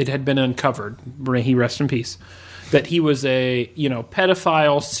death it had been uncovered, may he rest in peace, that he was a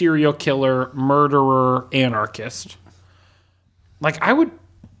pedophile, serial killer, murderer, anarchist, like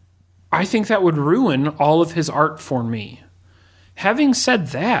I think that would ruin all of his art for me. Having said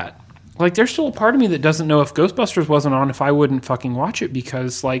that, like there's still a part of me that doesn't know if Ghostbusters wasn't on if I wouldn't fucking watch it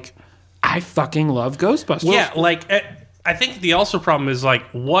because like I fucking love Ghostbusters. Yeah, like I think the also problem is like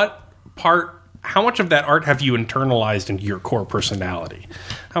how much of that art have you internalized into your core personality?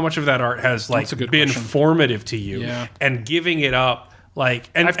 How much of that art has like That's a good been question. formative to you? Yeah. And giving it up, like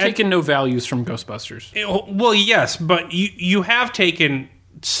I've taken no values from Ghostbusters. well, yes, but you have taken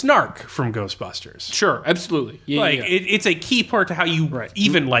snark from Ghostbusters. Sure, absolutely. Yeah, Like yeah. it's a key part to how you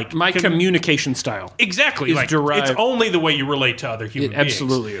even like My communication style. Exactly. is Like derived- it's only the way you relate to other human It beings.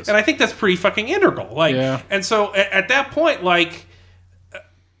 absolutely is. And I think that's pretty fucking integral. Like Yeah. and so at that point, like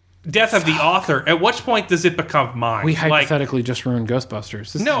death of the author, at what point does it become mine? We like, hypothetically just ruined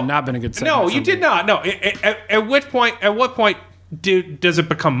Ghostbusters. This has not been a good segment No, for you me. did not. No. At what point does it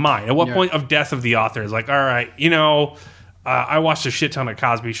become mine? At what point of death of the author is like, all right, I watched a shit ton of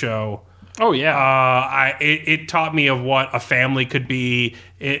Cosby Show. Oh yeah. It taught me of what a family could be.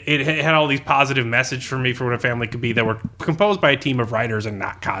 It had all these positive messages for me for what a family could be that were composed by a team of writers and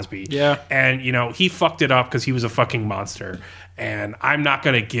not Cosby. Yeah. And he fucked it up because he was a fucking monster. And I'm not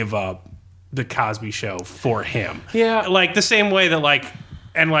going to give up the Cosby Show for him. Yeah. Like the same way that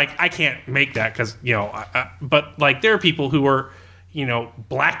I can't make that because but like there are people who were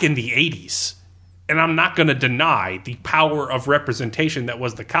black in the 80s. And I'm not going to deny the power of representation that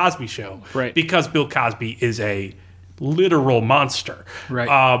was the Cosby Show, right? Because Bill Cosby is a literal monster,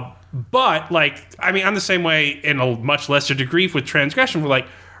 right? But I'm the same way in a much lesser degree with transgression. We're like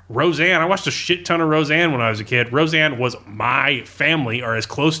Roseanne. I watched a shit ton of Roseanne when I was a kid. Roseanne was my family, or as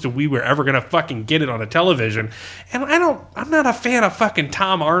close to we were ever going to fucking get it on a television. And I'm not a fan of fucking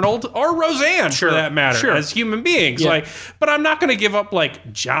Tom Arnold or Roseanne for that matter as human beings. Yeah. But I'm not going to give up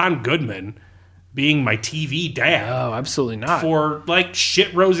John Goodman being my TV dad. Oh, absolutely not. For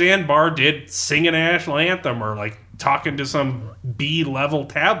shit Roseanne Barr did singing a national anthem or talking to some B-level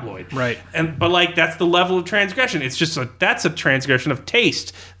tabloid. Right. But that's the level of transgression. It's just that's a transgression of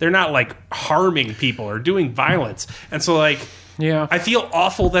taste. They're not harming people or doing violence. And so yeah. I feel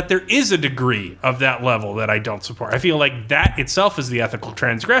awful that there is a degree of that level that I don't support. I feel like that itself is the ethical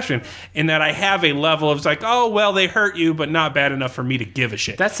transgression in that I have a level of they hurt you, but not bad enough for me to give a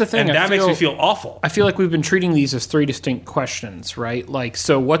shit. That's the thing. And that makes me feel awful. I feel like we've been treating these as three distinct questions, right?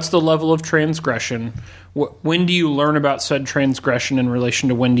 So what's the level of transgression? When do you learn about said transgression in relation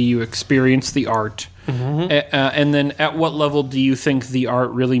to when do you experience the art? Mm-hmm. And then at what level do you think the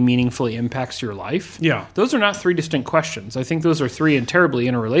art really meaningfully impacts your life? Yeah. Those are not three distinct questions. I think those are three and terribly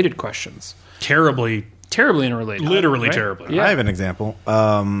interrelated questions. Terribly interrelated. Literally right? terribly. Yeah. I have an example.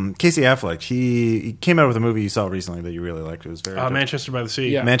 Casey Affleck, he came out with a movie you saw recently that you really liked. It was very good. Manchester by the Sea.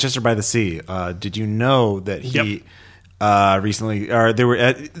 Yeah. Manchester by the Sea. Did you know that he recently, or there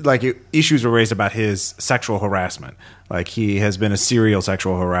were issues were raised about his sexual harassment? He has been a serial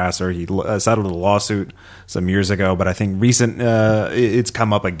sexual harasser. He settled a lawsuit some years ago, but I think it's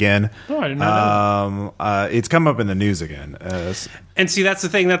come up again. Oh, I didn't know that. It's come up in the news again. And see, that's the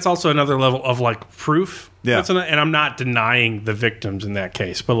thing. That's also another level of proof. Yeah. And I'm not denying the victims in that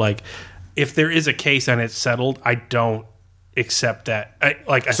case, but if there is a case and it's settled, I don't accept that.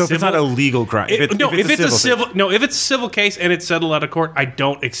 So if it's not a legal crime, if it's a civil case and it's settled out of court, I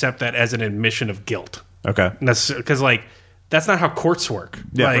don't accept that as an admission of guilt. Okay, because that's not how courts work.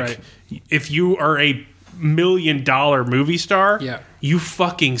 Yeah. Right. If you are a $1 million movie star, Yeah. you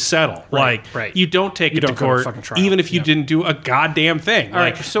fucking settle. Right. You don't take it don't to go to court, fucking trial. even if you Yeah. didn't do a goddamn thing.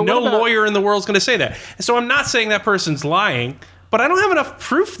 right, so no what about- lawyer in the world is going to say that. So I'm not saying that person's lying, but I don't have enough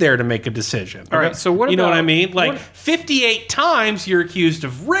proof there to make a decision. All right, so what you know what about- I mean? 58 times you're accused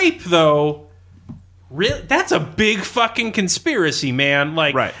of rape, though. Really, that's a big fucking conspiracy, man.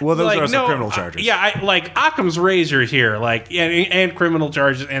 Right. Well, those are also criminal charges. Occam's razor here, and criminal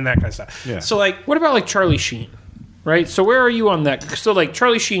charges and that kind of stuff. Yeah. So, What about Charlie Sheen? Right? So where are you on that? So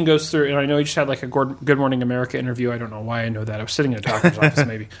Charlie Sheen goes through, and I know he just had a Good Morning America interview. I don't know why I know that. I was sitting in a doctor's office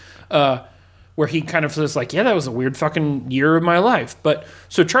maybe. Where he kind of says yeah, that was a weird fucking year of my life. But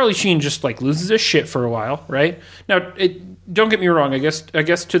so Charlie Sheen just loses his shit for a while, right? Now, don't get me wrong. I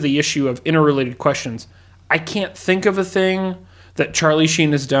guess to the issue of interrelated questions, I can't think of a thing that Charlie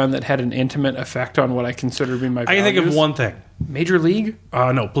Sheen has done that had an intimate effect on what I consider to be my I values. can think of one thing. Major League?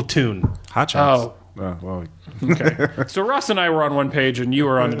 No, Platoon. Hot Shots. Oh. Well, Okay. So Ross and I were on one page and you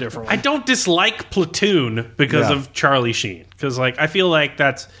were on a different one. I don't dislike Platoon because Yeah. of Charlie Sheen. Because I feel like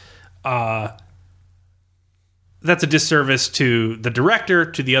that's a disservice to the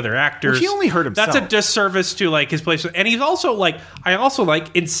director, to the other actors. Well, he only hurt himself. That's a disservice to his place. And he's also I also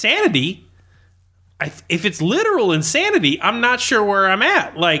like Insanity. If it's literal insanity, I'm not sure where I'm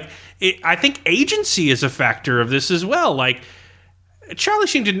at. I think agency is a factor of this as well. Charlie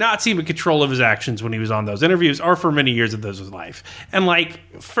Sheen did not seem in control of his actions when he was on those interviews or for many years of his life. And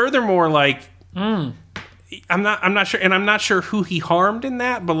furthermore, I'm not sure, and I'm not sure who he harmed in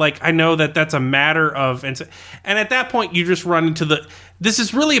that, but I know that that's a matter of, and at that point you just run into this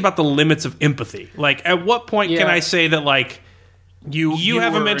is really about the limits of empathy. At what point can Yeah. I say that you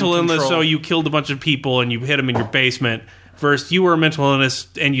have a were mental in illness, control. so you killed a bunch of people and you hit them in your basement, versus you were a mental illness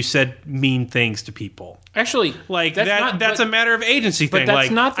and you said mean things to people. Actually, That's a matter of agency thing.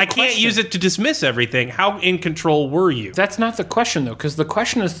 that's not the I can't question. use it to dismiss everything. How in control were you? That's not the question, though, because the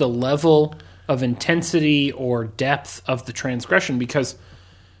question is the level of intensity or depth of the transgression. Because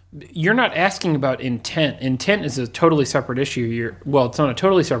you're not asking about intent. Intent is a totally separate issue. Well, it's not a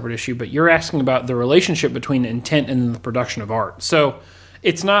totally separate issue, but you're asking about the relationship between intent and the production of art. So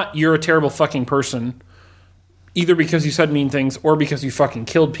it's not you're a terrible fucking person either because you said mean things or because you fucking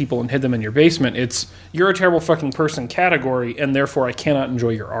killed people and hid them in your basement. It's you're a terrible fucking person category, and therefore I cannot enjoy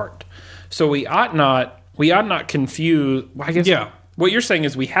your art. So we ought not confuse. I guess what you're saying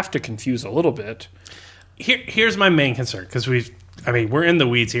is we have to confuse a little bit. Here's my main concern, because we're in the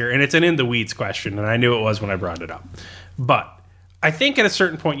weeds here, and it's an in the weeds question, and I knew it was when I brought it up. But I think at a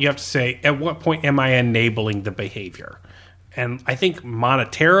certain point you have to say, at what point am I enabling the behavior? And I think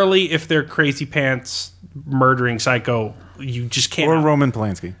monetarily, if they're crazy pants, murdering psycho, you just can't. Or Roman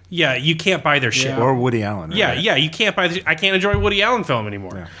Polanski. Yeah, you can't buy their shit. Or Woody Allen. Right? Yeah, you can't buy. I can't enjoy Woody Allen film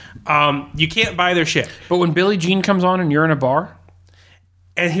anymore. Yeah. You can't buy their shit. But when Billie Jean comes on and you're in a bar,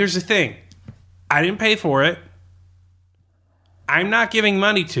 and here's the thing, I didn't pay for it. I'm not giving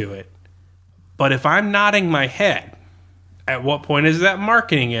money to it. But if I'm nodding my head, at what point is that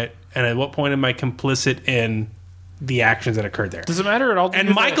marketing it? And at what point am I complicit in the actions that occurred there? does it matter at all?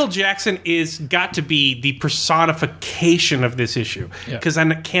 And Michael Jackson is got to be the personification of this issue, because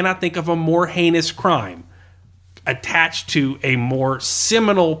I cannot think of a more heinous crime attached to a more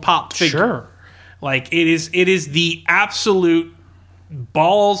seminal pop figure. Sure. Like it is the absolute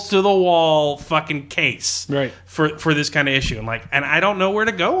balls to the wall fucking case, right, for this kind of issue. And I don't know where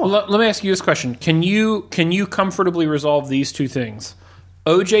to go. Let me ask you this question: Can you comfortably resolve these two things?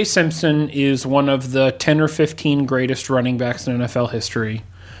 O.J. Simpson is one of the 10 or 15 greatest running backs in NFL history.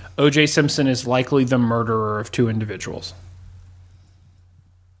 O.J. Simpson is likely the murderer of two individuals.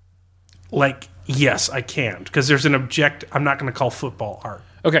 Yes, I can, because there's an I'm not going to call football art.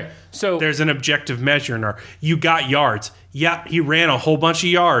 Okay, so there's an objective measure in art. You got yards. Yeah, he ran a whole bunch of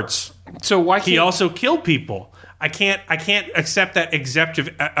yards. So why can't he also killed people? I can't accept that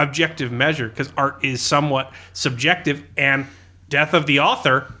objective measure, because art is somewhat subjective, and death of the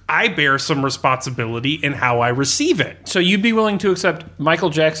author, I bear some responsibility in how I receive it. So you'd be willing to accept Michael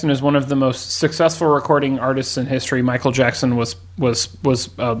Jackson is one of the most successful recording artists in history. Michael Jackson was a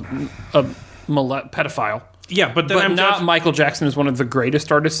pedophile. Yeah, but then but I'm not Michael Jackson is one of the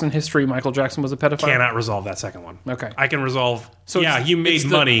greatest artists in history. Michael Jackson was a pedophile. Cannot resolve that second one. Okay, I can resolve. So yeah, you made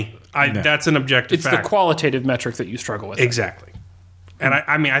money. That's an objective fact. It's the qualitative metric that you struggle with. Exactly, and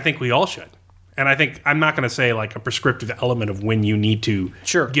I think we all should. And I think I'm not going to say like a prescriptive element of when you need to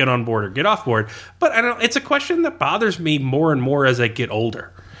get on board or get off board, but it's a question that bothers me more and more as I get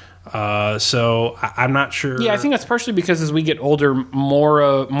older. So I'm not sure. Yeah, I think that's partially because as we get older, more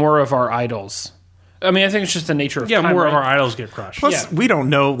of our idols. I mean, I think it's just the nature of time. More of right? our idols get crushed. Plus, we don't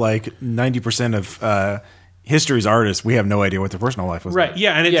know 90% of history's artists. We have no idea what their personal life was right. like.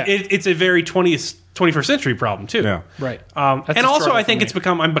 Yeah, and it's a very 21st century problem too. Yeah, right. And also, I think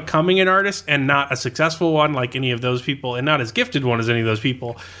I'm becoming an artist and not a successful one like any of those people, and not as gifted one as any of those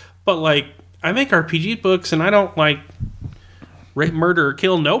people. But like, I make RPG books, and I don't like rape, murder, or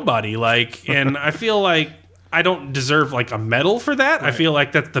kill nobody. Like, and I feel like I don't deserve like a medal for that. Right. I feel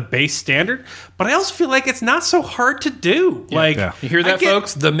like that's the base standard, but I also feel like it's not so hard to do. Yeah. Like, you hear that,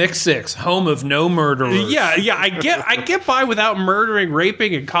 folks? The Mix Six, home of no murderers. Yeah. I get by without murdering,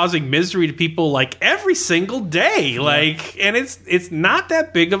 raping, and causing misery to people like every single day. Like, and it's not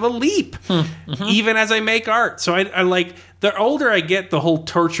that big of a leap, even as I make art. So I like, the older I get, the whole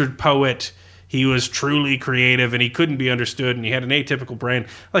tortured poet. He was truly creative and he couldn't be understood and he had an atypical brain.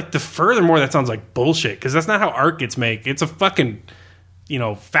 Like, the furthermore, that sounds like bullshit, because that's not how art gets made. It's a fucking,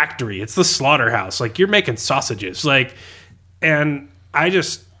 factory. It's the slaughterhouse. Like, you're making sausages. Like, and I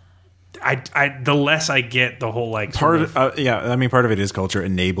just, the less I get, the whole like part of it is culture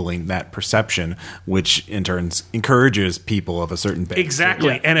enabling that perception, which in turn encourages people of a certain base.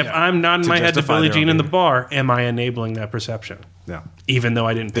 Exactly. And if I'm nodding my head to Billie Jean in the bar, am I enabling that perception? Yeah. Even though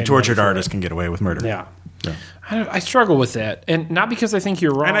I didn't. The tortured artist can get away with murder. Yeah. I struggle with that, and not because I think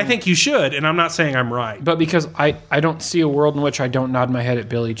you're wrong, and I think you should, and I'm not saying I'm right, but because I don't see a world in which I don't nod my head at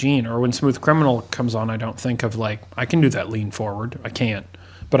Billie Jean, or when Smooth Criminal comes on, I don't think of like, I can do that lean forward. I can't,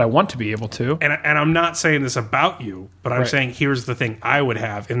 but I want to be able to. And I'm not saying this about you, but I'm saying here's the thing I would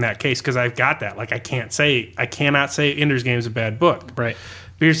have in that case, because I've got that. Like, I cannot say Ender's Game is a bad book. Right.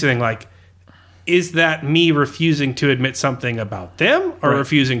 But here's the thing, like, is that me refusing to admit something about them, or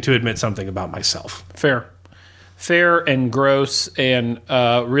refusing to admit something about myself? Fair. fair and gross and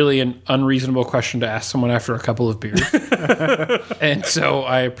really an unreasonable question to ask someone after a couple of beers. And so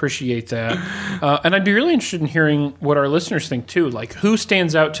I appreciate that. And I'd be really interested in hearing what our listeners think too. Like, who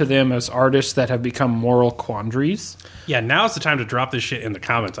stands out to them as artists that have become moral quandaries? Yeah, now's the time to drop this shit in the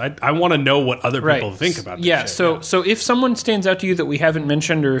comments. I want to know what other people think about this yeah, shit. So if someone stands out to you that we haven't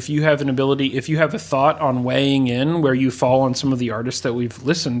mentioned, or if you have an ability, if you have a thought on weighing in where you fall on some of the artists that we've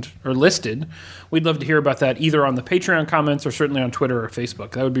listened or listed, we'd love to hear about that either on the Patreon comments or certainly on Twitter or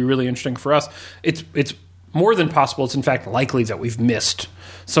Facebook. That would be really interesting for us. It's more than possible. It's in fact likely that we've missed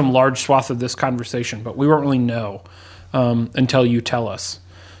some large swath of this conversation, but we won't really know until you tell us.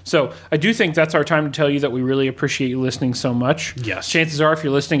 So I do think that's our time to tell you that we really appreciate you listening so much. Yes. Chances are, if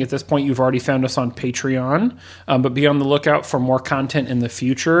you're listening at this point, you've already found us on Patreon. But be on the lookout for more content in the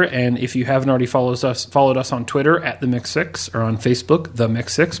future. And if you haven't already followed us on Twitter at The Mix Six or on Facebook, The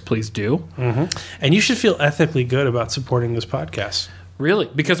Mix Six, please do. And you should feel ethically good about supporting this podcast. Really?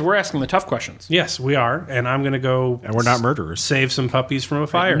 Because we're asking the tough questions. Yes, we are. And I'm going to go... And we're not murderers. Save some puppies from a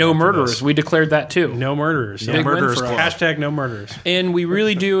fire. No after murderers. this. We declared that too. No murderers. Big win murderers for us. club. Hashtag no murderers. And we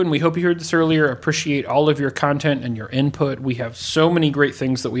really do, and we hope you heard this earlier, appreciate all of your content and your input. We have so many great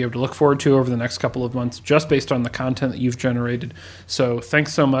things that we have to look forward to over the next couple of months just based on the content that you've generated. So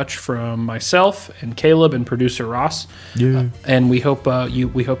thanks so much from myself and Caleb and producer Ross. Yeah. And we hope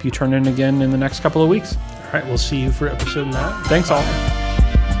you turn in again in the next couple of weeks. All right, we'll see you for episode 9. Thanks all.